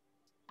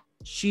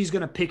she's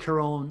going to pick her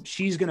own,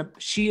 she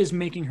is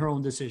making her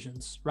own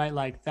decisions, right?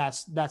 Like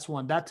that's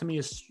one. That to me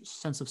is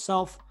sense of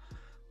self.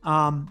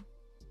 I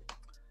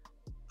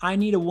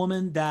need a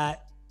woman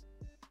that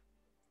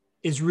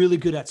is really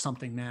good at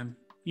something, man.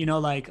 You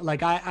know,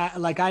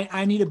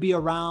 I need to be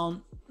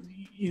around,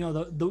 you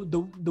know,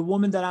 the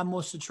woman that I'm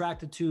most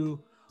attracted to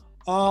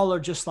all are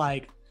just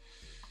like,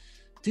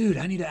 dude,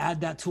 I need to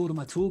add that tool to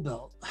my tool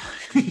belt.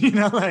 You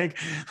know, like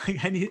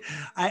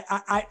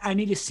I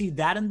need to see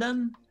that in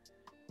them.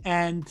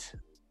 And,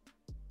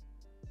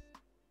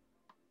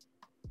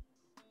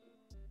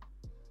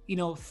 you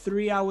know,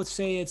 3, I would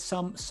say it's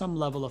some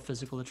level of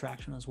physical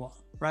attraction as well.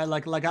 Right. I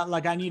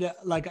need to,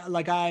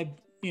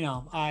 you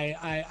know,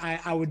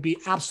 I would be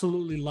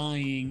absolutely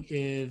lying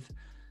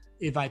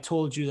if I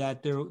told you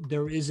that there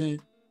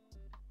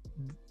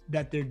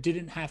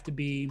didn't have to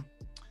be.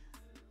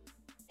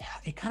 Yeah,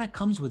 it kind of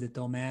comes with it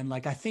though, man.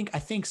 Like I think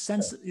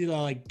since, you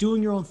know, like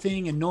doing your own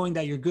thing and knowing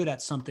that you're good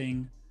at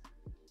something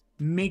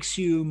makes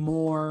you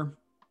more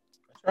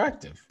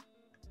attractive,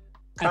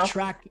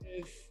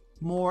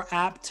 more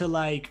apt to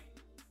like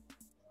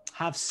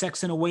have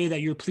sex in a way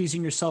that you're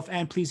pleasing yourself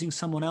and pleasing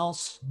someone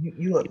else.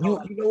 You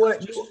know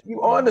what?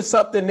 You on to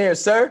something there,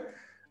 sir.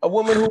 A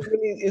woman who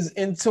really is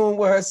in tune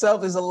with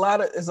herself is a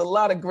lot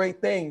of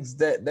great things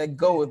that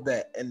go with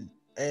that.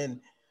 And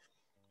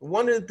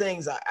one of the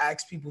things I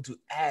ask people to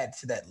add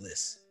to that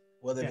list,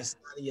 whether it's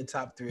not in your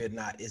top 3 or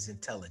not, is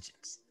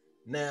intelligence.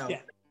 Now,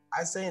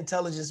 I say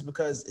intelligence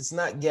because it's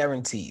not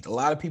guaranteed. A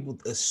lot of people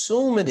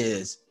assume it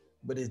is,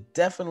 but it's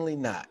definitely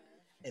not.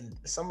 And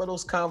some of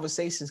those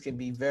conversations can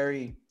be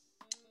very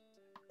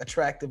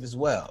attractive as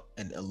well.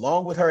 And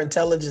along with her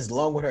intelligence,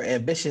 along with her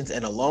ambitions,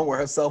 and along with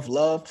her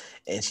self-love,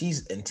 and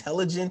she's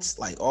intelligence,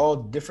 like all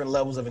different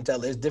levels of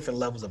intelligence, there's different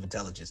levels of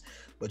intelligence.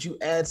 But you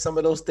add some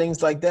of those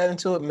things like that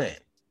into it, man.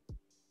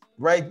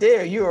 Right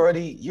there,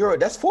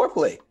 that's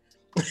foreplay.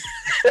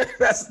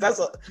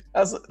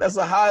 that's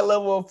a high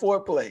level of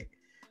foreplay.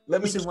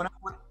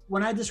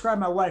 When I describe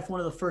my wife, one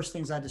of the first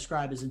things I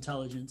describe is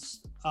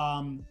intelligence.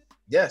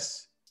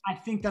 Yes. I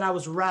think that I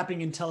was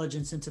wrapping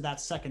intelligence into that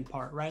second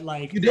part, right?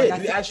 Like you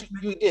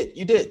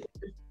did.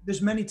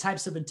 There's many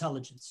types of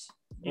intelligence.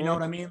 You know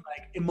what I mean?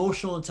 Like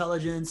emotional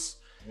intelligence,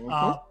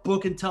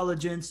 book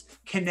intelligence,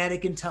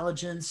 kinetic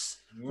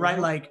intelligence, right?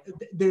 Like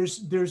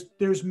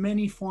there's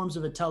many forms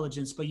of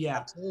intelligence, but yeah,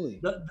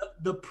 absolutely.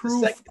 The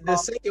proof. The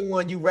second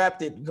one you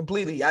wrapped it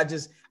completely. I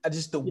just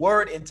the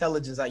word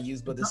intelligence I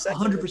used, but the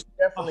second 100%,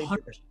 definitely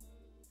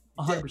 100%.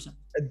 I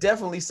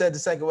definitely said the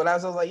second one. I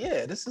was like,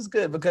 yeah, this is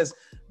good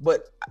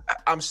but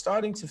I'm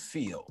starting to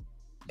feel,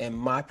 in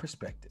my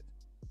perspective,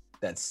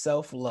 that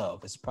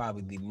self-love is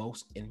probably the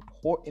most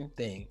important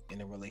thing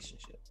in a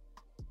relationship.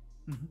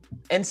 Mm-hmm.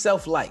 And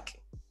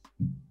self-like.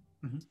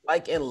 Mm-hmm.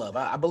 Like and love.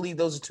 I believe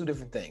those are two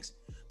different things.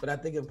 But I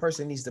think a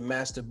person needs to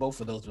master both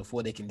of those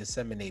before they can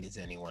disseminate it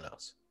to anyone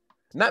else.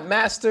 Not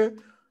master,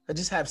 but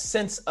just have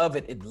sense of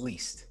it at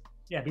least.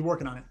 Yeah, be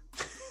working on it.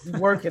 Be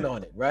working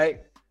on it,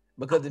 right?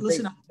 Because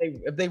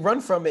if they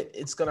run from it,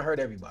 it's going to hurt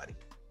everybody.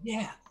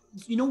 Yeah.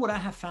 You know what I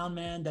have found,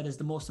 man, that is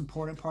the most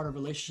important part of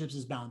relationships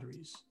is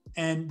boundaries.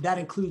 And that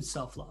includes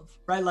self-love,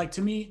 right? Like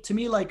to me,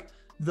 like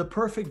the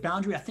perfect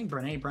boundary, I think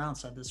Brene Brown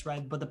said this,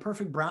 right? But the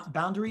perfect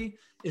boundary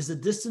is the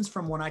distance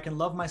from when I can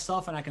love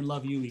myself and I can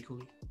love you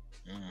equally.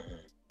 Mm-hmm.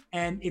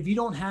 And if you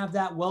don't have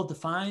that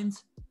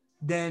well-defined,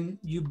 then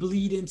you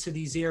bleed into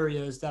these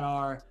areas that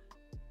are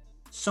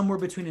somewhere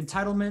between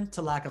entitlement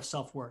to lack of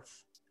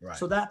self-worth. Right.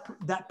 So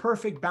that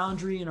perfect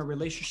boundary in a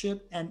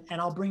relationship, and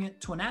I'll bring it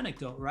to an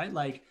anecdote, right?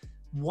 Like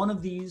one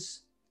of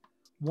these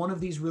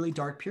really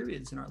dark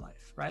periods in our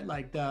life, right?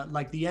 Like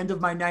the end of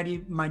my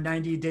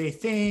 90-day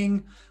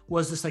thing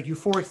was this like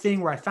euphoric thing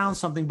where I found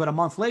something, but a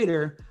month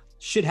later,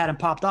 shit hadn't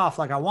popped off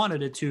like I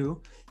wanted it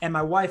to. And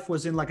my wife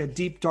was in like a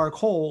deep, dark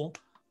hole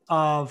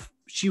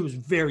she was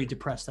very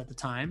depressed at the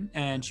time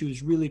and she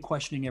was really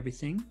questioning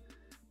everything.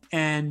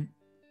 And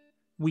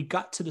we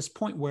got to this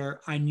point where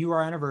I knew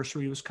our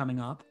anniversary was coming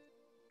up.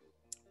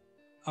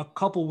 A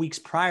couple weeks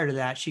prior to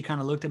that, she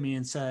kind of looked at me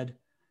and said,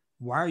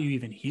 why are you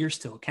even here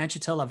still? Can't you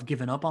tell I've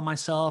given up on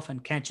myself?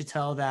 And can't you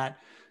tell that,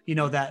 you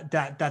know, that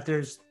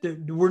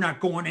we're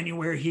not going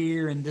anywhere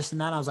here and this and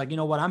that. I was like, you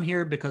know what? I'm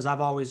here because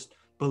I've always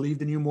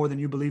believed in you more than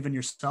you believe in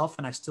yourself.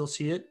 And I still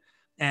see it.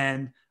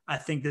 And I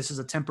think this is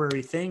a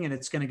temporary thing and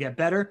it's going to get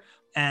better.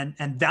 And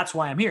that's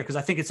why I'm here. Because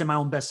I think it's in my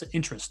own best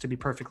interest, to be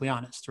perfectly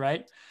honest.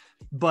 Right.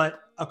 But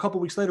a couple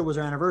of weeks later was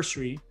our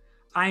anniversary.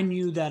 I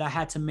knew that I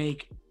had to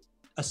make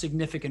a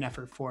significant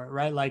effort for it.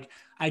 Right. Like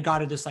I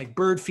got her this like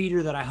bird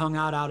feeder that I hung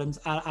out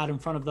in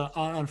front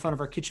of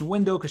our kitchen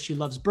window because she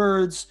loves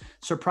birds.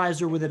 Surprised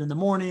her with it in the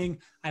morning.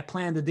 I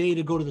planned the day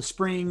to go to the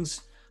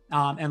springs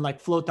and like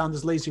float down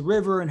this lazy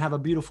river and have a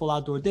beautiful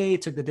outdoor day.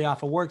 Took the day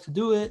off of work to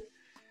do it.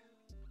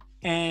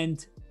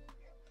 And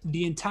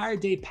the entire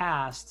day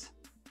passed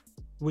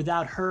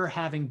without her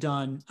having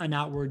done an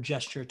outward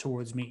gesture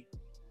towards me,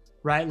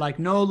 right? Like,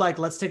 no, like,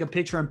 let's take a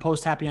picture and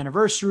post happy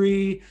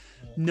anniversary,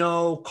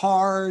 no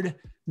card,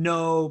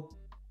 no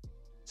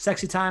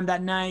sexy time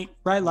that night,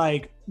 right?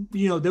 Like,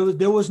 you know,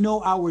 there was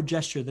no outward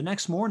gesture. The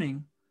next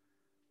morning,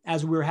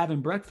 as we were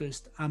having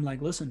breakfast, I'm like,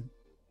 listen,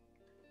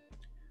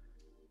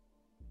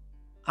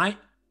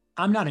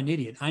 I'm not an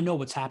idiot. I know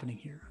what's happening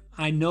here.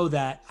 I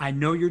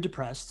know you're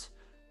depressed.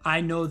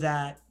 I know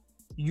that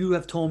you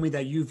have told me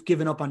that you've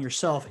given up on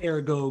yourself,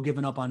 ergo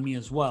given up on me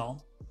as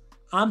well.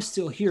 I'm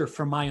still here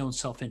for my own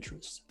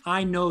self-interest.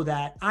 I know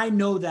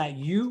that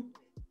you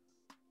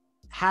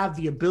have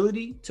the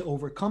ability to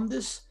overcome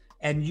this,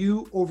 and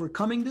you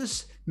overcoming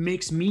this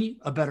makes me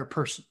a better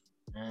person.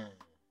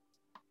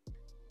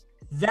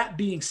 That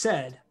being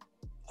said,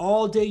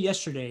 all day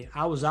yesterday,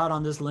 I was out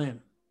on this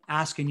limb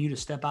asking you to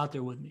step out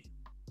there with me,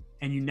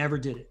 and you never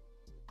did it.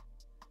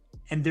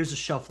 And there's a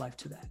shelf life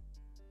to that.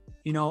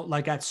 You know,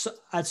 like at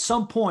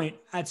some point,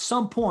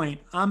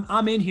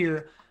 I'm in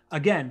here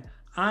again.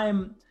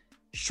 I'm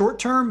short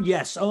term,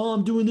 yes. Oh,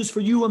 I'm doing this for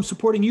you. I'm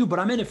supporting you, but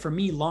I'm in it for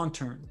me long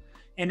term.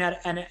 And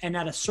at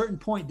a certain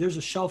point, there's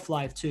a shelf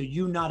life to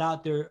you not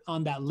out there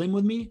on that limb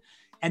with me.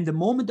 And the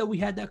moment that we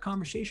had that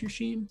conversation,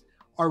 Sheen,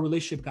 our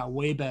relationship got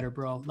way better,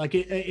 bro. Like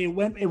it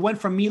went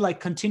from me like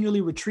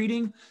continually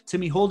retreating to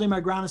me holding my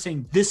ground and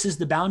saying, this is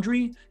the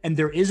boundary and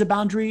there is a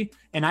boundary.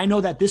 And I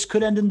know that this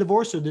could end in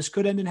divorce or this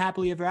could end in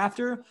happily ever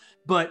after,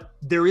 but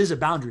there is a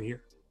boundary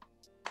here.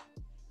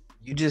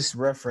 You just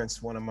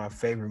referenced one of my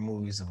favorite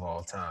movies of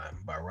all time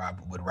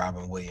with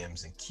Robin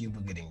Williams and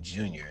Cuba Gooding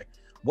Jr.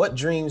 What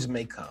Dreams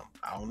May Come.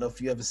 I don't know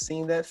if you ever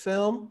seen that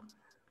film,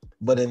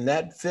 but in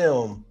that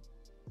film,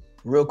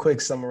 real quick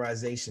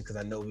summarization, because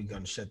I know we're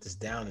going to shut this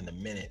down in a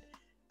minute.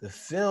 The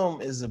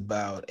film is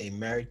about a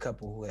married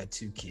couple who had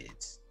 2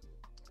 kids.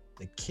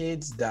 The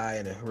kids die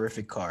in a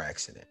horrific car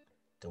accident.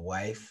 The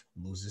wife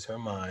loses her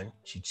mind.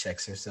 She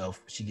checks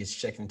herself. She gets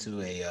checked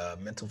into a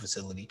mental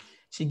facility.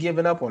 She's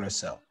giving up on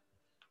herself.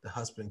 The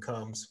husband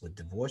comes with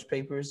divorce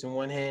papers in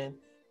one hand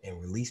and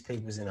release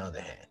papers in the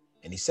other hand.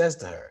 And he says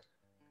to her,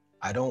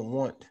 I don't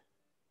want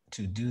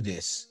to do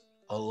this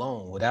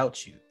alone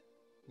without you.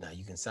 Now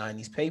you can sign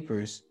these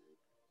papers,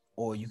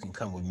 or you can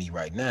come with me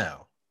right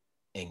now.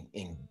 And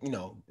you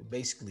know,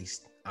 basically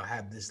I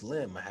have this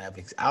limb, I have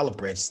olive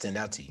branches stand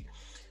out to you.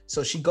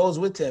 So she goes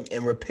with him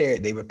and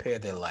they repair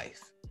their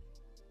life.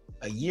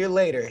 A year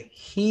later,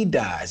 he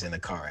dies in a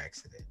car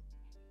accident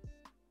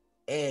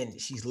and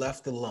she's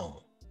left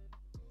alone.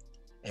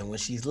 And when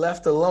she's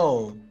left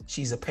alone,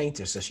 she's a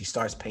painter. So she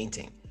starts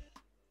painting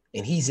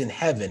and he's in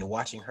heaven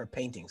watching her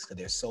paintings because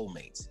they're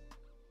soulmates.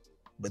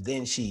 But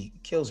then she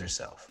kills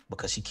herself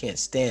because she can't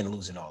stand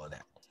losing all of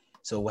that.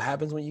 So what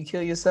happens when you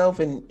kill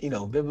yourself in, you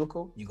know,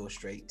 biblical, you go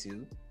straight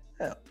to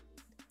hell.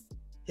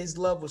 His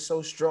love was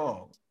so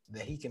strong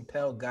that he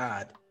compelled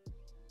God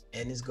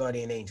and his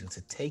guardian angel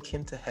to take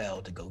him to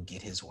hell to go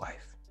get his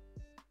wife.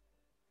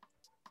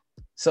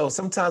 So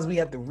sometimes we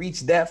have to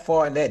reach that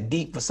far and that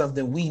deep for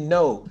something we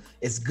know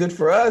is good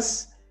for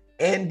us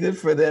and good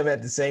for them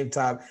at the same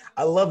time.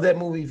 I love that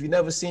movie. If you've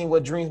never seen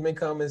What Dreams May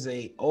Come, is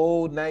a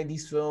old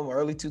 90s film,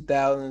 early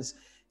 2000s.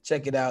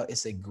 Check it out.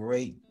 It's a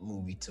great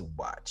movie to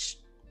watch.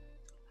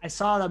 I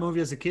saw that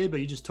movie as a kid, but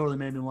you just totally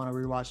made me want to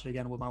rewatch it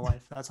again with my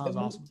wife. That sounds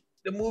awesome.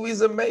 The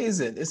movie's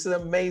amazing. It's an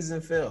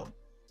amazing film.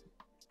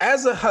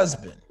 As a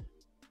husband,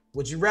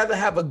 would you rather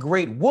have a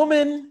great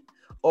woman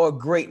or a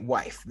great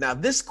wife? Now,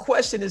 this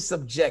question is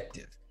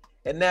subjective.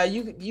 And now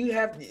you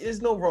have,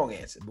 there's no wrong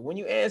answer. But when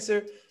you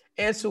answer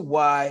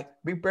why.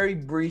 Be very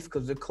brief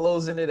because we're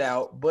closing it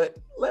out. But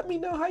let me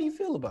know how you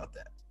feel about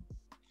that.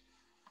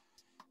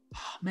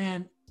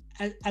 Man,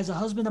 as a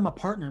husband, I'm a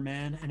partner,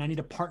 man, and I need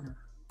a partner,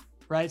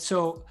 right?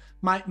 So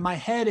my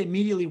head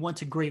immediately went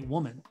to great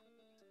woman.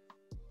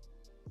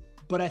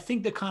 But I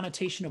think the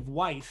connotation of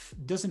wife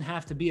doesn't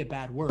have to be a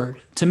bad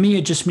word. To me,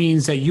 it just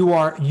means that you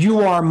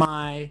are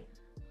my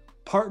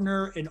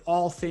partner in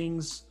all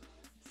things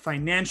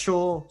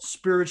financial,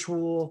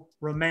 spiritual,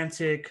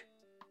 romantic,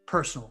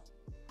 personal.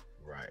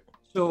 Right.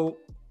 So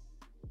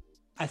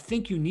I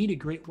think you need a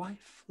great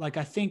wife. Like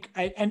I think,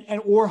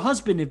 or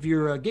husband if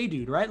you're a gay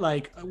dude, right?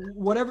 Like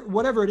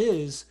whatever it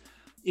is,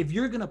 if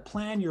you're gonna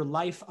plan your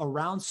life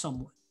around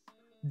someone,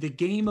 the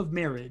game of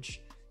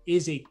marriage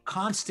is a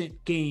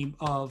constant game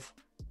of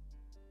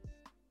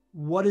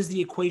what is the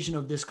equation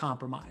of this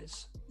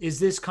compromise? Is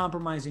this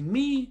compromising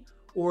me,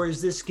 or is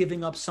this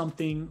giving up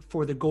something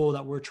for the goal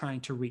that we're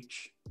trying to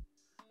reach?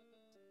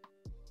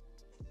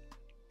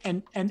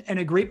 And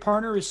a great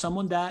partner is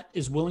someone that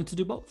is willing to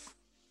do both,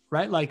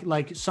 right?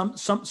 Like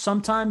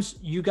sometimes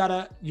you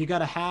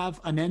gotta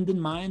have an end in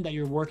mind that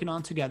you're working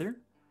on together.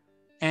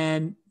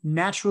 And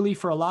naturally,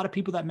 for a lot of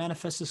people that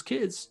manifest as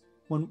kids,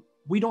 when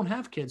we don't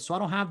have kids, so I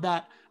don't have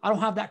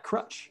that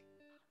crutch.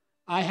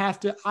 I have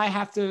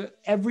to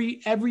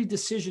every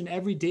decision,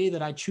 every day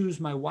that I choose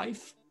my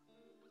wife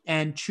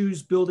and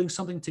choose building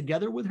something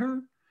together with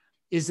her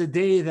is the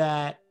day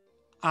that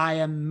I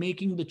am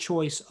making the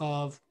choice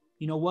of,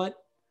 you know what,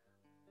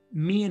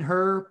 me and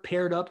her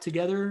paired up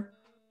together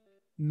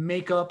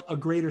make up a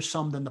greater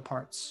sum than the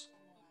parts.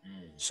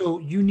 So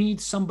you need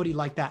somebody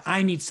like that.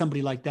 I need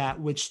somebody like that,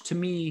 which to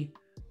me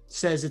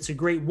says it's a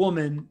great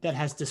woman that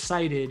has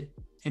decided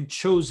and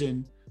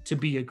chosen to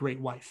be a great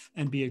wife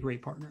and be a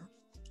great partner.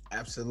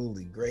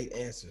 Absolutely. Great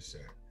answer,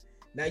 sir.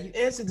 Now, you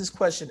answered this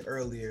question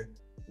earlier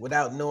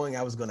without knowing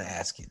I was going to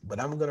ask it, but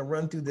I'm going to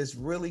run through this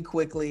really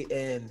quickly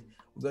and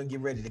we're going to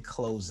get ready to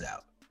close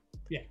out.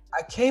 Yeah.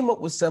 I came up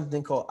with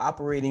something called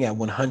operating at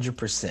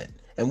 100%.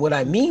 And what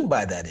I mean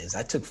by that is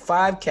I took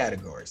 5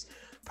 categories: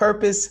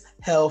 purpose,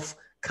 health,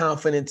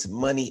 confidence,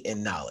 money,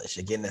 and knowledge.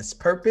 Again, that's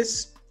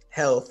purpose,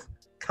 health,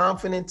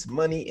 confidence,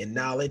 money, and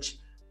knowledge.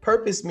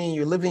 Purpose means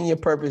you're living your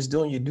purpose,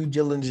 doing your due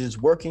diligence,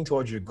 working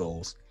towards your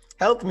goals.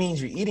 Health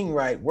means you're eating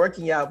right,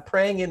 working out,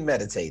 praying, and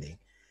meditating.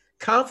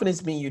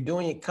 Confidence means you're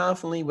doing it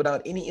confidently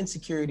without any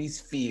insecurities,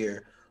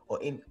 fear,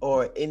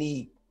 or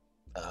any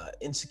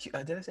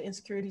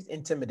insecurities?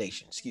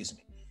 Intimidation, excuse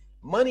me.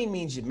 Money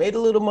means you made a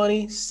little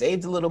money,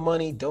 saved a little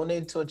money,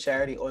 donated to a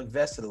charity, or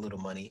invested a little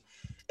money.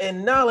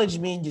 And knowledge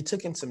means you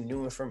took in some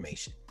new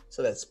information.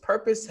 So that's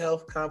purpose,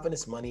 health,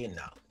 confidence, money, and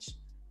knowledge.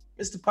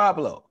 Mr.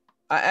 Pablo,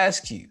 I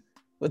ask you,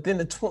 within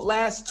the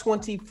last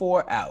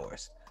 24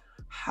 hours,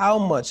 how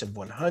much of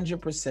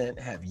 100%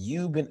 have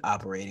you been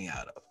operating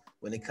out of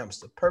when it comes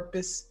to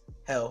purpose,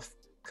 health,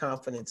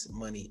 confidence,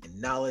 money, and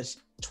knowledge?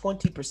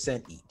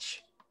 20%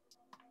 each.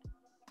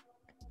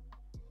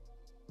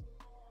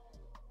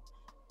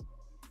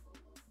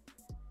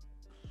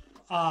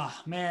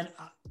 Man,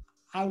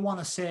 I want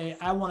to say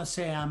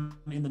I'm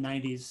in the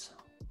 90s,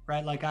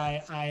 right? Like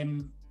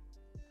I'm.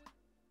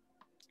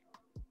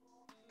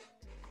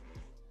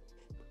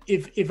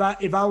 If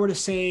I were to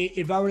say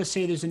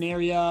there's an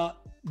area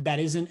that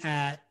isn't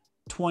at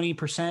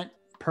 20%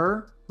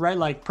 per, right?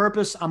 Like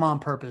purpose, I'm on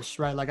purpose,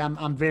 right? Like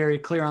I'm very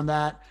clear on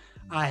that.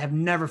 I have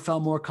never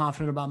felt more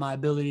confident about my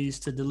abilities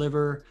to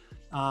deliver.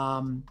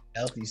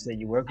 Health, you said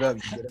you work up.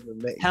 You get up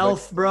and make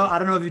health, bro. I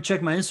don't know if you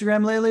checked my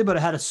Instagram lately, but I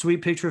had a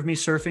sweet picture of me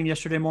surfing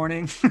yesterday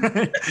morning.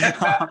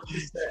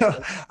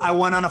 I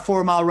went on a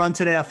 4-mile run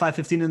today at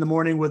 5:15 in the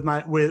morning with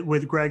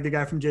Greg, the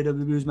guy from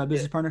JWB, who's my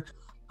business partner.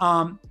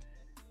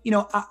 You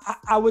know,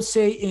 I would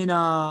say in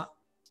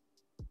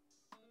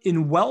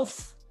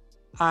wealth,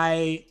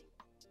 I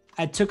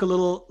took a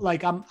little,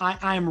 like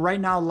I am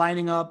right now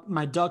lining up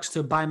my ducks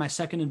to buy my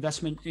second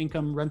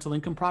rental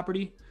income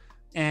property.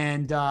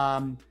 And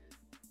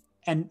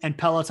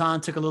Peloton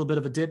took a little bit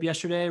of a dip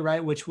yesterday,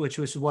 right? Which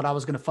was what I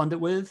was going to fund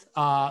it with.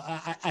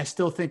 I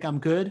still think I'm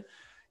good.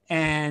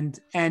 And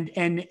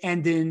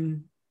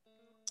in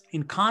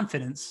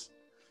confidence,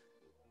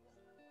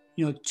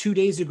 you know, 2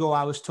 days ago,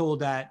 I was told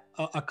that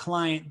a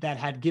client that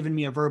had given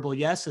me a verbal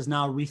yes is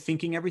now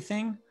rethinking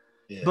everything.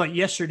 Yeah. But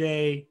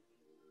yesterday,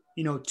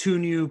 you know, 2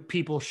 new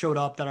people showed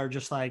up that are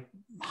just like,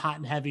 hot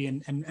and heavy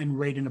and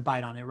ready to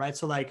bite on it. Right.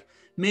 So like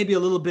maybe a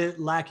little bit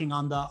lacking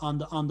on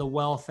the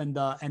wealth and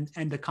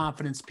the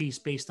confidence piece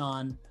based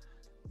on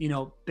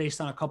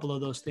a couple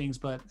of those things.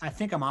 But I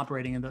think I'm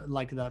operating in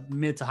the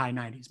mid to high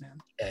 90s, man.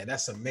 Yeah,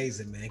 that's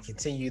amazing, man.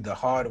 Continue the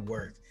hard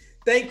work.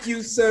 Thank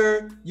you,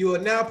 sir. You are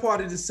now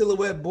part of the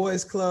Silhouette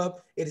Boys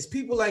Club. It is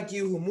people like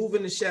you who move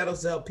in the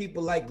shadows to help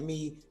people like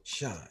me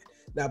shine.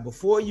 Now,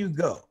 before you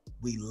go,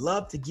 we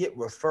love to get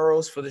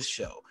referrals for the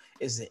show.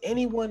 Is there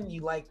anyone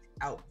you like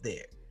out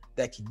there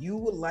that you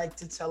would like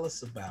to tell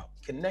us about,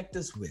 connect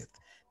us with,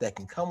 that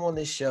can come on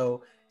this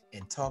show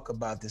and talk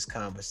about this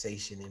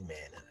conversation in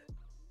manhood?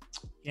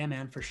 Yeah,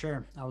 man, for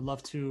sure. I would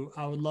love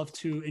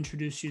to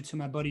introduce you to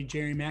my buddy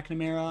Jerry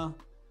McNamara.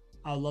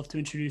 I would love to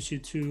introduce you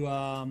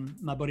to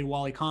my buddy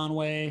Wally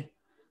Conway.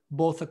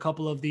 Both a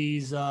couple of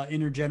these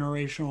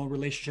intergenerational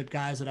relationship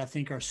guys that I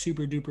think are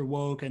super duper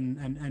woke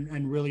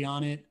and really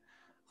on it.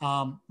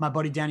 My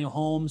buddy Daniel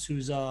Holmes,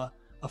 who's a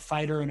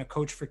fighter and a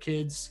coach for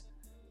kids,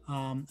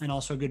 and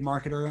also a good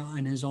marketer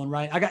in his own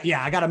right.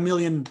 I got a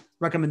million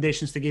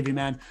recommendations to give you,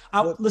 man.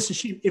 Listen,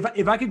 Sheep,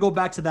 if I could go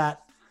back to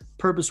that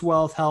purpose,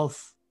 wealth,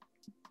 health,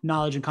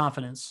 knowledge, and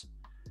confidence.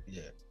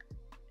 Yeah.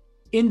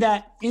 In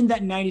that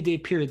 90-day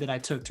period that I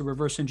took to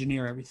reverse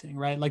engineer everything,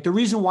 right? Like the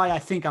reason why I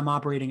think I'm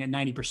operating at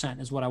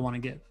 90% is what I want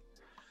to give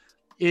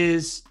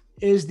is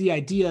the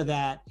idea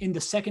that in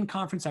the second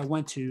conference I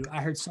went to,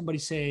 I heard somebody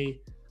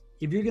say,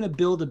 if you're going to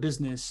build a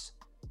business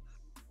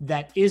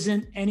that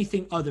isn't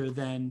anything other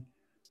than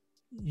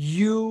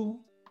you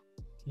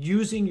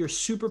using your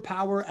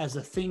superpower as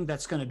a thing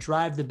that's going to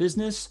drive the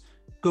business,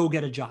 go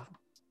get a job.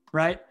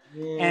 Right.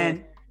 Yeah.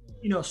 And,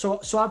 so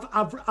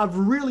I've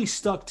really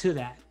stuck to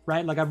that.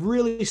 Right. Like I've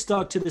really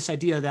stuck to this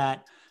idea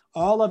that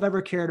all I've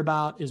ever cared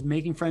about is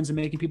making friends and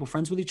making people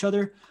friends with each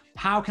other.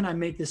 How can I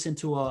make this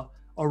into a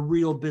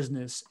real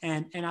business?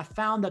 And I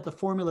found that the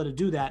formula to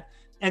do that,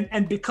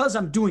 and because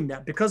I'm doing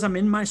that, because I'm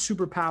in my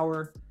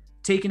superpower,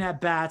 taking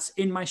at bats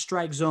in my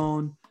strike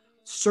zone,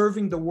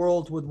 serving the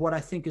world with what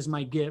I think is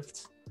my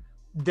gift,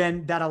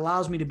 then that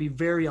allows me to be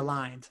very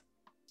aligned.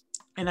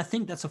 And I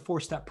think that's a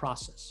 4-step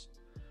process.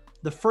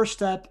 The first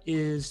step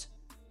is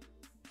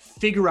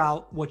figure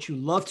out what you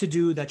love to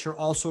do that you're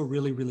also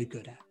really, really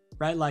good at,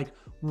 right? Like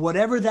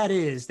whatever that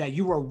is that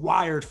you are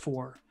wired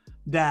for,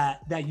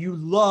 that you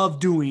love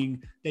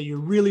doing, that you're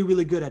really,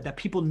 really good at, that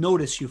people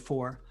notice you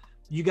for,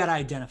 you got to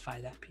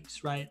identify that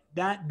piece, right?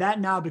 That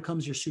now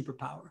becomes your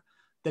superpower.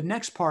 The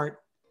next part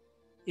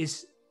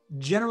is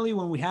generally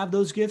when we have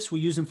those gifts, we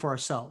use them for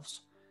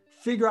ourselves.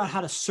 Figure out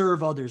how to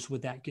serve others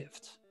with that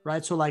gift,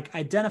 right? So like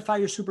identify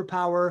your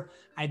superpower,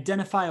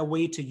 identify a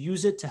way to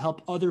use it to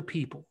help other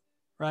people,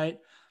 right?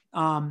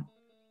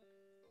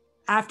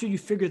 After you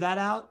figure that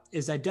out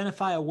is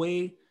identify a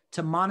way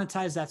to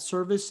monetize that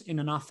service in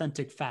an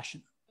authentic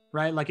fashion,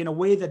 right? Like in a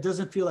way that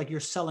doesn't feel like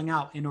you're selling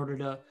out in order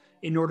to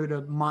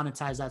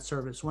monetize that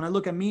service. When I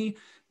look at me,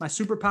 my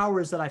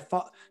superpower is that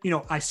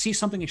I see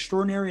something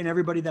extraordinary in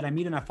everybody that I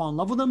meet and I fall in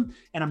love with them,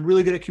 and I'm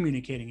really good at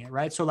communicating it,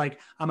 right? So like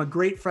I'm a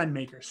great friend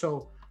maker.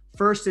 So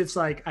first it's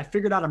like I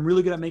figured out I'm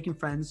really good at making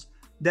friends.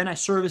 Then I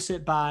service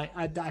it by,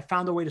 I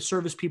found a way to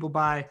service people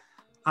by,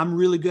 I'm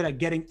really good at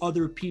getting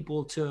other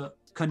people to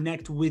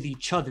connect with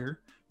each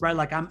other, right?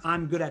 Like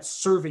I'm good at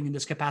serving in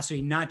this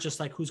capacity, not just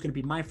like who's going to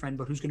be my friend,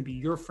 but who's going to be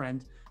your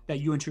friend that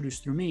you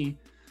introduced through me.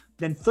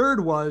 Then third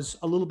was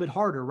a little bit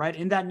harder, right?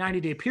 In that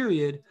 90-day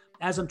period,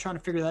 as I'm trying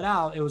to figure that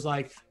out, it was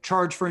like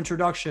charge for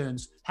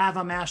introductions, have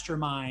a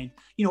mastermind,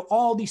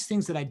 all these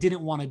things that I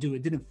didn't want to do.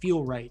 It didn't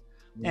feel right.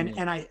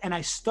 And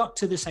I stuck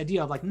to this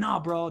idea of like, nah,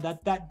 bro,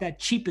 that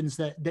cheapens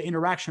the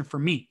interaction for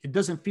me. It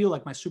doesn't feel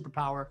like my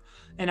superpower.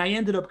 And I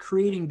ended up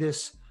creating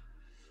this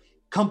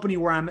company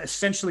where I'm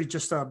essentially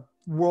just a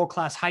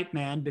world-class hype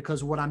man,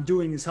 because what I'm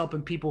doing is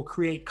helping people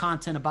create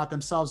content about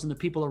themselves and the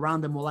people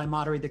around them while I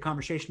moderate the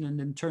conversation and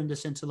then turn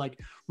this into like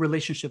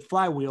relationship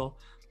flywheel.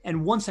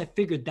 And once I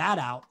figured that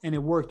out and it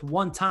worked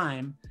one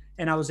time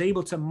and I was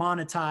able to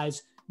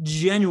monetize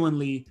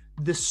genuinely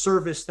this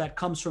service that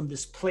comes from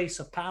this place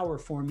of power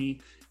for me,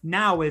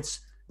 now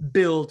it's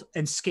build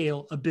and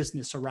scale a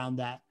business around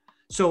that.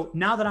 So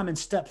now that I'm in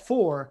step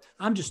 4,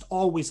 I'm just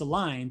always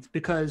aligned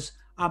because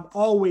I'm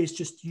always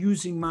just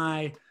using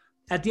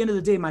at the end of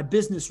the day, my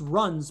business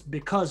runs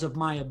because of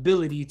my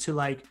ability to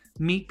like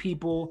meet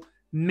people,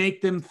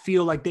 make them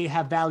feel like they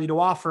have value to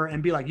offer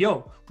and be like,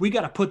 yo, we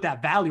got to put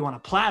that value on a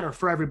platter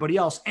for everybody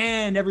else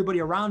and everybody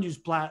around you's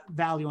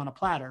value on a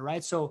platter,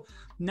 right? So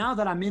now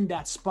that I'm in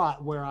that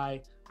spot where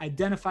I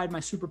identified my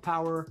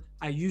superpower,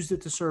 I used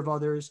it to serve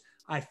others,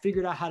 I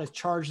figured out how to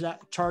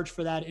charge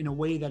for that in a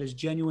way that is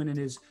genuine and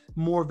is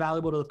more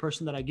valuable to the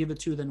person that I give it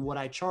to than what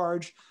I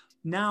charge.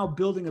 Now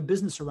building a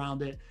business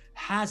around it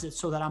has it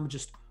so that I'm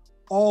just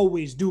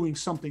always doing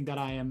something that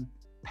I am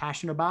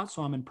passionate about.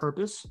 So I'm in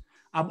purpose.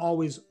 I'm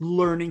always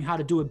learning how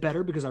to do it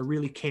better because I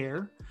really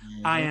care.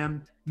 Mm-hmm. I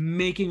am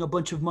making a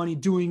bunch of money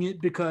doing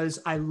it because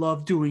I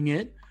love doing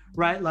it,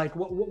 right? Like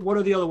what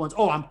are the other ones?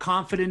 Oh, I'm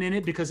confident in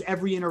it because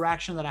every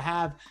interaction that I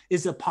have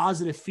is a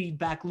positive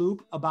feedback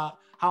loop about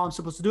how I'm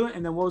supposed to do it.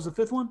 And then what was the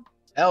 5th one?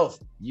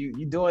 Health.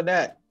 You doing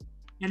that.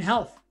 And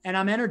health. And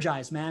I'm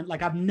energized, man.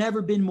 Like I've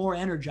never been more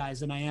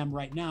energized than I am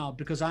right now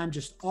because I'm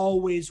just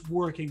always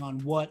working on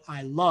what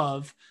I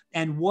love.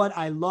 And what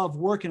I love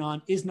working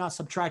on is not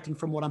subtracting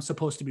from what I'm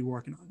supposed to be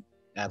working on.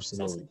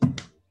 Absolutely.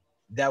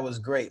 That was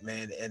great,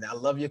 man. And I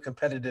love your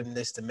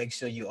competitiveness to make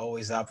sure you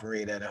always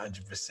operate at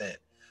 100%.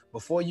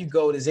 Before you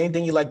go, is there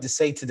anything you'd like to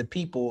say to the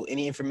people?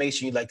 Any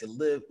information you'd like to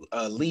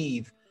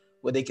leave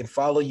where they can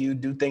follow you,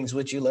 do things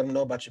with you, let them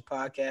know about your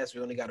podcast?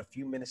 We only got a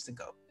few minutes to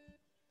go.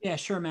 Yeah,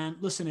 sure, man.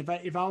 Listen,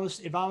 if I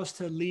was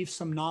to leave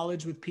some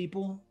knowledge with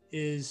people,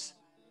 is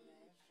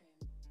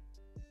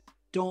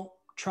don't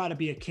try to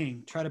be a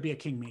king. Try to be a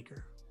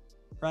kingmaker,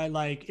 right?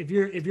 Like if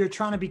you're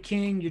trying to be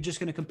king, you're just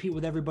going to compete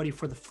with everybody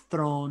for the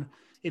throne.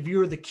 If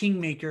you're the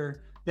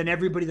kingmaker, then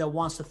everybody that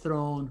wants the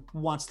throne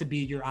wants to be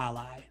your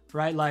ally,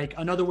 right? Like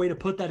another way to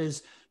put that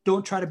is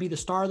don't try to be the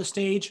star of the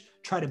stage.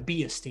 Try to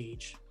be a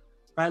stage,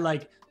 right?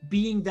 Like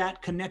being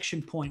that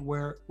connection point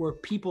where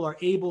people are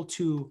able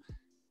to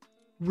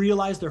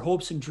realize their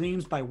hopes and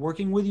dreams by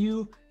working with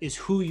you is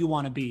who you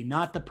want to be,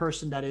 not the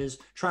person that is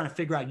trying to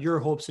figure out your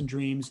hopes and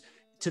dreams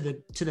to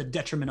the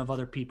detriment of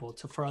other people,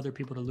 for other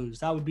people to lose.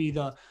 That would be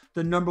the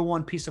number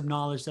one piece of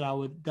knowledge that I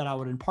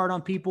would impart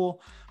on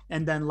people.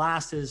 And then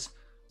last is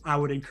I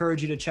would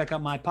encourage you to check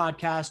out my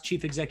podcast,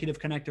 Chief Executive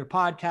Connector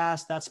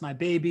Podcast. That's my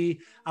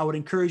baby. I would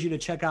encourage you to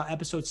check out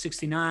episode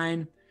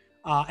 69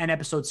 and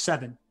episode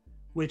 7,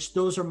 which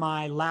those are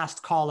my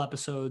last call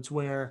episodes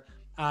where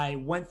I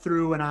went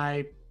through and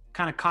I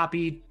kind of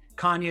copied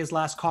Kanye's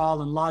last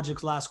call and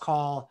Logic's last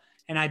call.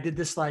 And I did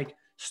this like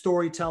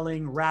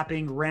storytelling,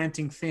 rapping,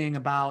 ranting thing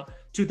about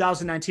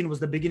 2019 was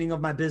the beginning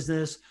of my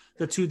business.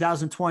 The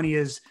 2020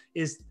 is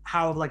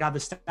how like I've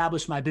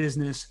established my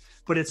business,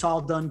 but it's all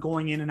done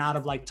going in and out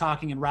of like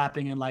talking and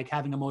rapping and like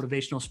having a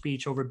motivational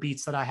speech over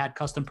beats that I had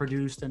custom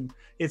produced. And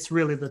it's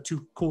really the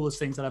two coolest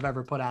things that I've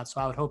ever put out. So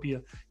I would hope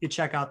you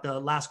check out the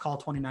Last Call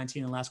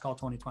 2019 and Last Call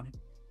 2020.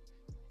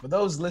 For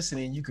those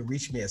listening, you can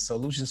reach me at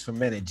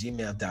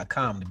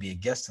solutionsformen@gmail.com to be a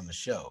guest on the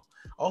show.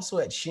 Also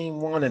at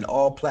Sheen1 and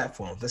all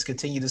platforms. Let's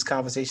continue this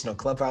conversation on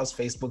Clubhouse,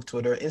 Facebook,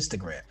 Twitter, and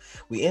Instagram.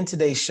 We end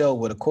today's show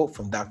with a quote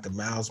from Dr.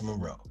 Miles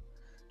Monroe.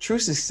 True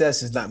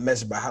success is not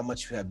measured by how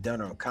much you have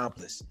done or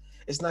accomplished.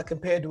 It's not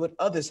compared to what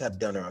others have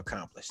done or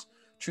accomplished.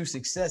 True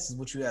success is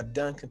what you have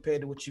done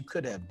compared to what you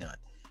could have done.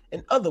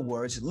 In other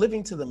words,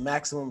 living to the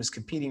maximum is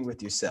competing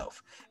with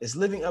yourself. It's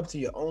living up to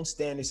your own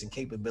standards and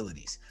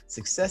capabilities.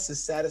 Success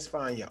is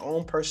satisfying your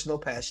own personal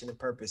passion and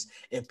purpose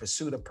in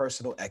pursuit of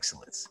personal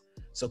excellence.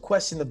 So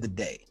question of the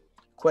day,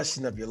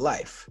 question of your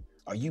life.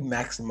 Are you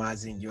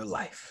maximizing your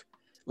life?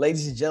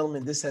 Ladies and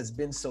gentlemen, this has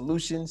been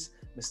Solutions.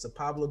 Mr.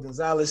 Pablo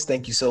Gonzalez,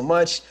 thank you so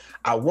much.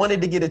 I wanted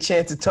to get a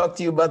chance to talk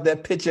to you about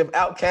that picture of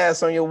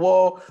Outkast on your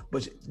wall,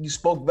 but you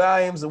spoke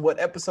volumes of what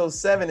episode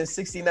 7 and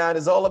 69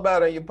 is all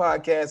about on your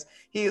podcast.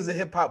 He is a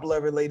hip hop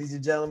lover, ladies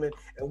and gentlemen,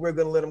 and we're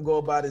going to let him go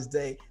about his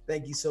day.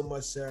 Thank you so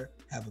much, sir.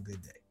 Have a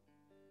good day.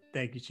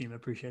 Thank you, Chima.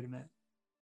 Appreciate it, man.